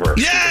ever.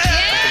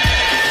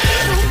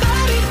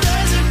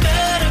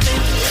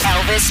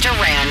 Elvis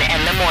Duran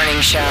and the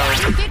Morning Show.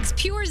 Vicks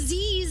Pure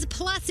Z's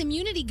Plus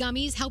Immunity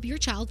Gummies help your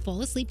child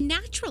fall asleep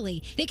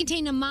naturally. They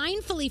contain a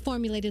mindfully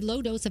formulated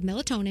low dose of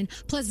melatonin,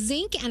 plus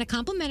zinc and a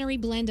complementary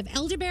blend of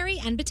elderberry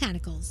and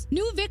botanicals.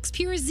 New Vicks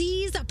Pure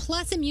Z's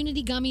Plus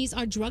Immunity Gummies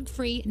are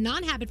drug-free,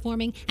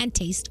 non-habit-forming, and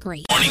taste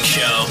great. Morning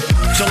Show.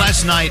 So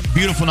last night,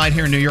 beautiful night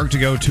here in New York to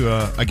go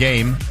to a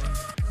game.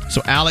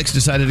 So Alex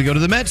decided to go to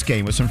the Mets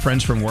game with some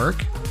friends from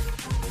work.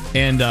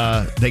 And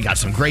they got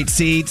some great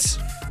seats.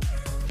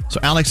 So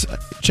Alex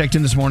checked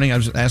in this morning. I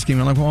was asking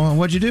him, like, well,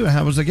 what'd you do?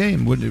 How was the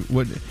game?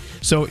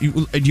 So do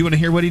you want to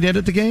hear what he did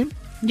at the game?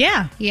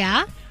 Yeah.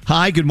 Yeah?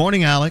 Hi, good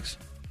morning, Alex.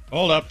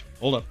 Hold up.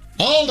 Why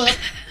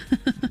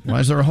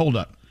is there a hold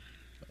up?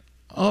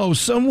 Oh,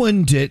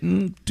 someone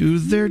didn't do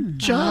their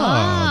job.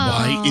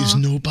 Why is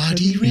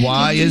nobody ready?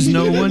 Why is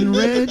no one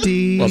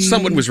ready? Well,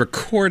 someone was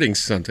recording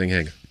something.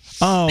 Hang on.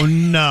 Oh,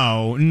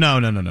 no.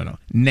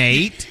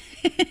 Nate?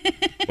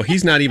 Well,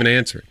 he's not even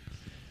answering.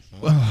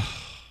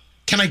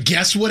 Can I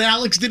guess what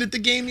Alex did at the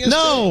game yesterday?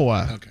 No.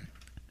 Okay.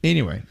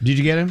 Anyway, did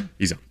you get him?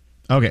 He's on.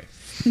 Okay.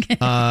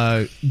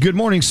 Good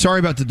morning. Sorry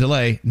about the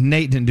delay.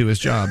 Nate didn't do his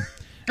job.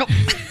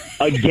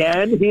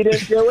 Again, he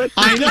didn't do it?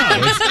 I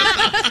know.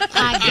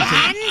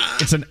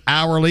 It's an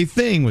hourly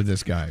thing with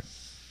this guy.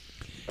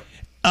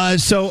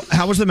 So,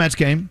 how was the Mets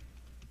game?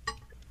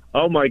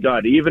 Oh, my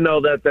God. Even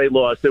though that they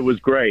lost, it was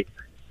great.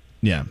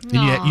 Yeah.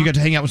 And you got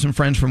to hang out with some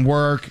friends from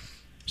work,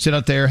 sit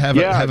out there, have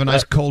a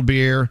nice cold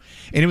beer.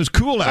 And it was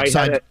cool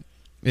outside.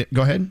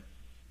 Go ahead.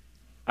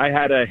 I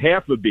had a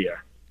half a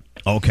beer.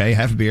 Okay,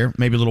 half a beer,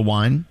 maybe a little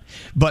wine.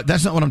 But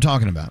that's not what I'm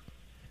talking about.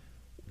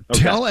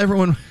 Okay. Tell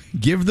everyone,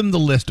 give them the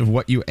list of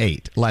what you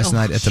ate last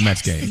night at the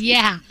Mets game.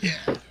 Yeah.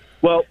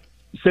 Well,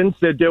 since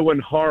they're doing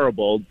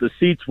horrible, the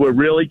seats were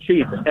really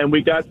cheap. And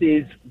we got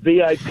these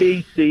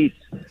VIP seats.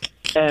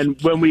 And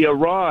when we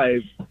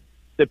arrived,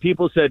 the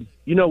people said,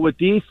 with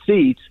these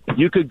seats,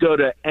 you could go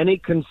to any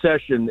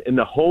concession in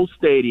the whole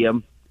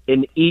stadium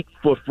and eat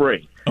for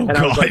free. Oh, and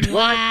God. I was like,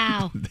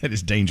 wow. That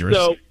is dangerous.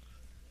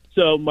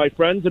 So my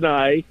friends and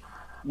I,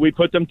 we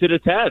put them to the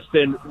test.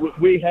 And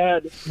we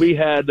had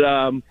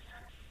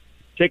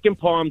chicken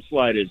palm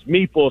sliders,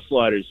 meatball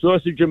sliders,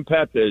 sausage and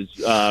peppers,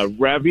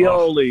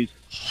 raviolis,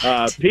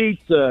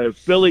 pizza,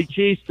 Philly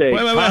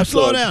cheesesteak, hot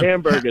slow dogs, down.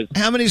 hamburgers.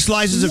 How many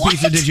slices of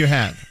pizza did you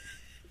have?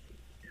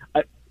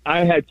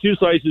 I had 2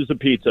 slices of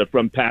pizza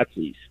from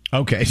Patsy's.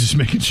 Okay, just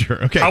making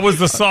sure. Okay. How was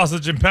the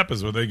sausage and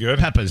peppers? Were they good?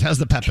 Peppers. How's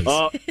the peppers?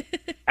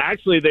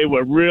 Actually, they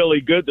were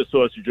really good, the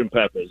sausage and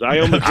peppers. I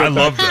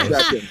love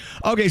those.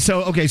 Okay,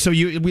 so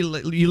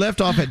you left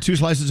off at 2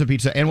 slices of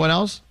pizza, and what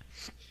else?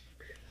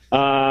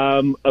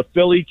 A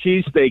Philly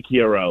cheesesteak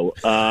hero.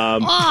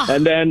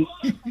 And then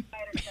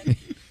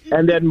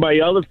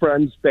my other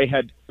friends, they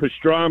had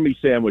pastrami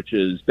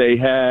sandwiches. They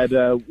had,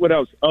 what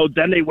else? Oh,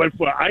 then they went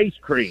for ice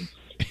cream.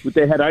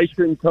 They had ice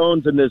cream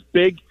cones in this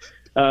big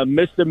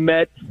Mr.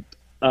 Met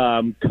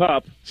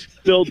cup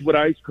filled with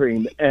ice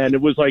cream, and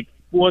it was like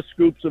 4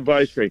 scoops of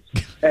ice cream.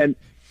 And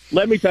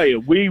let me tell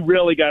you, we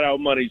really got our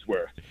money's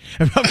worth.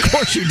 Of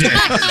course you did.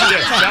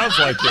 Yeah, sounds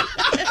like it.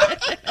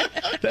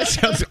 That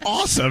sounds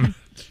awesome.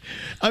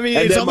 I mean,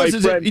 And it's then almost my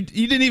as if friend-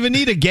 you didn't even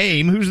need a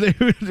game. Who's there?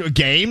 A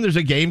game? There's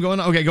a game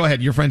going on? Okay, go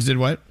ahead. Your friends did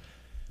what?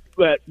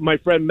 But my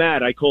friend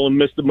Matt, I call him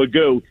Mr.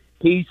 Magoo,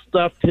 he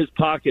stuffed his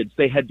pockets.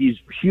 They had these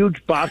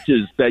huge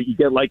boxes that you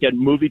get like at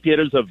movie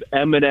theaters of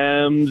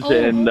M&Ms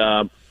and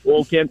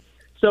all cans.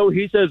 So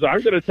he says, I'm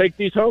going to take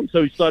these home.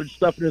 So he started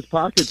stuffing his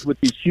pockets with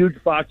these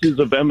huge boxes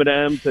of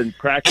M&Ms and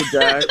Cracker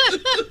Jacks.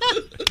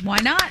 Why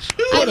not?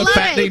 What a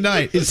fattening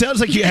night. It sounds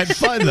like you had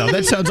fun, though.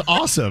 That sounds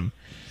awesome.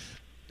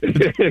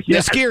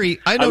 Now, Scary,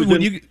 I know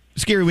when you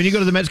go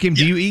to the Mets game,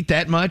 do you eat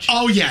that much?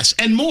 Oh, yes,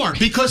 and more,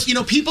 because,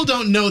 people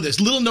don't know this.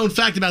 Little known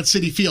fact about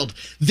Citi Field,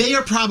 they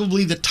are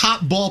probably the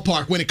top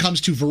ballpark when it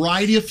comes to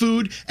variety of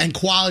food and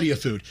quality of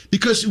food,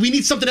 because we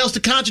need something else to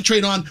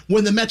concentrate on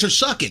when the Mets are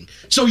sucking.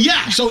 So,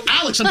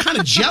 Alex, I'm kind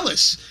of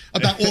jealous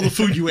about all the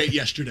food you ate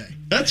yesterday.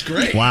 That's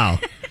great. Wow.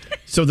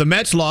 So the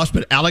Mets lost,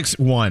 but Alex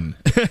won.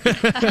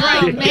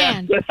 Oh,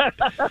 man.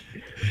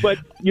 But,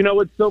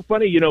 what's so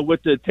funny,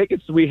 with the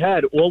tickets we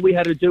had, all we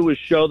had to do was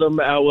show them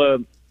our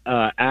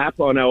app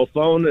on our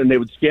phone, and they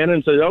would scan it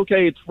and say,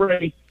 okay, it's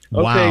free.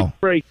 Okay, Wow. it's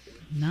free.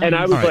 Nice. And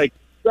I was All right. like,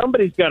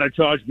 somebody's got to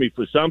charge me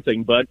for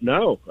something, but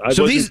no, I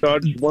wasn't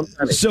charged one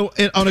penny. So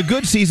on a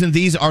good season,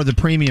 these are the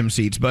premium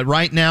seats, but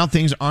right now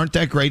things aren't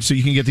that great, so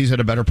you can get these at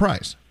a better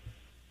price.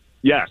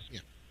 Yes.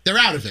 They're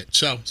out of it,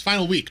 so it's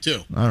final week,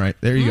 too. All right,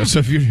 there you go. So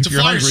if you're, It's if a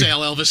you're fire hungry, sale,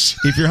 Elvis.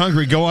 if you're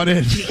hungry, go on in,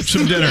 have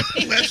some dinner.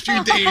 Last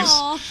few days.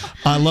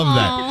 I love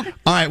that.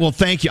 All right, well,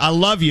 thank you. I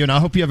love you, and I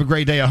hope you have a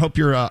great day. I hope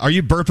you're. Are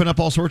you burping up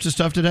all sorts of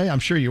stuff today? I'm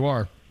sure you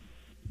are.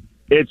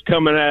 It's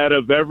coming out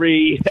of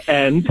every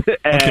end,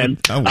 and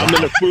Oh, wow. I'm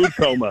in a food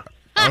coma.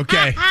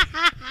 Okay.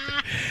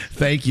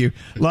 Thank you.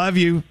 Love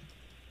you.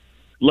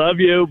 Love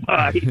you.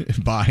 Bye.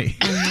 Bye.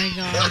 Oh, my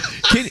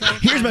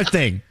God. Here's my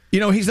thing.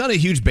 He's not a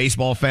huge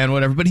baseball fan,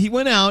 whatever, but he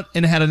went out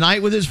and had a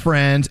night with his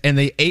friends, and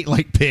they ate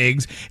like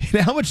pigs.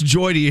 And how much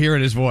joy do you hear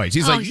in his voice?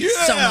 He's like, yeah!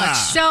 So much.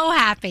 So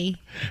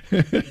happy.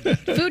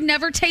 Food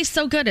never tastes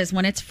so good as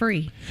when it's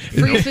free.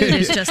 Free food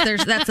is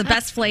that's the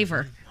best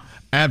flavor.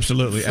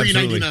 Absolutely. Free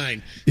absolutely.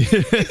 99.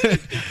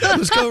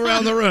 Let's go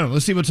around the room.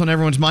 Let's see what's on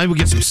everyone's mind. We'll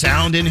get some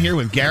sound in here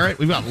with Garrett.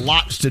 We've got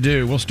lots to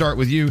do. We'll start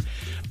with you.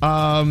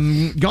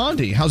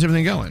 Gandhi, how's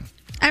everything going?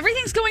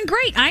 Everything's going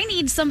great. I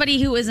need somebody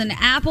who is an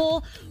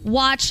Apple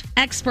Watch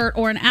expert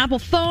or an Apple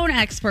phone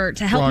expert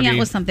to help me out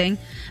with something.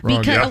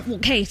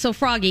 Okay, so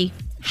Froggy,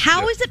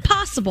 how is it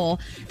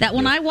possible that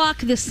when I walk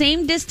the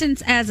same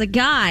distance as a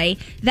guy,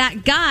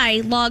 that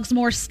guy logs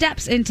more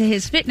steps into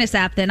his fitness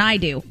app than I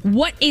do?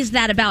 What is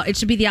that about? It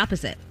should be the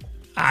opposite.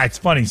 It's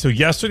funny. So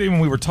yesterday when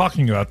we were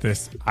talking about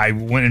this, I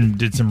went and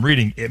did some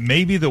reading. It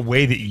may be the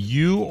way that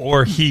you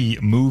or he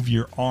move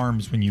your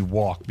arms when you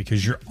walk,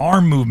 because your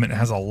arm movement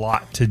has a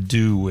lot to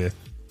do with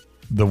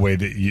the way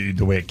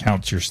it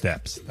counts your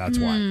steps. That's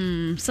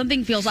why.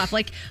 Something feels off.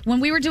 Like when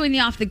we were doing the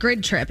off the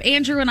grid trip,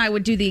 Andrew and I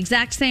would do the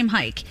exact same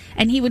hike,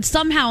 and he would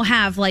somehow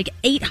have like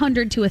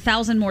 800 to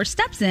 1,000 more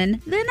steps in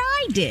than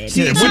I did.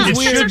 See, it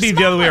should be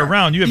the other way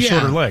around. You have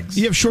shorter legs.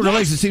 You have shorter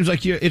legs. It seems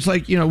like it's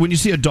like when you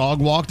see a dog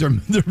walk, their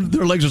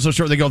legs are so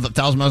short they go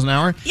 1,000 miles an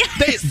hour.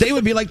 Yes. They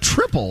would be like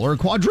triple or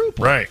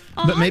quadruple. Right.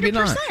 But maybe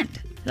not.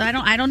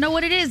 I don't know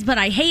what it is, but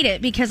I hate it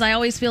because I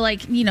always feel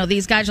like,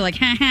 these guys are like,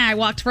 I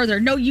walked further.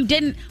 No, you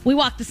didn't. We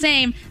walked the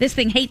same. This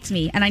thing hates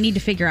me, and I need to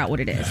figure out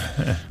what it is.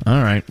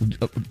 All right.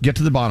 Get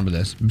to the bottom of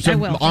this. So I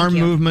will. Arm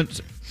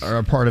movements are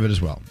a part of it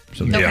as well.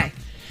 So Okay.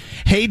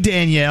 Hey,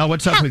 Danielle,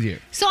 what's up with you?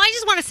 So I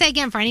just want to say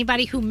again, for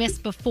anybody who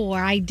missed before,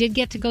 I did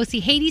get to go see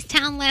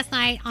Hadestown last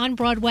night on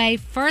Broadway.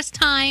 First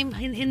time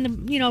in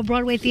the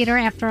Broadway theater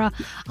after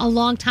a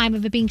long time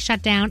of it being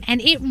shut down.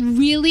 And it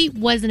really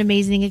was an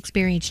amazing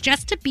experience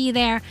just to be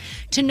there,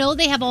 to know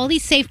they have all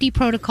these safety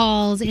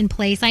protocols in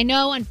place. I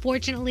know,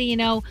 unfortunately,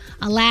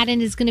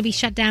 Aladdin is going to be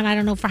shut down. I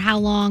don't know for how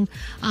long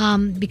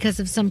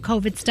because of some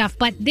COVID stuff.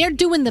 But they're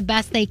doing the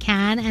best they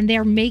can, and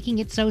they're making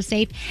it so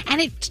safe.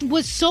 And it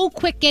was so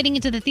quick getting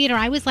into the theater.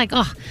 I was like,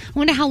 I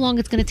wonder how long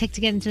it's going to take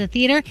to get into the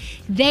theater.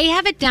 They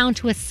have it down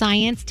to a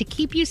science to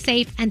keep you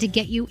safe and to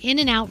get you in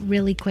and out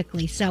really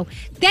quickly. So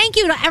thank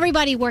you to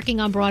everybody working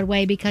on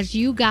Broadway, because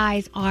you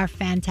guys are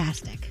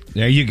fantastic.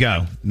 There you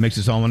go. Makes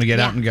us all want to get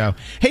out and go.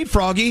 Hey,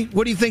 Froggy,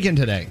 what are you thinking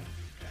today?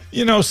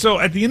 So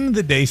at the end of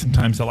the day,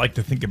 sometimes I like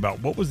to think about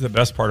what was the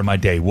best part of my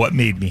day, what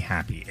made me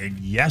happy. And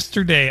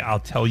yesterday, I'll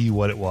tell you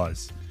what it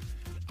was.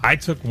 I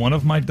took one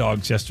of my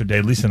dogs yesterday,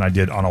 Lisa and I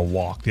did, on a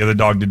walk. The other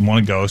dog didn't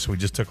want to go, so we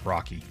just took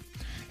Rocky.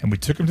 And we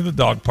took him to the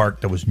dog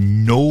park. There was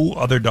no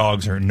other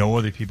dogs or no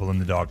other people in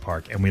the dog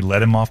park. And we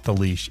let him off the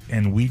leash.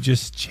 And we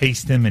just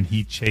chased him, and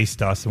he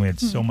chased us. And we had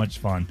so much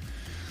fun.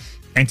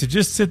 And to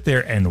just sit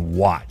there and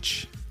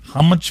watch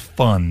how much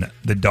fun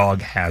the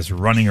dog has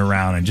running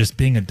around and just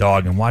being a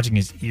dog and watching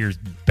his ears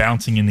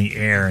bouncing in the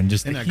air. And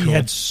just he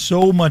had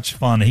so much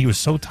fun. And he was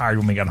so tired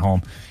when we got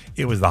home.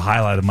 It was the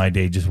highlight of my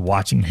day, just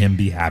watching him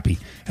be happy.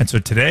 And so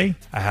today,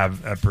 I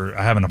have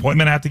an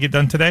appointment I have to get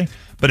done today.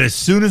 But as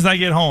soon as I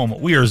get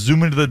home, we are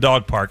zooming to the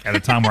dog park at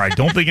a time where I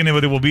don't think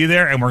anybody will be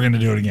there, and we're going to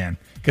do it again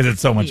because it's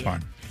so much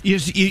fun.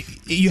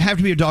 You have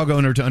to be a dog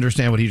owner to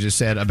understand what he just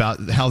said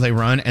about how they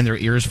run and their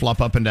ears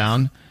flop up and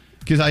down.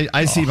 Because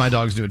I see my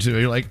dogs do it too.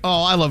 You're like,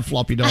 I love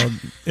floppy dog.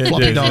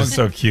 Floppy dog. It's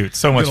so cute.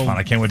 So much fun.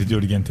 I can't wait to do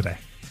it again today.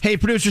 Hey,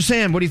 producer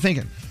Sam, what are you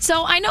thinking?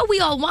 So I know we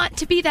all want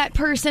to be that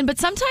person, but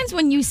sometimes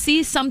when you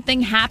see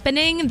something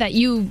happening that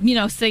you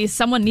say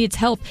someone needs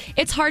help,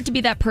 it's hard to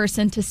be that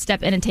person to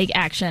step in and take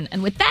action.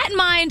 And with that in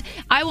mind,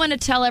 I want to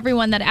tell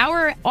everyone that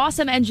our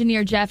awesome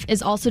engineer, Jeff,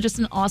 is also just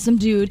an awesome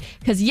dude.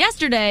 Because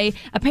yesterday,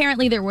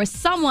 apparently there was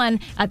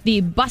someone at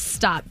the bus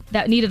stop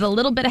that needed a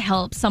little bit of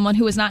help. Someone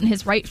who was not in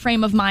his right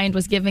frame of mind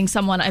was giving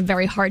someone a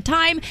very hard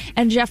time.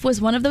 And Jeff was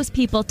one of those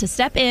people to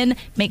step in,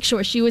 make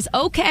sure she was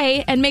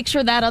okay, and make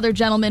sure that other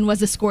gentleman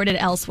was escorted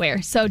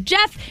elsewhere. So,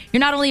 Jeff,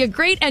 you're not only a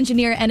great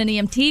engineer and an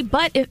EMT,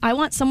 but I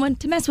want someone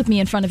to mess with me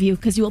in front of you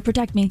because you will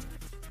protect me.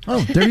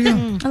 Oh, there you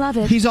go. I love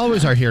it. He's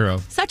always our hero.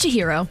 Such a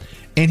hero.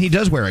 And he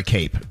does wear a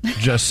cape.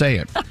 Just say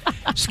it.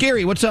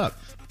 Scary, what's up?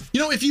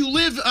 If you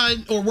live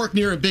or work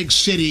near a big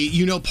city,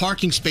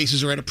 parking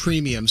spaces are at a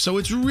premium. So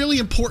it's really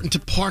important to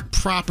park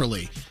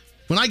properly.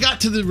 When I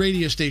got to the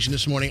radio station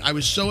this morning, I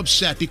was so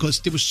upset because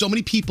there were so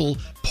many people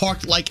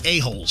parked like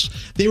a-holes.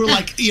 They were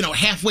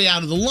halfway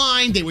out of the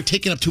line. They were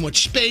taking up too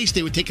much space.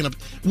 They were taking up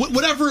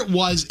whatever it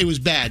was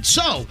bad.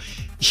 So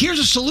here's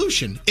a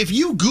solution. If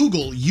you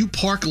Google "you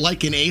park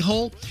like an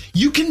a-hole,"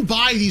 you can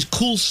buy these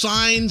cool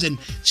signs and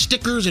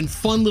stickers and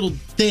fun little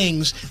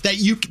things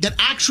that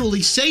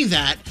actually say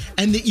that,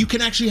 and that you can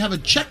actually have a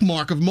check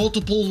mark of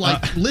multiple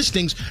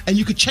listings, and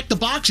you could check the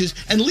boxes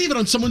and leave it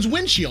on someone's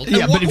windshield.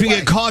 Yeah, but if you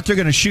get caught, they're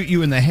going to shoot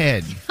you in the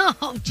head.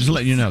 Oh, just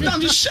letting you know. No,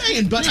 I'm just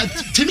saying. But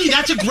to me,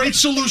 that's a great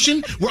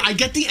solution where I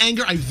get the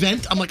anger, I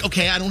vent. I'm like,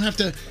 okay, I don't have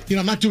to,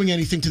 I'm not doing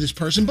anything to this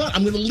person, but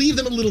I'm going to leave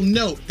them a little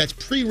note that's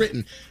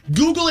pre-written.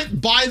 Google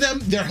it, buy them.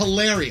 They're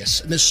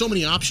hilarious. And there's so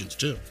many options,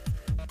 too.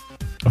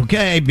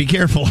 Okay, be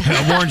careful.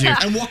 I warned you.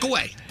 And walk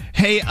away.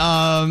 Hey,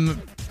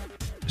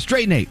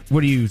 Straight Nate,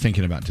 what are you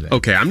thinking about today?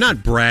 Okay, I'm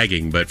not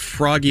bragging, but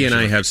Froggy and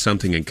I have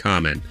something in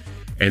common,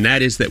 and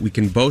that is that we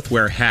can both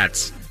wear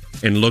hats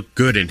and look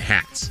good in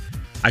hats.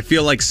 I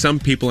feel like some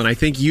people, and I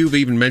think you've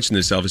even mentioned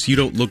this, Elvis, you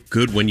don't look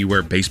good when you wear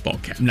a baseball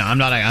cap. No, I'm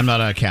not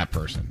a cap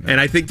person. No. And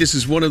I think this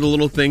is one of the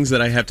little things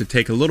that I have to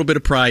take a little bit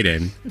of pride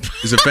in,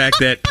 is the fact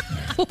that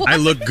I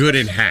look good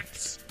in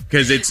hats.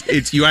 Because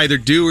it's you either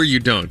do or you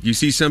don't. You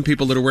see some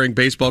people that are wearing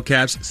baseball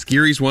caps.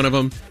 Scary's one of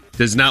them.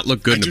 Does not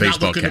look good in a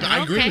baseball cap.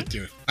 I agree with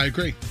you. I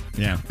agree.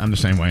 Yeah, I'm the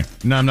same way.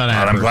 No, I'm not a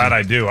hat I'm person. glad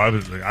I do.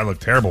 I look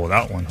terrible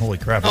without one. Holy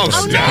crap. Oh,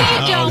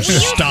 no, you don't.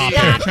 Stop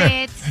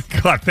it.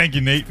 God, thank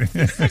you, Nate.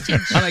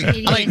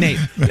 I like Nate.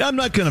 I'm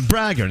not going to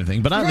brag or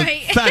anything, but I look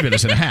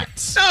fabulous in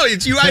hats. No,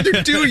 it's you either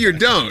do or you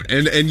don't.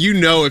 And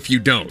if you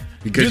don't.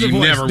 Because you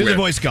never do wear the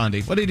voice,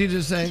 Gandhi. What did he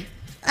just say?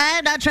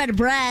 I'm not trying to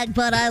brag,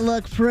 but I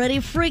look pretty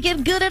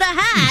freaking good in a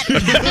hat.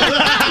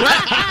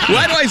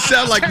 Why do I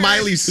sound like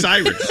Miley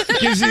Cyrus?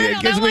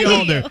 Because we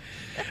all do.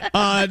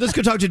 Let's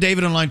go talk to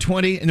David on line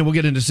 20, and then we'll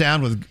get into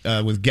sound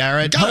with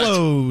Garrett.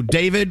 Hello,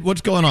 David.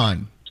 What's going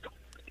on?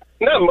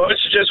 Not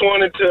much. Just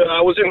wanted to. I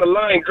was in the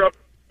line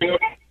dropping,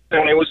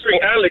 and I was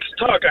hearing Alex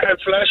talk. I had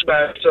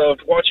flashbacks of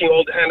watching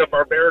old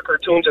Hanna-Barbera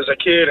cartoons as a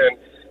kid, and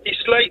he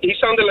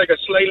sounded like a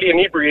slightly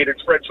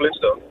inebriated Fred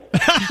Flintstone.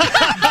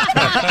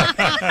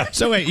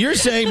 So wait, you're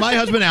saying my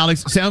husband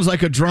Alex sounds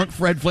like a drunk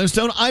Fred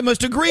Flintstone? I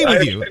must agree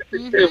with you.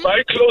 If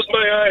I close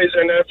my eyes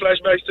and I have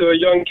flashbacks to a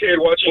young kid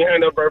watching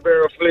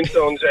Hanna-Barbera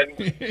Flintstones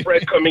and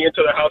Fred coming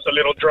into the house a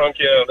little drunk,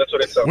 yeah, that's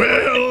what it sounds like.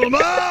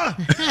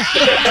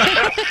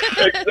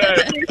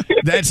 Exactly.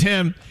 That's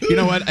him. You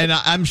know what? And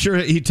I'm sure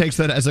he takes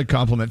that as a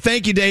compliment.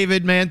 Thank you,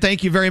 David, man.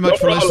 Thank you very much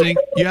for listening.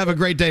 You have a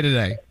great day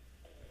today.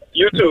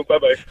 You too.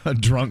 Bye-bye. A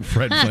drunk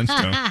Fred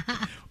Flintstone.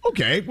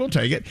 Okay, we'll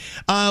take it.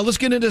 Let's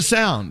get into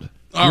sound.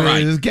 All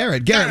right.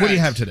 Garrett, what do you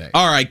have today?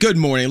 All right, good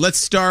morning. Let's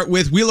start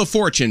with Wheel of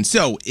Fortune.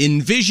 So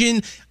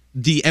envision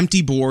the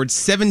empty board,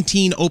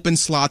 17 open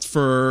slots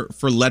for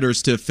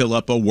letters to fill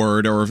up a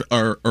word or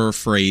a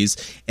phrase.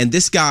 And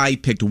this guy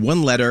picked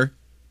one letter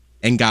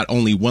and got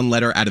only one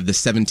letter out of the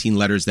 17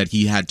 letters that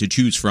he had to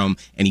choose from,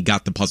 and he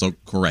got the puzzle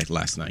correct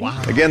last night.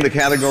 Wow. Again, the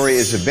category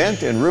is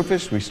event, and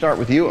Rufus, we start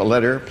with you. A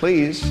letter,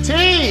 please.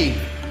 T.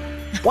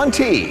 One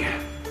T.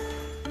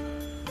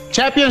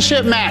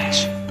 Championship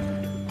match.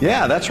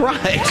 Yeah, that's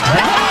right.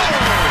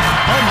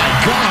 Oh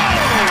my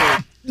God.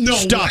 No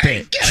Stop way.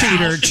 it.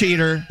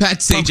 Cheater. Pat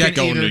Sajak Pumpkin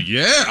going, eater.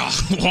 yeah.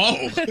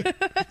 Whoa.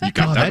 You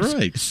got that that's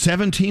right.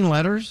 17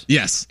 letters?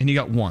 Yes. And you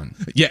got one.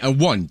 Yeah,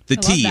 one. The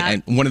I T, love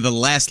that. and one of the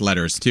last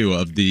letters, too,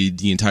 of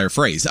the entire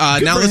phrase.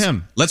 Good now for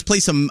him. Let's play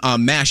some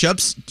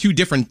mashups, two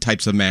different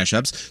types of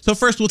mashups. So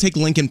first, we'll take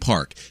Linkin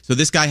Park. So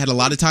this guy had a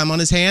lot of time on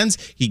his hands.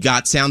 He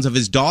got sounds of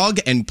his dog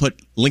and put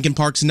Linkin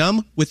Park's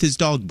Numb with his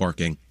dog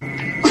barking.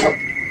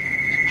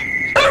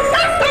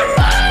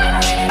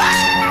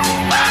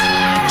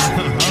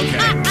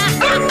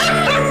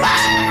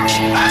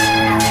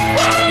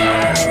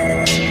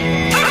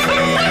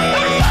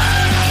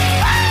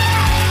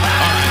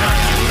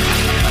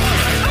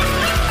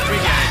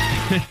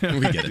 We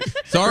get it.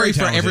 Sorry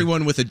for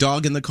everyone with a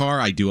dog in the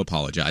car. I do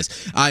apologize.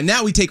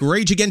 Now we take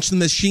Rage Against the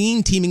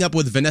Machine teaming up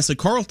with Vanessa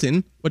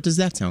Carlton. What does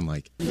that sound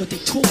like? What they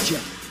told you.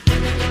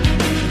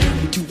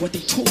 You do what they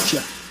told you.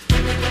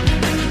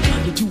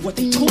 You do what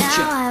they told you.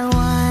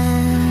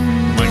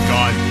 my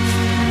God.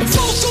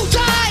 Those who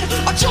died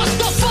are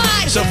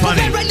justified. So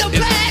funny. We're in the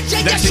bed,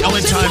 and That's you're the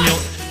only chosen time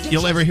right.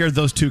 you'll ever hear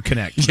those two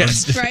connect.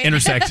 Yes. Right.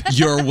 Intersect.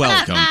 You're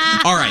welcome.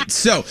 All right.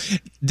 So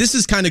this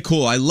is kind of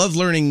cool. I love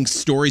learning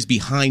stories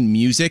behind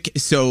music.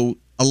 So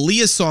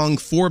Aaliyah's song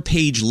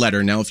 4-Page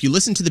Letter. Now, if you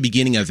listen to the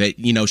beginning of it,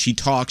 you know, she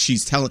talks,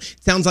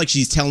 sounds like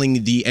she's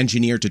telling the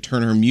engineer to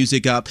turn her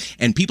music up.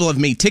 And people have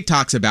made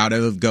TikToks about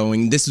it of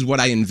going, this is what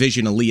I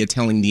envision Aaliyah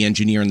telling the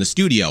engineer in the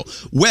studio.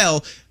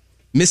 Well,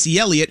 Missy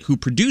Elliott, who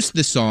produced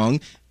the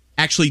song,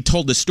 actually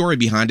told the story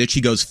behind it.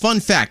 She goes, fun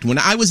fact, when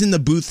I was in the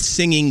booth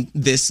singing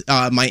this,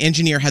 my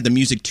engineer had the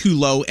music too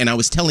low and I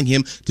was telling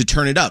him to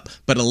turn it up.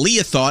 But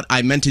Aaliyah thought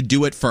I meant to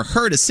do it for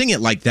her to sing it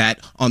like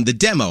that on the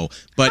demo.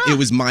 But it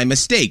was my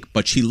mistake.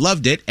 But she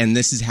loved it, and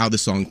this is how the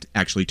song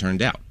actually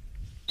turned out.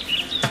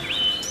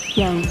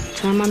 Yo,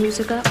 turn my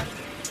music up.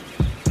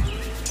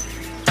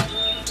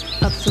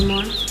 Up some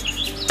more.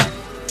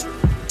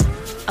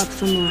 Up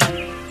some more.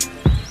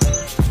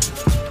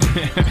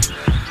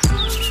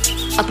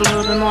 Up a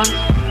little bit more.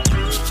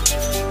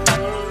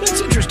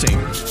 That's interesting.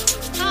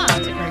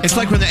 It's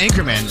like when the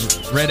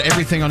Anchorman read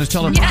everything on his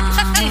telephone.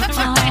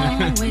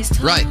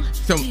 Right.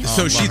 So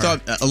Oh, she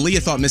love thought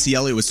Aaliyah thought Missy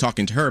Elliott was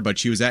talking to her,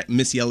 but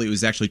Missy Elliott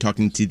was actually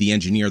talking to the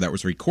engineer that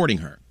was recording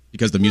her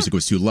because the music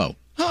was too low.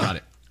 Got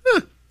it.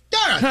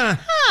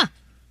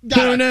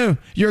 No, no.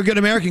 You're a good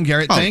American,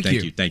 Garrett. Oh, Thank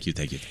you. Thank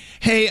you.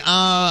 Hey,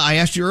 I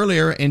asked you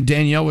earlier, and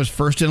Danielle was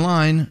first in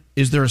line.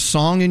 Is there a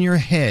song in your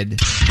head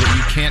that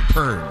you can't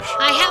purge?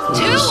 I have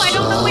two. I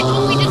don't know which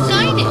one we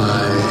decided.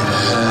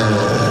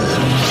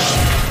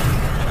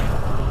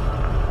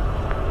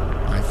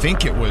 I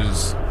think it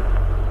was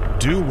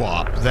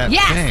doo-wop, that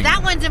Yes, thing.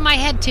 that one's in my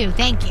head too.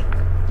 Thank you.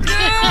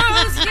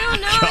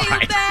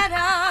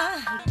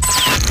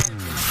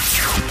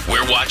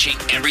 We're watching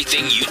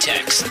everything you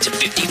text to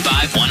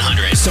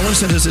 55100. Someone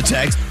sent us a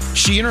text.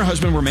 She and her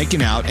husband were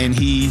making out, and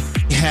he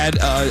had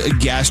a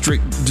gastric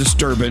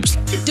disturbance.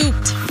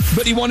 Duped.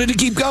 But he wanted to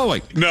keep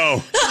going.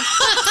 No.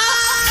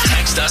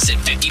 Text us at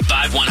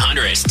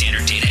 55100.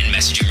 Standard data and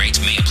messaging rates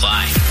may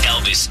apply.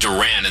 Elvis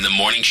Duran in the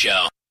Morning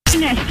Show.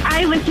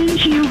 I listen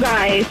to you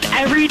guys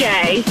every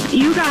day.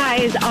 You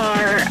guys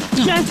are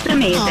just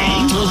amazing.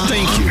 Well,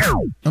 thank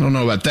you. I don't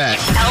know about that.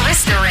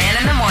 Elvis Duran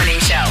in the Morning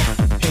Show.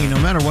 Hey, no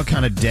matter what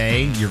kind of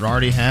day you're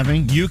already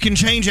having, you can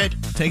change it.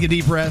 Take a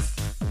deep breath.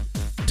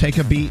 Take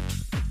a beat.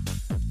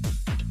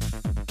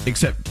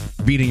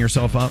 Except beating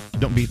yourself up.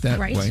 Don't beat that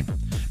way.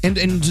 And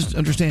just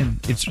understand,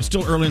 it's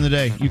still early in the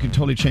day. You can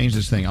totally change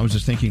this thing. I was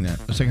just thinking that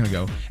a second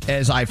ago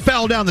as I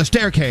fell down the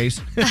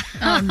staircase.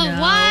 Oh, no.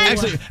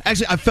 What?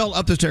 Actually, I fell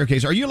up the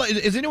staircase. Are you?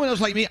 Is anyone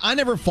else like me? I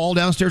never fall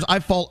downstairs. I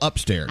fall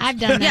upstairs. I've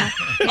done that.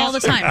 All the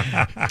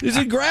time. You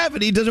see,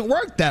 gravity doesn't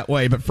work that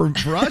way, but for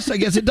us, I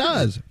guess it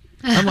does.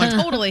 I'm like,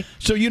 Totally.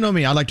 So you know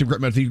me. I like to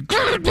grip my teeth.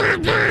 I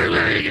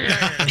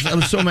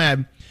was so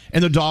mad.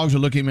 And the dogs are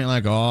looking at me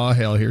like, oh,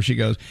 hell, here she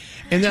goes.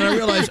 And then I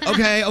realized,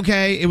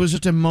 okay, it was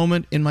just a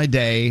moment in my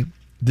day.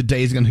 The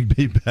day's going to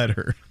be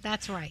better.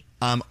 That's right.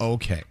 I'm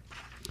okay.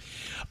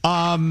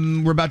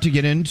 We're about to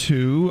get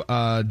into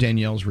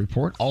Danielle's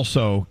report.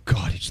 Also,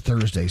 God, it's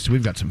Thursday, so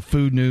we've got some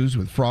food news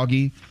with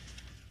Froggy.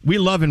 We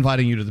love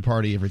inviting you to the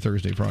party every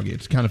Thursday, Froggy.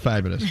 It's kind of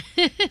fabulous.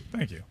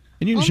 Thank you.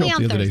 And you can Only show up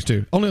on the other days,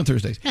 Thursday. too. Only on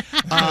Thursdays.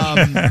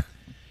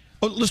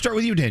 Let's start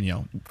with you,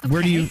 Danielle.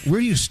 Where do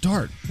you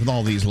start with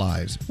all these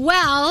lies?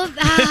 Well,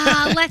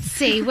 let's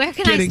see. Where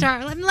can I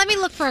start? Let me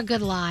look for a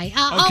good lie.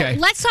 Okay.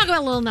 Let's talk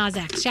about Lil Nas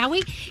X, shall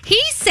we?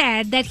 He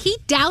said that he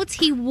doubts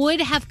he would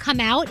have come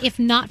out if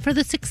not for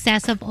the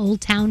success of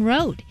Old Town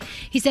Road.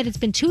 He said it's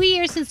been 2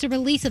 years since the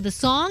release of the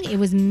song. It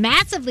was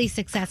massively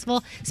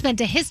successful, spent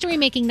a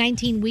history-making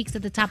 19 weeks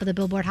at the top of the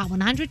Billboard Hot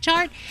 100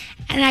 chart,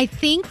 and I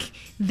think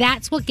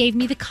that's what gave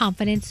me the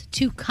confidence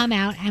to come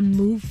out and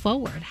move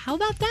forward. How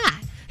about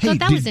that? Thought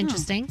that was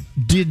interesting.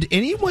 Did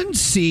anyone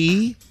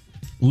see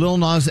Lil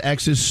Nas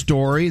X's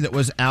story that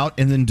was out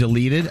and then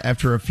deleted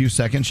after a few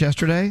seconds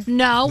yesterday?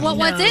 No, what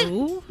was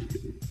it?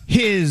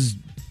 His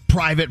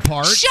private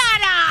part.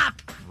 Shut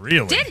up!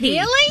 Really? Did he?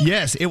 Really?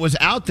 Yes, it was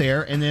out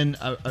there, and then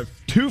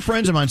two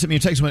friends of mine sent me a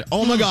text and went,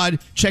 oh my God,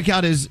 check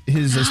out his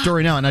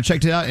story now. And I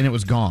checked it out, and it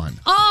was gone.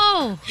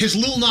 Oh! His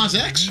Lil Nas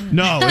X?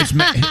 No, it's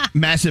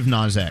Massive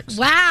Nas X.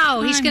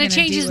 Wow, he's going to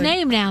change his do it.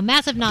 name now.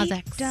 Massive Nas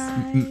X.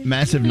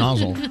 Massive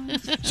nozzle.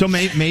 So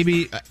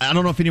maybe, I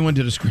don't know if anyone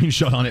did a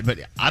screenshot on it, but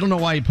I don't know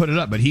why he put it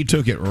up, but he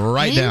took it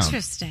right down.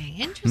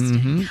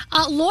 Interesting.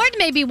 Lorde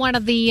may be one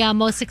of the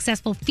most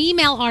successful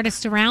female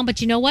artists around,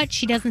 but you know what?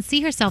 She doesn't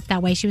see herself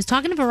that way. She was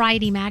talking to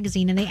Variety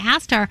magazine, and they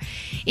asked her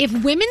if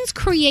women's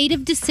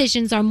creative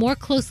decisions are more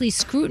closely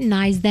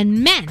scrutinized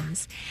than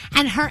men's.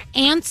 And her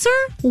answer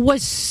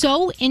was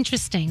so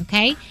interesting,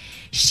 okay?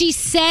 She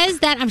says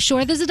that, I'm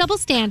sure there's a double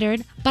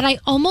standard, but I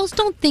almost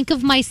don't think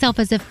of myself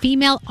as a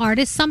female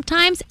artist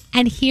sometimes.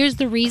 And here's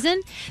the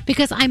reason,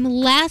 because I'm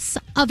less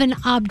of an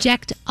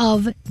object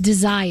of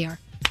desire.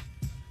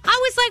 I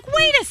was like,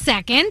 wait a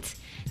second.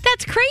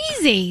 That's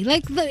crazy.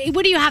 Like,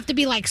 what do you have to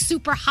be like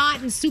super hot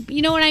and super,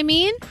 you know what I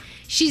mean?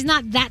 she's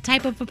not that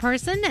type of a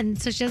person,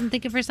 and so she doesn't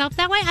think of herself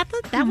that way. I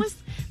thought that was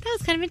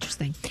kind of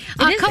interesting.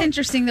 It is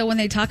interesting, though, when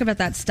they talk about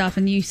that stuff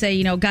and you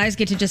say, guys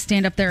get to just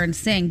stand up there and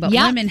sing, but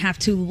women have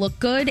to look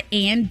good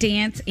and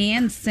dance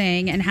and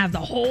sing and have the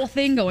whole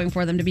thing going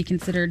for them to be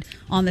considered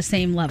on the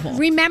same level.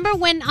 Remember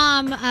when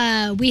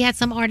we had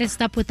some artists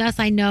up with us?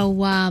 I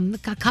know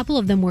a couple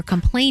of them were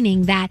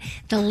complaining that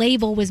the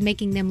label was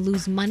making them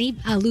lose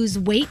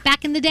weight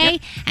back in the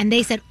day, and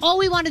they said, all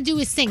we want to do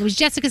is sing. It was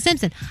Jessica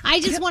Simpson. I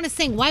just want to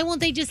sing. Why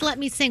won't they just let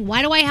me sing?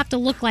 Why do I have to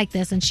look like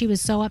this? And she was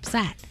so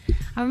upset.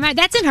 I remember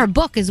that's in her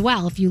book as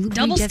well. If you read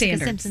Jessica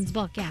Simpson's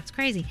book, it's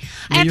crazy.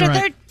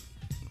 Yeah,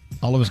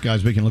 all of us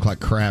guys, we can look like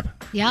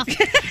crap. Yeah.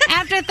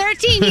 After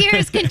 13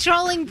 years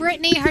controlling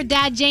Britney, her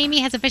dad,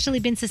 Jamie, has officially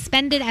been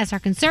suspended as her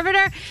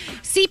conservator.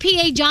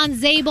 CPA John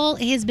Zabel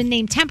has been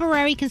named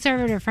temporary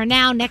conservator for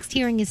now. Next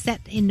hearing is set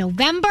in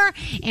November,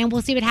 and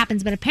we'll see what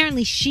happens. But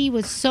apparently she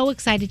was so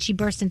excited she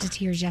burst into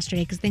tears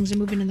yesterday because things are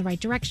moving in the right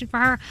direction for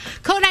her.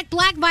 Kodak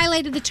Black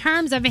violated the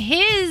terms of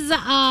his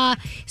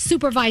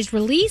supervised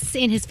release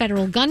in his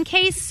federal gun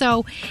case,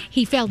 so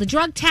he failed a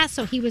drug test,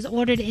 so he was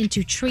ordered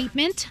into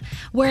treatment.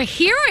 We're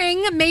hearing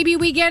maybe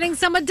we getting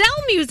some Adele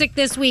music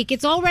this week.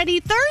 It's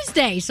already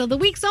Thursday, so the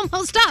week's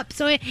almost up.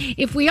 So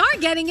if we are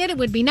getting it, it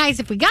would be nice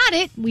if we got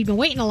it. We've been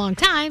waiting a long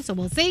time, so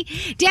we'll see.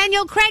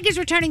 Daniel Craig is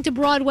returning to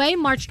Broadway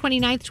March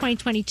 29th,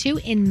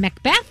 2022 in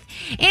Macbeth.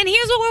 And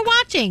here's what we're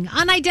watching.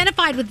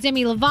 Unidentified with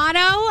Demi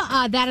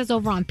Lovato. That is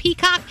over on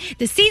Peacock.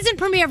 The season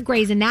premiere of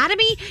Grey's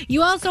Anatomy.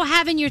 You also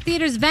have in your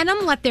theaters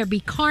Venom, Let There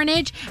Be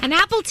Carnage. And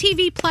Apple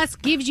TV Plus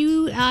gives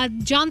you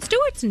Jon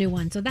Stewart's new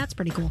one, so that's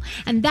pretty cool.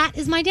 And that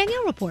is my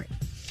Danielle report.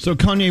 So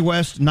Kanye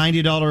West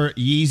 $90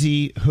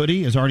 Yeezy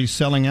hoodie is already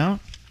selling out?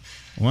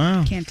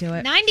 Wow. Can't do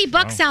it.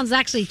 $90 sounds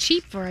actually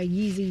cheap for a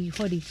Yeezy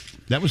hoodie.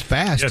 That was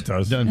fast. Yeah, it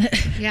does. Done.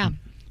 Yeah.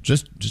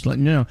 Just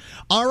letting you know.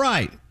 All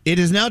right. It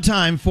is now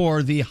time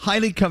for the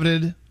highly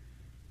coveted,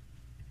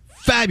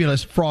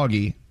 fabulous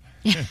Froggy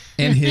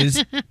and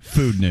his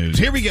food news.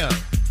 Here we go.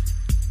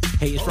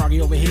 Hey, it's Froggy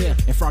over here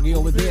and Froggy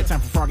over there. Time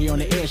for Froggy on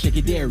the air. Shake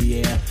your dairy,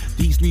 yeah.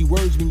 These three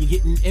words when you're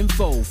getting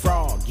info.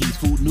 Froggy's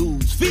food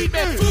news.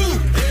 Feedback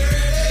food.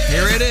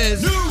 Here it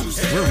is.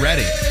 News. We're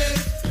ready.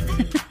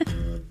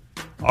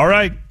 All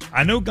right.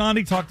 I know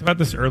Gandhi talked about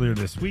this earlier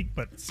this week,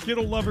 but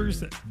Skittle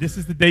lovers, this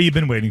is the day you've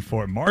been waiting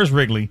for. Mars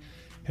Wrigley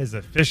has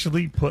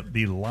officially put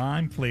the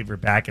lime flavor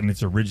back in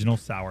its original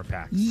Sour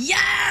Pack.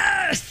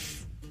 Yes!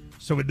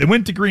 So they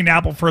went to green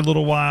apple for a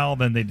little while,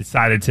 then they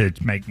decided to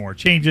make more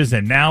changes,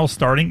 and now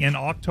starting in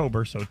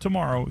October, so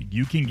tomorrow,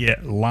 you can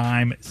get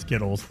lime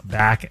Skittles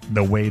back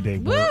the way they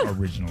were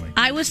originally.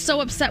 I was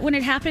so upset when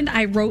it happened,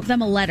 I wrote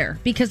them a letter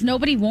because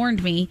nobody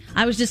warned me.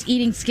 I was just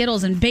eating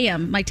Skittles and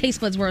bam, my taste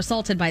buds were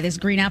assaulted by this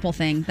green apple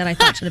thing that I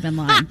thought should have been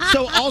lime.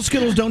 So all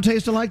Skittles don't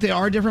taste alike? They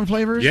are different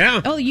flavors?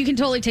 Yeah. Oh, you can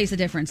totally taste the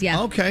difference,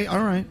 yeah. Okay,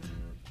 all right.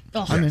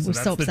 Oh, Yeah, it so was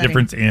that's so the upsetting.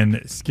 difference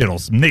in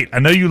Skittles. Nate, I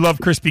know you love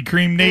Krispy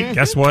Kreme, Nate.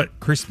 Guess what?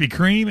 Krispy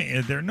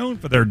Kreme, they're known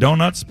for their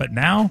donuts, but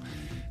now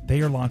they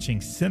are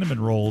launching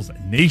cinnamon rolls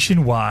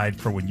nationwide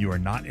for when you are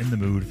not in the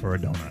mood for a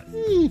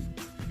donut.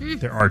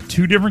 There are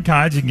two different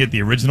kinds. You can get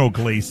the original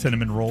glazed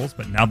cinnamon rolls,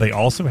 but now they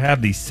also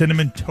have the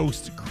Cinnamon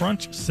Toast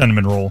Crunch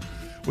cinnamon roll,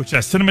 which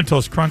has Cinnamon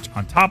Toast Crunch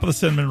on top of the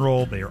cinnamon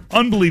roll. They are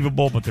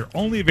unbelievable, but they're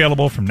only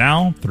available from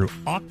now through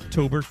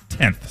October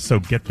 10th.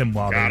 So get them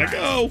while they're Gotta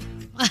go.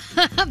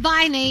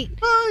 Bye, Nate.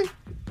 Bye.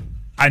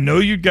 I know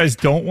you guys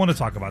don't want to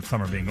talk about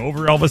summer being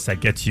over, Elvis. That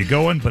gets you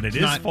going, but it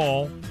is not.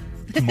 fall.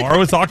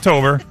 Tomorrow is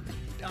October.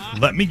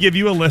 Let me give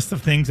you a list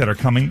of things that are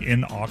coming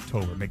in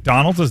October.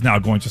 McDonald's is now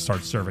going to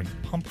start serving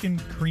pumpkin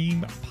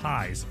cream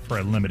pies for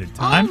a limited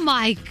time. Oh,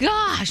 my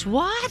gosh.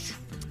 What?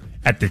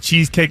 At the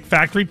Cheesecake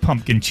Factory,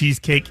 pumpkin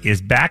cheesecake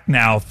is back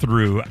now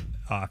through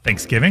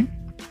Thanksgiving.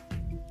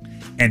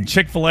 And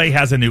Chick-fil-A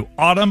has a new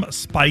autumn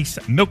spice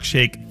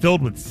milkshake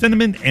filled with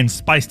cinnamon and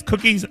spiced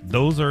cookies.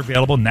 Those are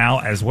available now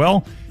as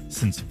well,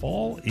 since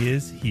fall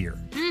is here.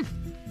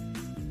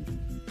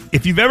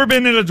 If you've ever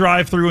been in a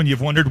drive-thru and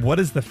you've wondered what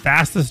is the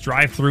fastest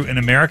drive-thru in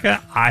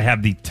America, I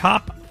have the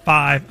top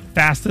 5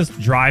 fastest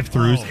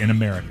drive-thrus in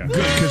America. Good,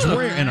 because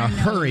we're in a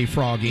hurry,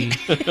 Froggy.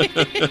 All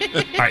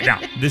right,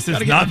 now, this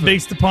is not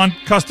based upon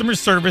customer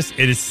service.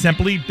 It is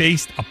simply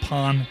based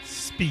upon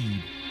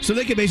speed. So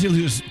they could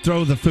basically just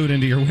throw the food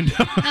into your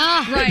window.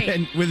 Right.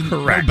 And with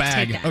Correct. no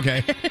bag.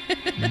 Okay.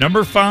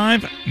 Number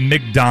 5,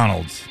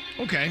 McDonald's.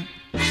 Okay.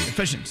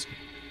 Efficiency.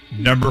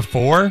 Number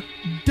 4,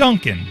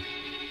 Dunkin'.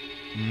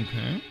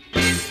 Okay.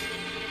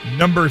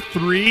 Number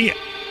 3,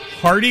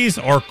 Hardee's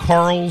or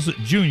Carl's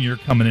Jr.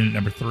 coming in at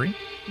number 3.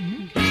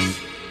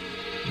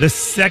 The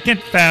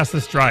second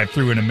fastest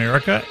drive-thru in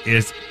America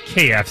is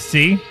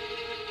KFC.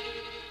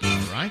 All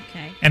right.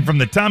 Okay. And from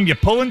the time you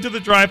pull into the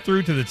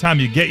drive-thru to the time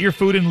you get your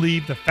food and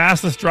leave, the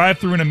fastest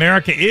drive-thru in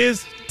America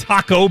is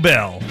Taco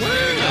Bell.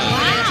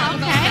 Wow,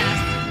 okay.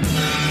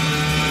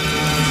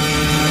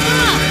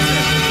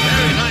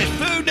 Very nice.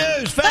 Food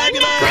news.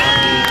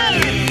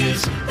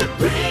 Fabulous. The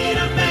great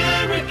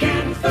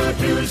American food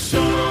news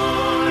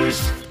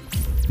source.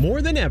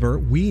 More than than ever,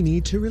 we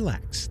need to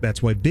relax.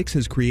 That's why Vicks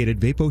has created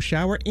Vapo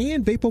Shower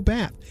and Vapo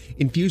Bath.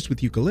 Infused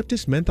with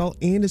eucalyptus, menthol,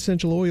 and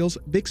essential oils,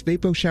 Vicks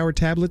Vapo Shower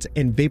tablets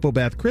and Vapo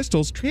Bath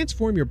crystals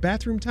transform your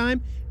bathroom time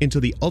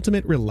into the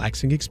ultimate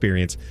relaxing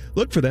experience.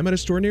 Look for them at a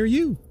store near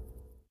you.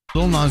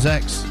 Lil Nas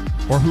X,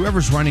 or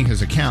whoever's running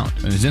his account,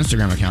 his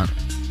Instagram account,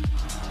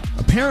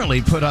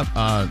 apparently put up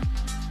a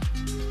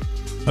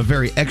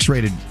very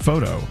X-rated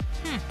photo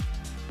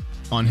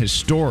on his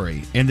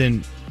story and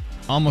then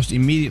almost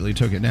immediately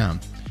took it down.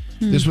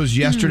 This was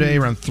yesterday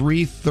around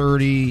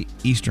 3:30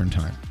 Eastern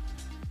time.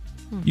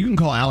 You can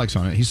call Alex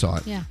on it. He saw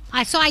it. Yeah.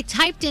 I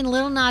typed in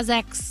Lil Nas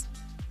X,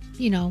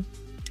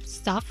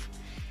 stuff,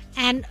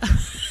 and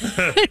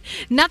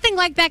nothing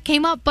like that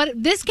came up.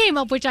 But this came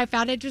up, which I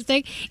found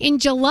interesting. In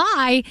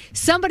July,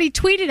 somebody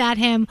tweeted at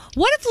him,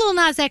 "What if Lil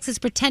Nas X is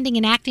pretending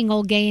and acting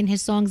all gay in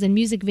his songs and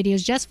music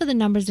videos just for the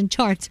numbers and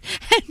charts?"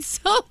 And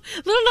so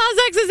Lil Nas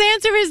X's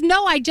answer is,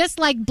 "No, I just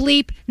like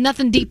bleep,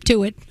 nothing deep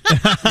to it."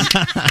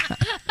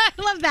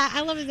 I love that.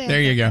 I love his answer.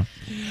 There you go.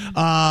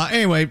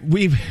 Anyway,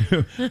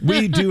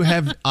 we do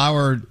have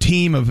our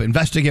team of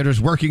investigators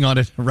working on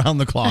it around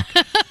the clock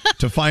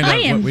to find out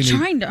what we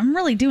need. I'm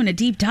really doing a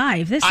deep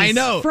dive. This is I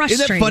know.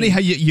 frustrating. Isn't it funny how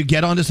you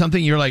get onto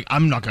something, you're like,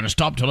 I'm not going to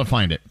stop till I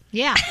find it.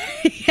 Yeah.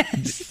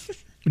 Yes.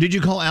 Did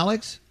you call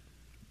Alex?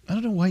 I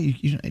don't know why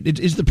you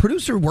is the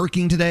producer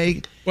working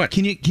today? What?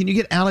 Can you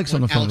get Alex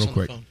on the phone real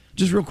quick?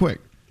 Just real quick.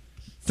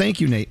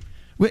 Thank you, Nate.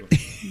 Wait,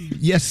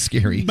 yes,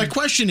 Scary. My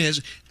question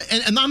is,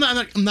 and I'm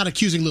not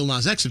accusing Lil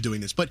Nas X of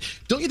doing this, but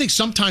don't you think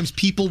sometimes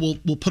people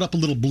will put up a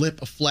little blip,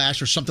 a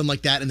flash, or something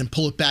like that, and then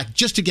pull it back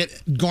just to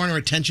garner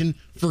attention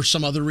for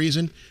some other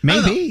reason?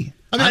 Maybe.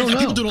 I don't know. know.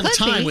 People do it all the Could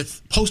time be.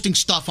 with posting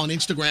stuff on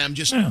Instagram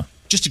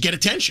just to get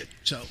attention.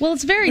 So Well,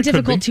 it's very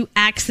difficult to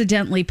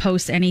accidentally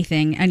post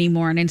anything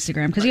anymore on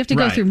Instagram because you have to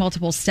go Right. through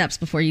multiple steps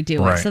before you do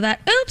Right. it. So that,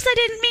 oops, I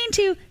didn't mean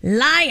to.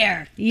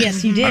 Liar.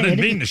 Yes, you did. I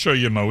didn't mean to show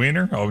you my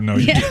wiener. Oh, no,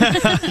 you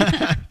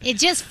didn't. It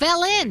just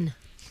fell in.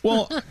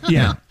 Well,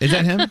 yeah. Is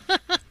that him?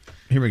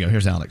 Here we go.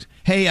 Here's Alex.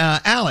 Hey,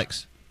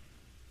 Alex.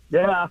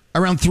 Yeah.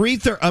 Around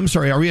 3:30. I'm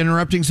sorry. Are we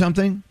interrupting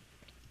something?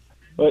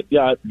 But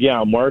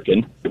yeah, I'm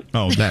working.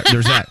 Oh,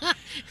 there's that.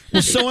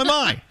 Well, so am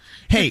I.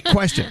 Hey,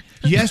 question.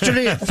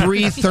 Yesterday at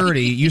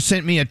 3:30, you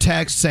sent me a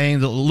text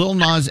saying that Lil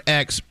Nas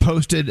X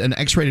posted an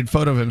X-rated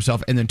photo of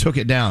himself and then took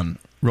it down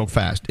real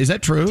fast. Is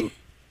that true?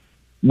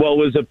 Well, it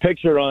was a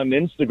picture on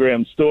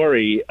Instagram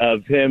story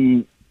of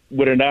him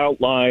with an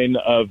outline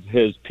of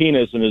his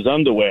penis and his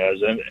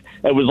underwears, and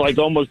it was like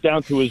almost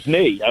down to his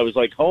knee. I was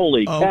like,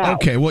 holy cow.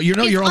 Okay. Well,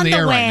 you're on the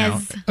air right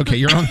now. Okay,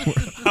 you're on.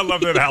 I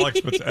love that Alex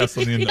puts S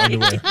on the end of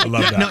underwear. I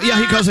love that. No, yeah,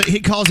 he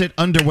calls it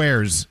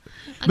underwears.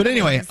 But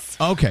anyway,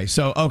 okay.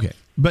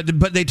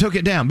 But they took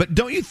it down. But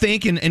don't you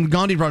think, and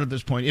Gandhi brought up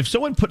this point, if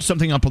someone puts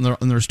something up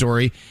on their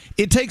story,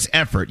 it takes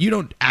effort. You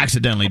don't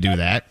accidentally do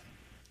that.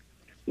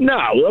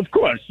 No, of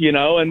course,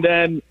 and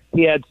then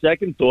he had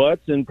second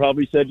thoughts and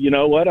probably said, you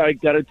know what, I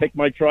got to take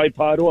my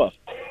tripod off.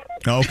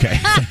 Okay.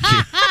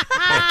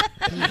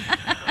 Thank you.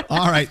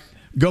 All right.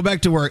 Go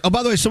back to work. Oh,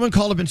 by the way, someone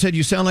called up and said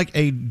you sound like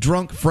a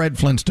drunk Fred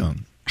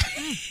Flintstone.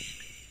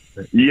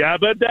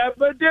 Yabba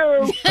dabba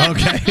do.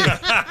 Okay.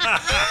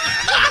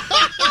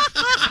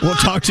 We'll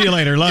talk to you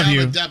later. Love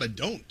you. Dabba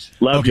don't.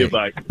 Love you,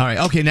 bye. All right.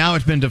 Okay, now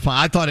it's been defined.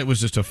 I thought it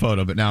was just a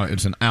photo, but now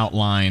it's an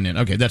outline. And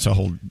okay, that's a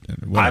whole.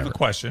 Whatever. I have a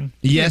question.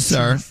 Yes,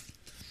 sir.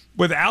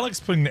 With Alex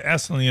putting the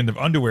S on the end of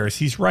underwears,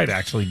 he's right,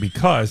 actually,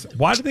 because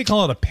why do they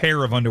call it a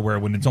pair of underwear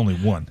when it's only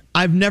one?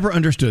 I've never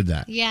understood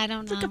that. Yeah, I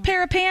don't know. Like a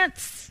pair of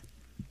pants.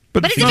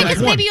 But is it it's because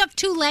one. maybe you have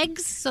two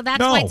legs, so that's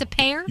why it's a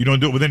pair? You don't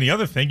do it with any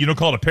other thing. You don't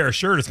call it a pair of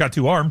shirt. It's got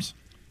two arms.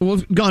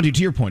 Well, Gandhi,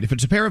 to your point, if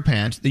it's a pair of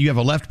pants, you have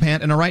a left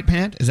pant and a right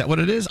pant. Is that what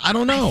it is? I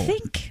don't know.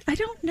 I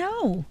don't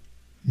know.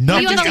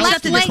 Nothing You have a else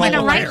left is leg called and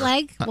a right pair.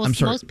 leg. Well, I'm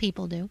sorry. most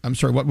people do. I'm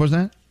sorry. What was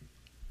that?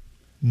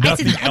 I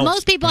said, Nothing else.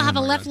 most people have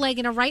a left leg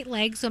and a right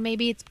leg, so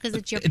maybe it's because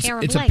it's your pair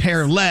of It's legs. a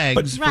pair of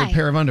legs for a Right.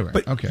 pair of underwear.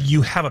 But okay.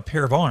 you have a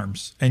pair of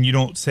arms, and you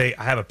don't say,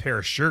 I have a pair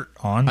of shirt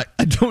on.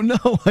 I don't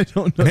know. I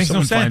don't know. Makes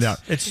no Someone find sense. out.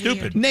 It's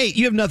stupid. Nate,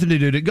 you have nothing to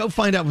do. Go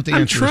find out what the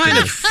I'm answer trying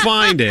to is.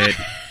 find it.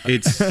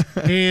 It's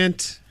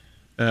pant.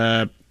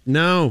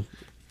 No.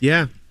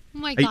 Yeah. Oh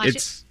my gosh.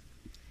 It's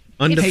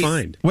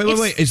undefined. Wait.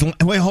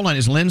 Hold on.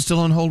 Is Lynn still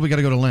on hold? We got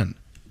to go to Lynn.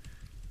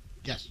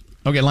 Yes.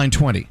 Okay, line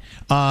 20.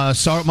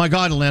 Sorry, my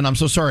God, Lynn, I'm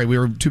so sorry. We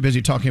were too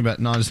busy talking about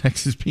Nas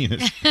X's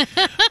penis.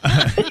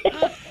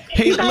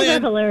 Hey, You guys are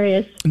Lynn.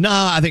 hilarious.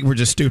 Nah, I think we're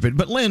just stupid.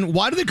 But Lynn,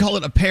 why do they call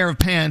it a pair of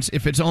pants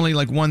if it's only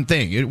like one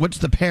thing? What's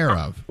the pair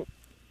of?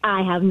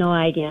 I have no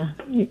idea.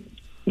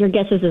 Your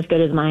guess is as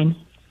good as mine.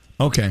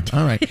 Okay,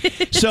 all right.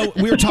 So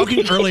we were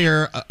talking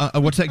earlier.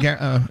 What's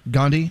that,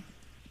 Gandhi?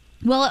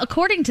 Well,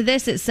 according to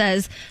this, it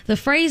says the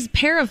phrase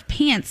pair of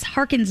pants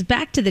harkens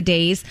back to the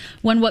days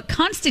when what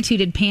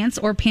constituted pants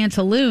or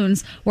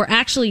pantaloons were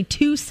actually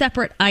two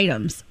separate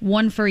items,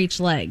 one for each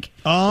leg.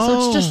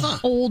 Oh. So it's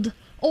just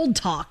old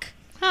talk.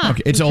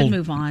 Okay, it's we could old.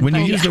 move on. When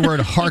you but use yeah. the word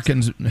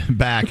harkens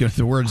back, if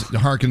the words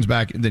harkens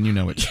back, then you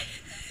know it.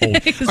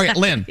 All right,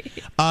 Lynn,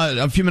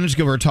 a few minutes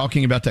ago we were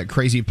talking about that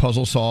crazy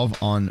puzzle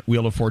solve on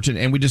Wheel of Fortune,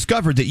 and we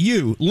discovered that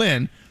you,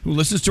 Lynn, who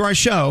listens to our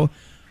show,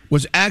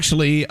 was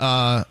actually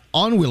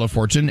on Wheel of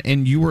Fortune,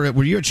 and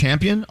were you a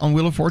champion on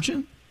Wheel of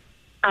Fortune?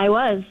 I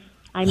was.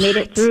 I made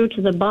it through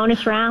to the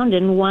bonus round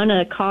and won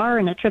a car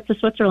and a trip to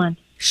Switzerland.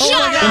 Shut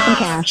And some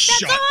cash.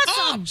 That's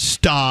awesome.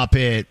 Stop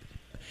it.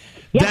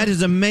 Yeah. That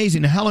is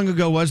amazing. How long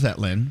ago was that,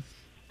 Lynn?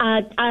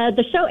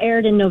 The show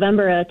aired in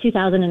November of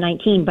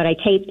 2019, but I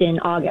taped in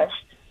August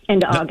in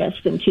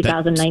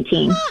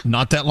 2019.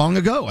 Not that long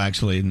ago,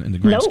 actually, in the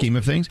grand Nope. scheme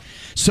of things.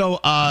 So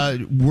how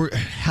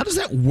does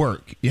that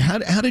work?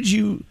 How did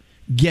you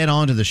get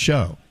onto the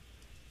show?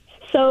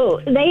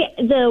 So they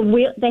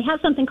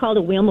have something called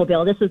a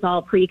Wheelmobile. This is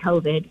all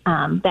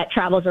pre-COVID that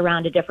travels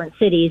around to different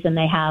cities, and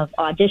they have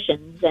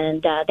auditions,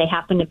 and they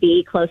happen to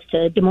be close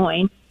to Des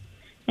Moines.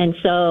 And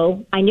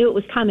so I knew it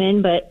was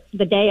coming, but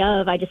the day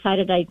of, I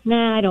decided I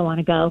don't want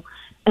to go.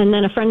 And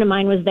then a friend of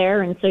mine was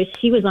there, and so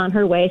she was on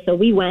her way, so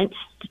we went,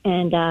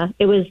 and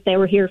they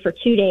were here for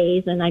 2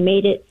 days, and I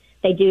made it.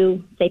 They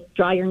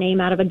draw your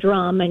name out of a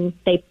drum, and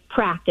they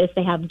practice.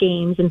 They have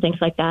games and things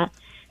like that.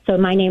 So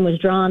my name was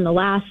drawn the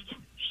last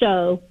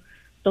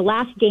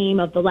game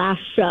of the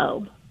last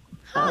show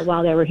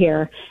while they were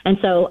here. And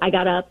so I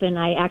got up and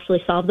I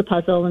actually solved the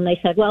puzzle, and they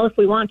said, well, if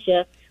we want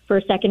you for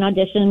a second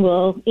audition,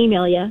 we'll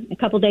email you. A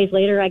couple days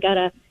later, I got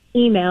an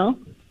email,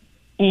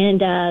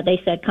 and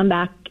they said, come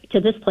back to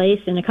this place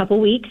in a couple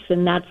weeks,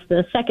 and that's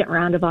the second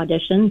round of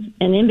auditions.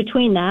 And in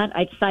between that,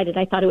 I decided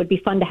I thought it would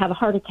be fun to have a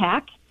heart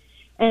attack.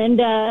 And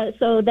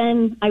so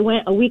then I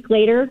went a week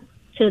later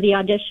to the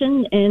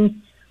audition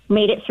and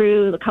made it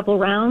through a couple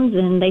rounds,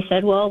 and they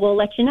said, well, we'll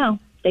let you know.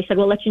 They said,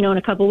 we'll let you know in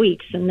a couple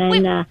weeks. And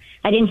then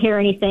I didn't hear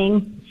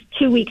anything.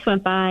 2 weeks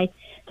went by,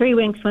 3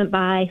 weeks went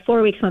by,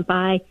 4 weeks went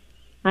by.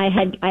 I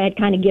had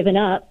kind of given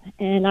up,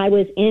 and I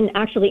was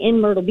actually in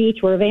Myrtle Beach,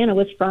 where Vanna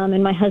was from,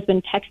 and my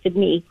husband texted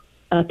me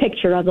a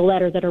picture of the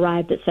letter that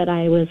arrived that said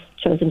I was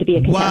chosen to be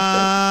a contestant.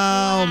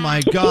 Wow,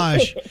 my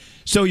gosh.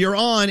 So you're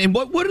on, and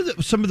what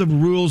are some of the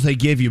rules they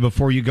give you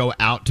before you go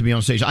out to be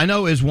on stage? I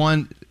know is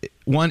one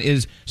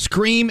is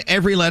scream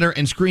every letter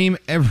and scream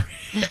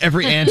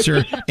every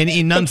answer and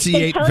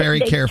enunciate very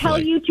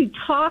carefully. They tell you to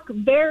talk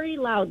very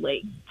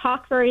loudly,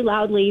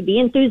 be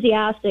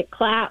enthusiastic,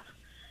 clap.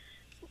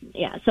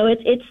 Yeah, so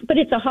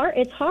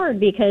it's hard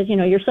because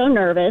you're so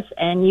nervous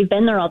and you've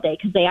been there all day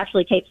because they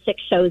actually tape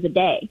 6 shows a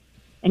day,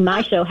 and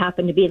my show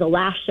happened to be the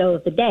last show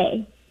of the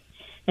day.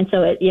 And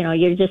so,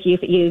 you just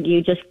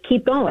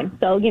keep going.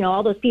 So,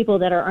 all those people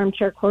that are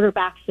armchair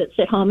quarterbacks that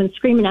sit home and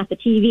screaming at the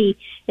TV,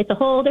 it's a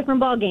whole different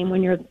ballgame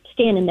when you're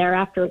standing there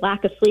after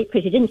lack of sleep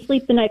because you didn't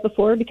sleep the night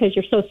before because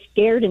you're so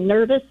scared and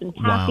nervous and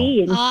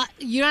happy. Wow.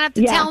 And, you don't have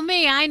to tell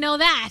me. I know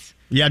that.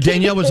 Yeah,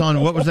 Danielle was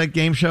on, what was that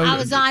game show? I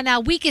was on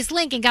Weakest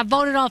Link and got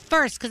voted off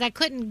first because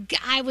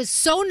I was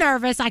so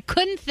nervous. I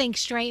couldn't think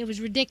straight. It was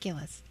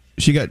ridiculous.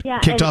 She got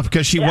kicked off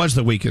because she was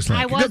the weakest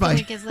link. I was the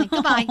weakest link.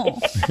 Goodbye.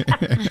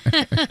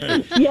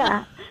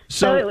 Yeah.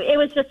 So it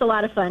was just a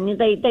lot of fun.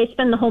 They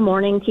spend the whole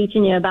morning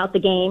teaching you about the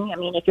game. I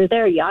mean, if you're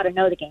there, you ought to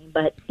know the game,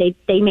 but they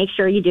make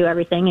sure you do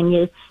everything, and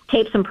you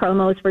tape some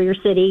promos for your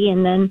city,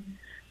 and then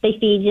they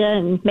feed you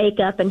and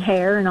makeup and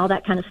hair and all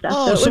that kind of stuff.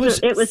 Oh, so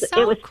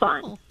it was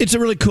fun. It's a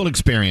really cool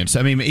experience.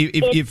 I mean,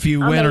 if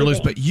you win or lose,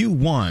 amazing. but you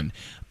won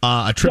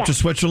a trip to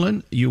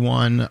Switzerland, you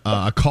won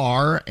a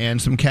car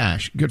and some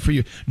cash. Good for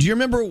you. Do you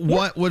remember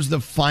what was the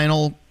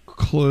final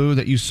clue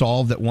that you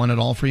solved that won it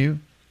all for you?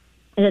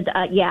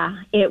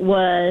 It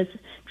was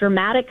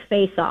dramatic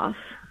face-off.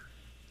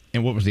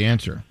 And what was the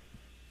answer?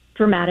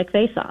 Dramatic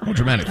face-off. Oh,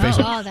 dramatic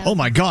face-off. Oh,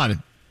 my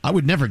God. I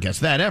would never guess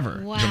that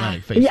ever. Wow.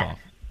 Dramatic face-off.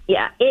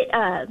 Yeah.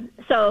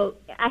 So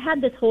I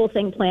had this whole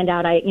thing planned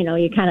out.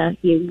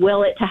 You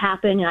will it to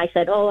happen. And I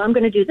said, I'm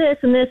going to do this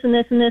and this and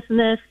this and this and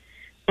this.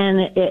 And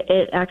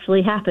it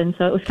actually happened.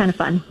 So it was kind of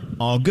fun.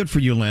 Oh, good for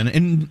you, Lynn.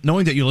 And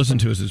knowing that you listen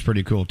to us is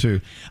pretty cool, too.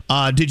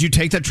 Did you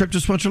take that trip to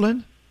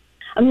Switzerland?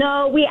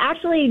 No, we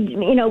actually,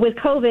 with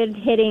COVID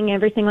hitting,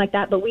 everything like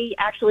that, but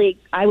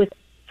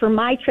for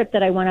my trip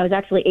that I went, I was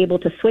actually able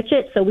to switch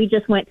it. So we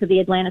just went to the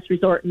Atlantis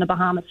Resort in the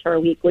Bahamas for a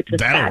week, which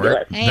was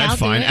fabulous. Work. Hey, that's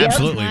fine.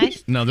 Absolutely.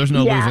 Nice. No, there's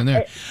no losing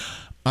there.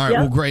 All right.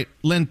 Well, great.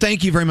 Lynn,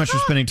 thank you very much for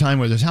spending time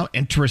with us. How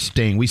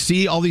interesting. We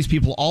see all these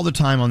people all the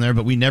time on there,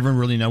 but we never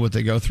really know what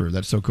they go through.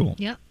 That's so cool.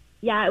 Yep.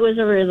 Yeah, it was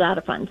a really lot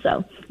of fun.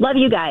 So love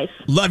you guys.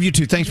 Love you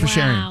too. Thanks for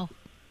sharing.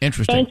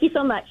 Interesting. Thank you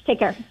so much. Take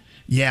care.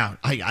 Yeah,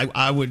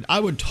 I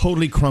would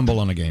totally crumble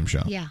on a game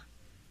show. Yeah.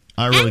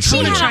 I really and she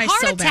had would. a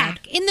heart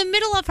attack in the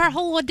middle of her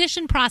whole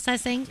audition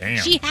processing. Damn.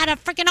 She had a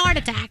freaking heart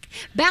attack,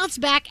 bounced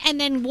back, and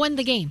then won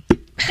the game.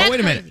 Wait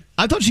a minute.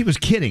 I thought she was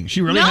kidding.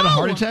 She really had a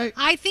heart attack?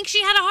 I think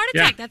she had a heart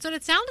attack. That's what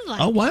it sounded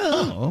like. Oh,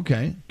 wow.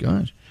 Okay.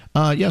 Gosh.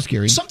 Yes,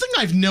 Gary. Something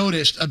I've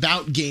noticed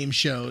about game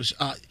shows,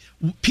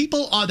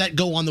 people that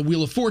go on the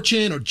Wheel of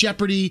Fortune or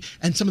Jeopardy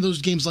and some of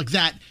those games like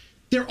that,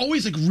 they're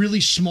always like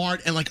really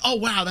smart and like, oh,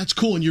 wow, that's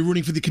cool. And you're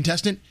rooting for the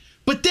contestant.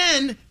 But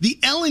then the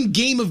Ellen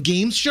Game of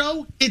Games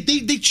show,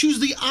 they choose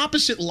the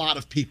opposite lot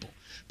of people.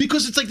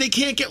 because it's like they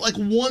can't get like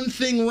one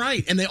thing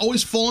right, and they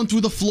always falling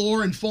through the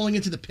floor and falling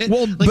into the pit.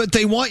 Well, but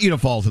they want you to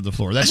fall through the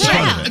floor. That's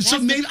part of it. And so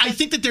maybe I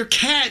think that they're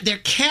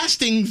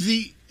casting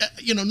the.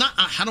 Not.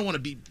 I don't want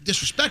to be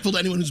disrespectful to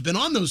anyone who's been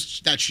on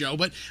that show,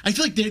 but I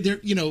feel like they're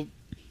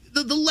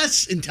the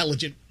less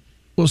intelligent.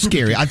 Well,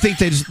 Scary. I think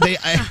they.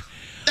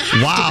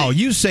 Wow,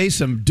 you say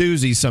some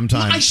doozies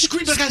sometimes. Well, I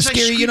scream, but guys,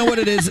 Scary. You know what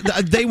it is?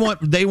 They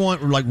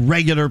want like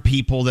regular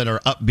people that are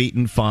upbeat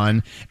and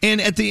fun.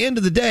 And at the end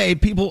of the day,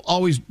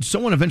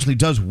 someone eventually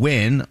does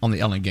win on the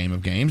Ellen Game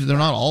of Games. They're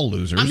not all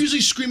losers. I'm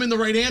usually screaming the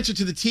right answer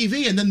to the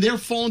TV, and then they're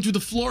falling through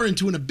the floor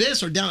into an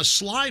abyss or down a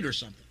slide or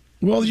something.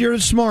 Well, you're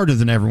smarter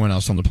than everyone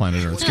else on the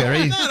planet Earth,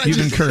 Scary. You've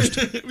been cursed.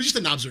 It was just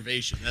an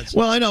observation. That's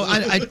well, I know.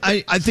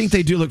 I think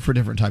they do look for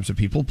different types of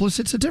people. Plus,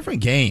 it's a different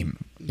game.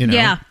 You know?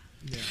 Yeah.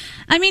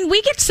 I mean,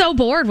 we get so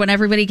bored when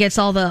everybody gets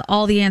all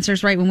the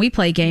answers right when we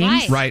play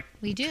games. Right.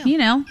 We do. You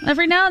know,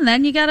 every now and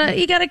then you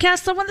gotta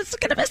cast someone that's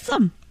gonna miss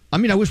them. I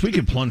mean, I wish we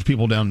could plunge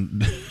people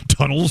down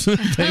tunnels. God,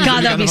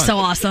 that'd be so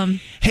awesome.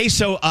 Hey,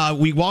 so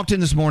we walked in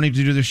this morning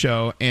to do the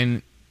show,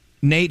 and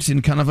Nate's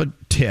in kind of a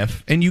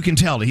tiff, and you can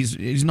tell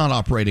he's not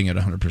operating at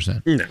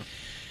 100%.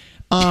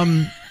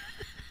 No.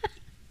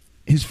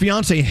 His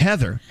fiancée,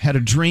 Heather, had a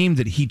dream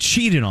that he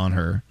cheated on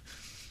her.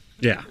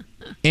 Yeah.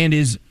 And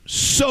is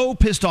so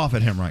pissed off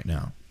at him right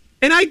now.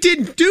 And I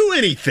didn't do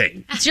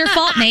anything. It's your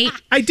fault, Nate.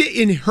 I did.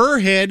 In her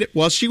head,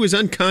 while she was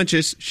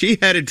unconscious, she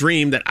had a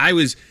dream that I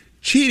was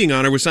cheating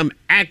on her with some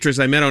actress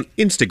I met on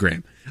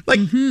Instagram. Like,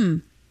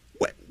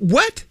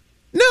 what?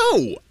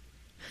 No.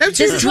 This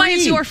is why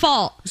it's your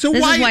fault. This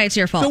is why it's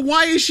your fault. So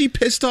why is she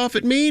pissed off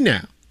at me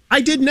now?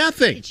 I did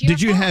nothing.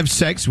 Did you have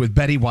sex with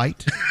Betty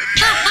White?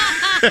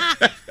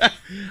 I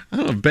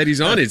don't know if Betty's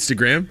on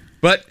Instagram,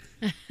 but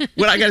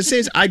what I got to say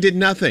is I did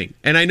nothing.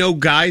 And I know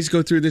guys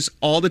go through this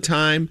all the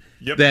time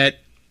that,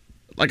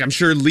 like, I'm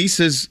sure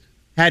Lisa's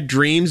had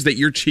dreams that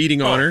you're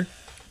cheating on her.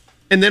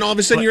 And then all of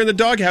a sudden you're in the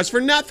doghouse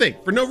for nothing,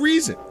 for no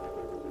reason.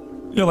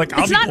 You know, like,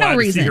 I'll be glad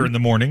to see her in the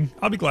morning.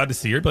 I'll be glad to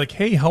see her. Be like,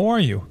 hey, how are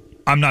you?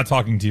 I'm not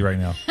talking to you right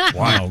now.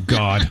 Wow,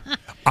 God.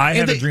 I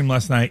had a dream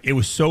last night. It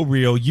was so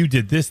real. You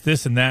did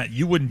this, and that.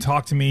 You wouldn't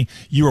talk to me.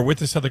 You were with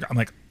this other guy.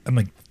 I'm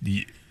like,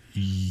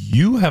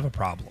 you have a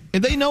problem.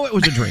 And they know it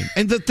was a dream.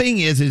 And the thing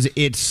is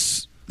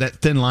it's that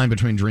thin line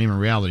between dream and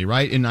reality,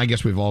 right? And I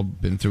guess we've all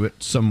been through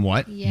it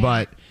somewhat. Yeah.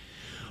 But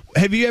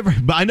have you ever...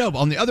 But I know,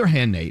 on the other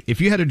hand, Nate, if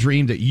you had a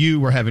dream that you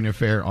were having an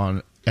affair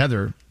on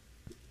Heather,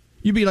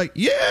 you'd be like,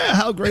 yeah,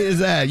 how great is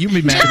that? You'd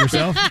be mad at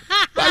yourself.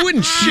 I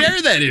wouldn't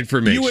share that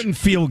information. You wouldn't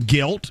feel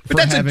guilt for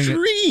that's having a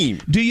dream.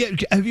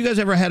 Have you guys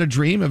ever had a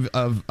dream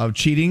of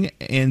cheating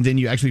and then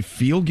you actually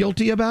feel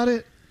guilty about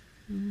it?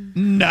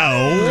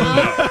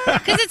 No.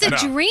 Because it's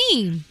a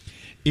dream.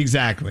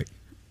 Exactly.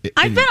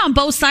 I've been on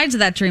both sides of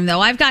that dream, though.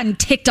 I've gotten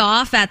ticked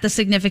off at the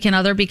significant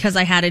other because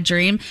I had a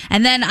dream.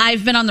 And then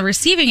I've been on the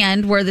receiving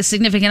end where the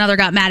significant other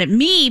got mad at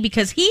me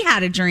because he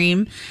had a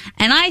dream.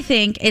 And I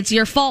think it's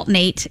your fault,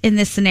 Nate, in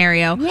this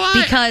scenario.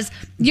 What? Because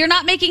you're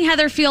not making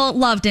Heather feel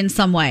loved in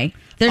some way.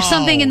 There's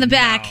something in the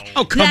back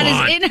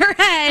that is in her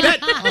head.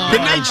 The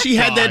night she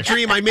had that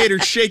dream, I made her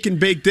shake and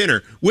bake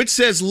dinner. Which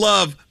says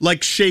love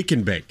like shake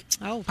and bake?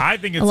 Oh. I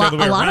think it's the other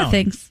way around. A lot of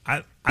things.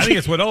 I think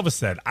it's what Elvis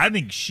said. I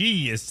think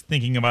she is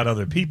thinking about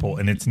other people,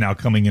 and it's now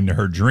coming into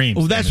her dreams.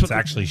 Well, that's it's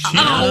actually she.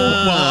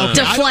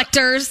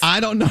 Deflectors. I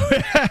don't know.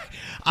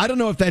 I don't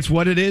know if that's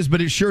what it is,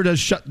 but it sure does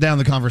shut down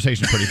the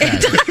conversation pretty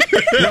fast.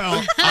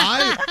 Well,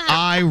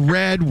 I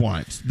read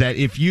once that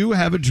if you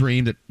have a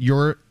dream that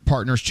your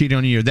partner's cheating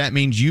on you, that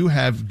means you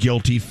have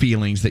guilty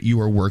feelings that you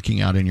are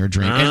working out in your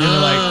dream. And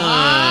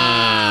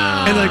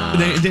they're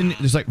like, then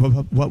it's like,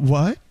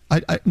 what?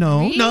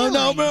 No, really?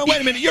 no,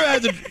 wait a minute.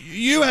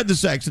 You had the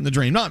sex in the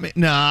dream, not me.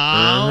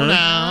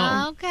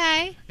 No.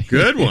 Okay.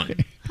 Good one.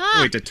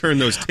 Wait to turn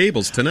those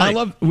tables tonight. I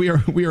love we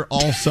are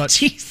all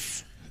such. Jeez.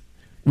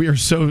 We are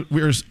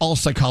all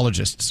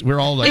psychologists. We're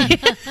all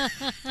like,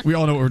 we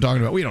all know what we're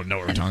talking about. We don't know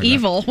what we're talking about.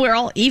 Evil. We're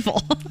all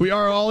evil. We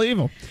are all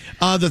evil.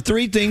 The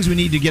three things we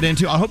need to get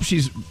into. I hope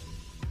she's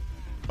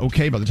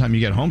okay by the time you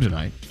get home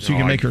tonight, so you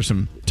can make her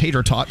some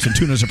tater tots and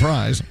tuna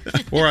surprise.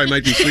 Or I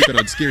might be sleeping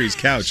on Scary's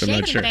couch. I'm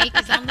not sure. Shake and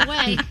bake is on the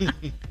way.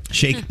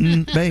 Shake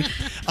and bake.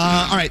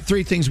 All right,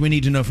 three things we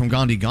need to know from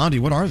Gandhi. Gandhi,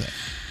 what are they?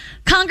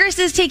 Congress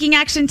is taking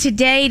action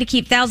today to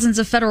keep thousands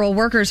of federal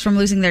workers from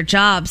losing their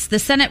jobs. The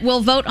Senate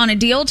will vote on a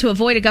deal to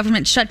avoid a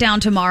government shutdown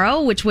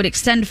tomorrow, which would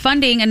extend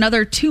funding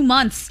another 2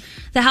 months.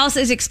 The House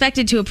is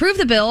expected to approve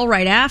the bill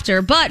right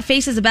after, but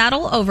faces a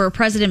battle over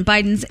President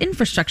Biden's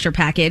infrastructure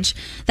package.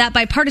 That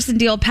bipartisan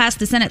deal passed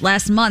the Senate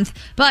last month,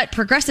 but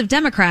progressive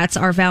Democrats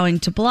are vowing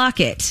to block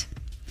it.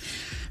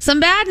 Some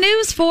bad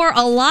news for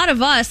a lot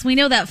of us. We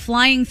know that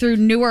flying through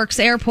Newark's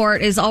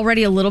airport is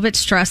already a little bit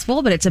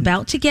stressful, but it's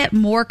about to get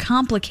more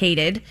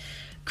complicated.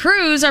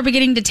 Crews are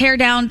beginning to tear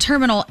down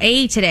Terminal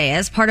A today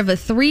as part of a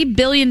 $3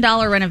 billion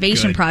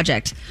renovation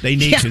project. They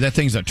need to. That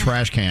thing's a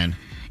trash can.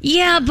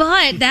 Yeah,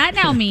 but that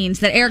now means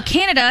that Air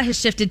Canada has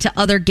shifted to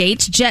other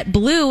gates.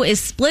 JetBlue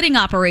is splitting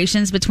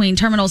operations between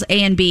terminals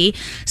A and B.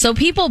 So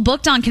people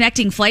booked on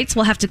connecting flights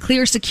will have to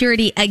clear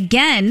security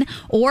again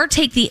or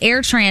take the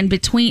air train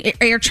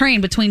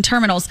between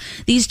terminals.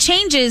 These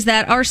changes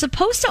that are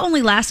supposed to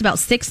only last about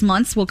 6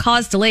 months will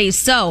cause delays.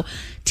 So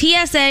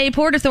TSA,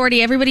 Port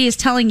Authority, everybody is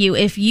telling you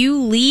if you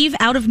leave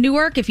out of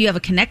Newark, if you have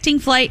a connecting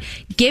flight,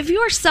 give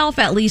yourself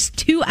at least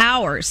 2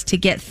 hours to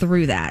get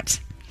through that.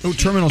 Oh,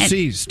 Terminal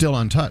C is still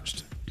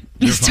untouched.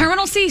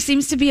 Terminal C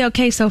seems to be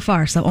okay so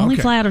far, so only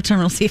fly out of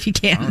Terminal C if you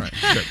can. All right,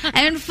 good.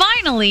 And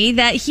finally,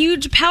 that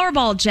huge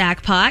Powerball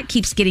jackpot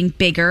keeps getting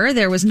bigger.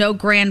 There was no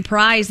grand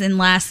prize winner in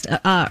last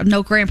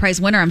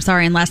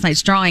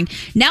night's drawing.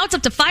 Now it's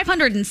up to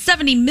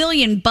 $570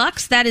 million.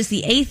 That is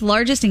the 8th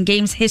largest in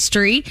games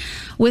history.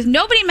 With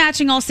nobody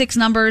matching all 6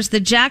 numbers, the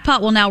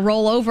jackpot will now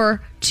roll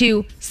over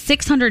to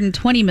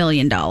 $620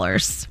 million.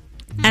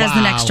 As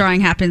the next drawing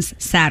happens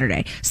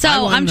Saturday. So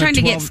I'm trying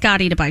to get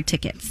Scotty to buy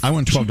tickets. I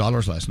won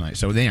 $12 last night,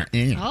 so there.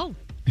 Oh.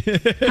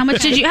 How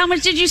much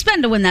did you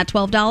spend to win that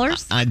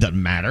 $12? It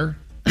doesn't matter.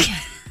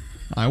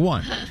 I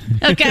won.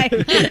 Okay.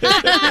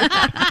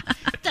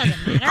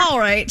 All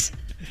right.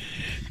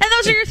 And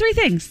those are your 3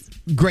 things.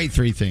 Great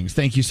 3 things.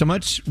 Thank you so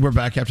much. We're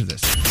back after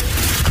this.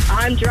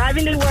 I'm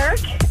driving to work.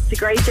 It's a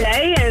great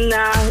day, and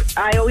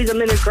I always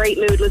am in a great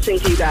mood listening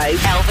to you guys.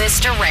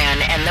 Elvis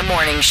Duran and the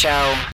Morning Show.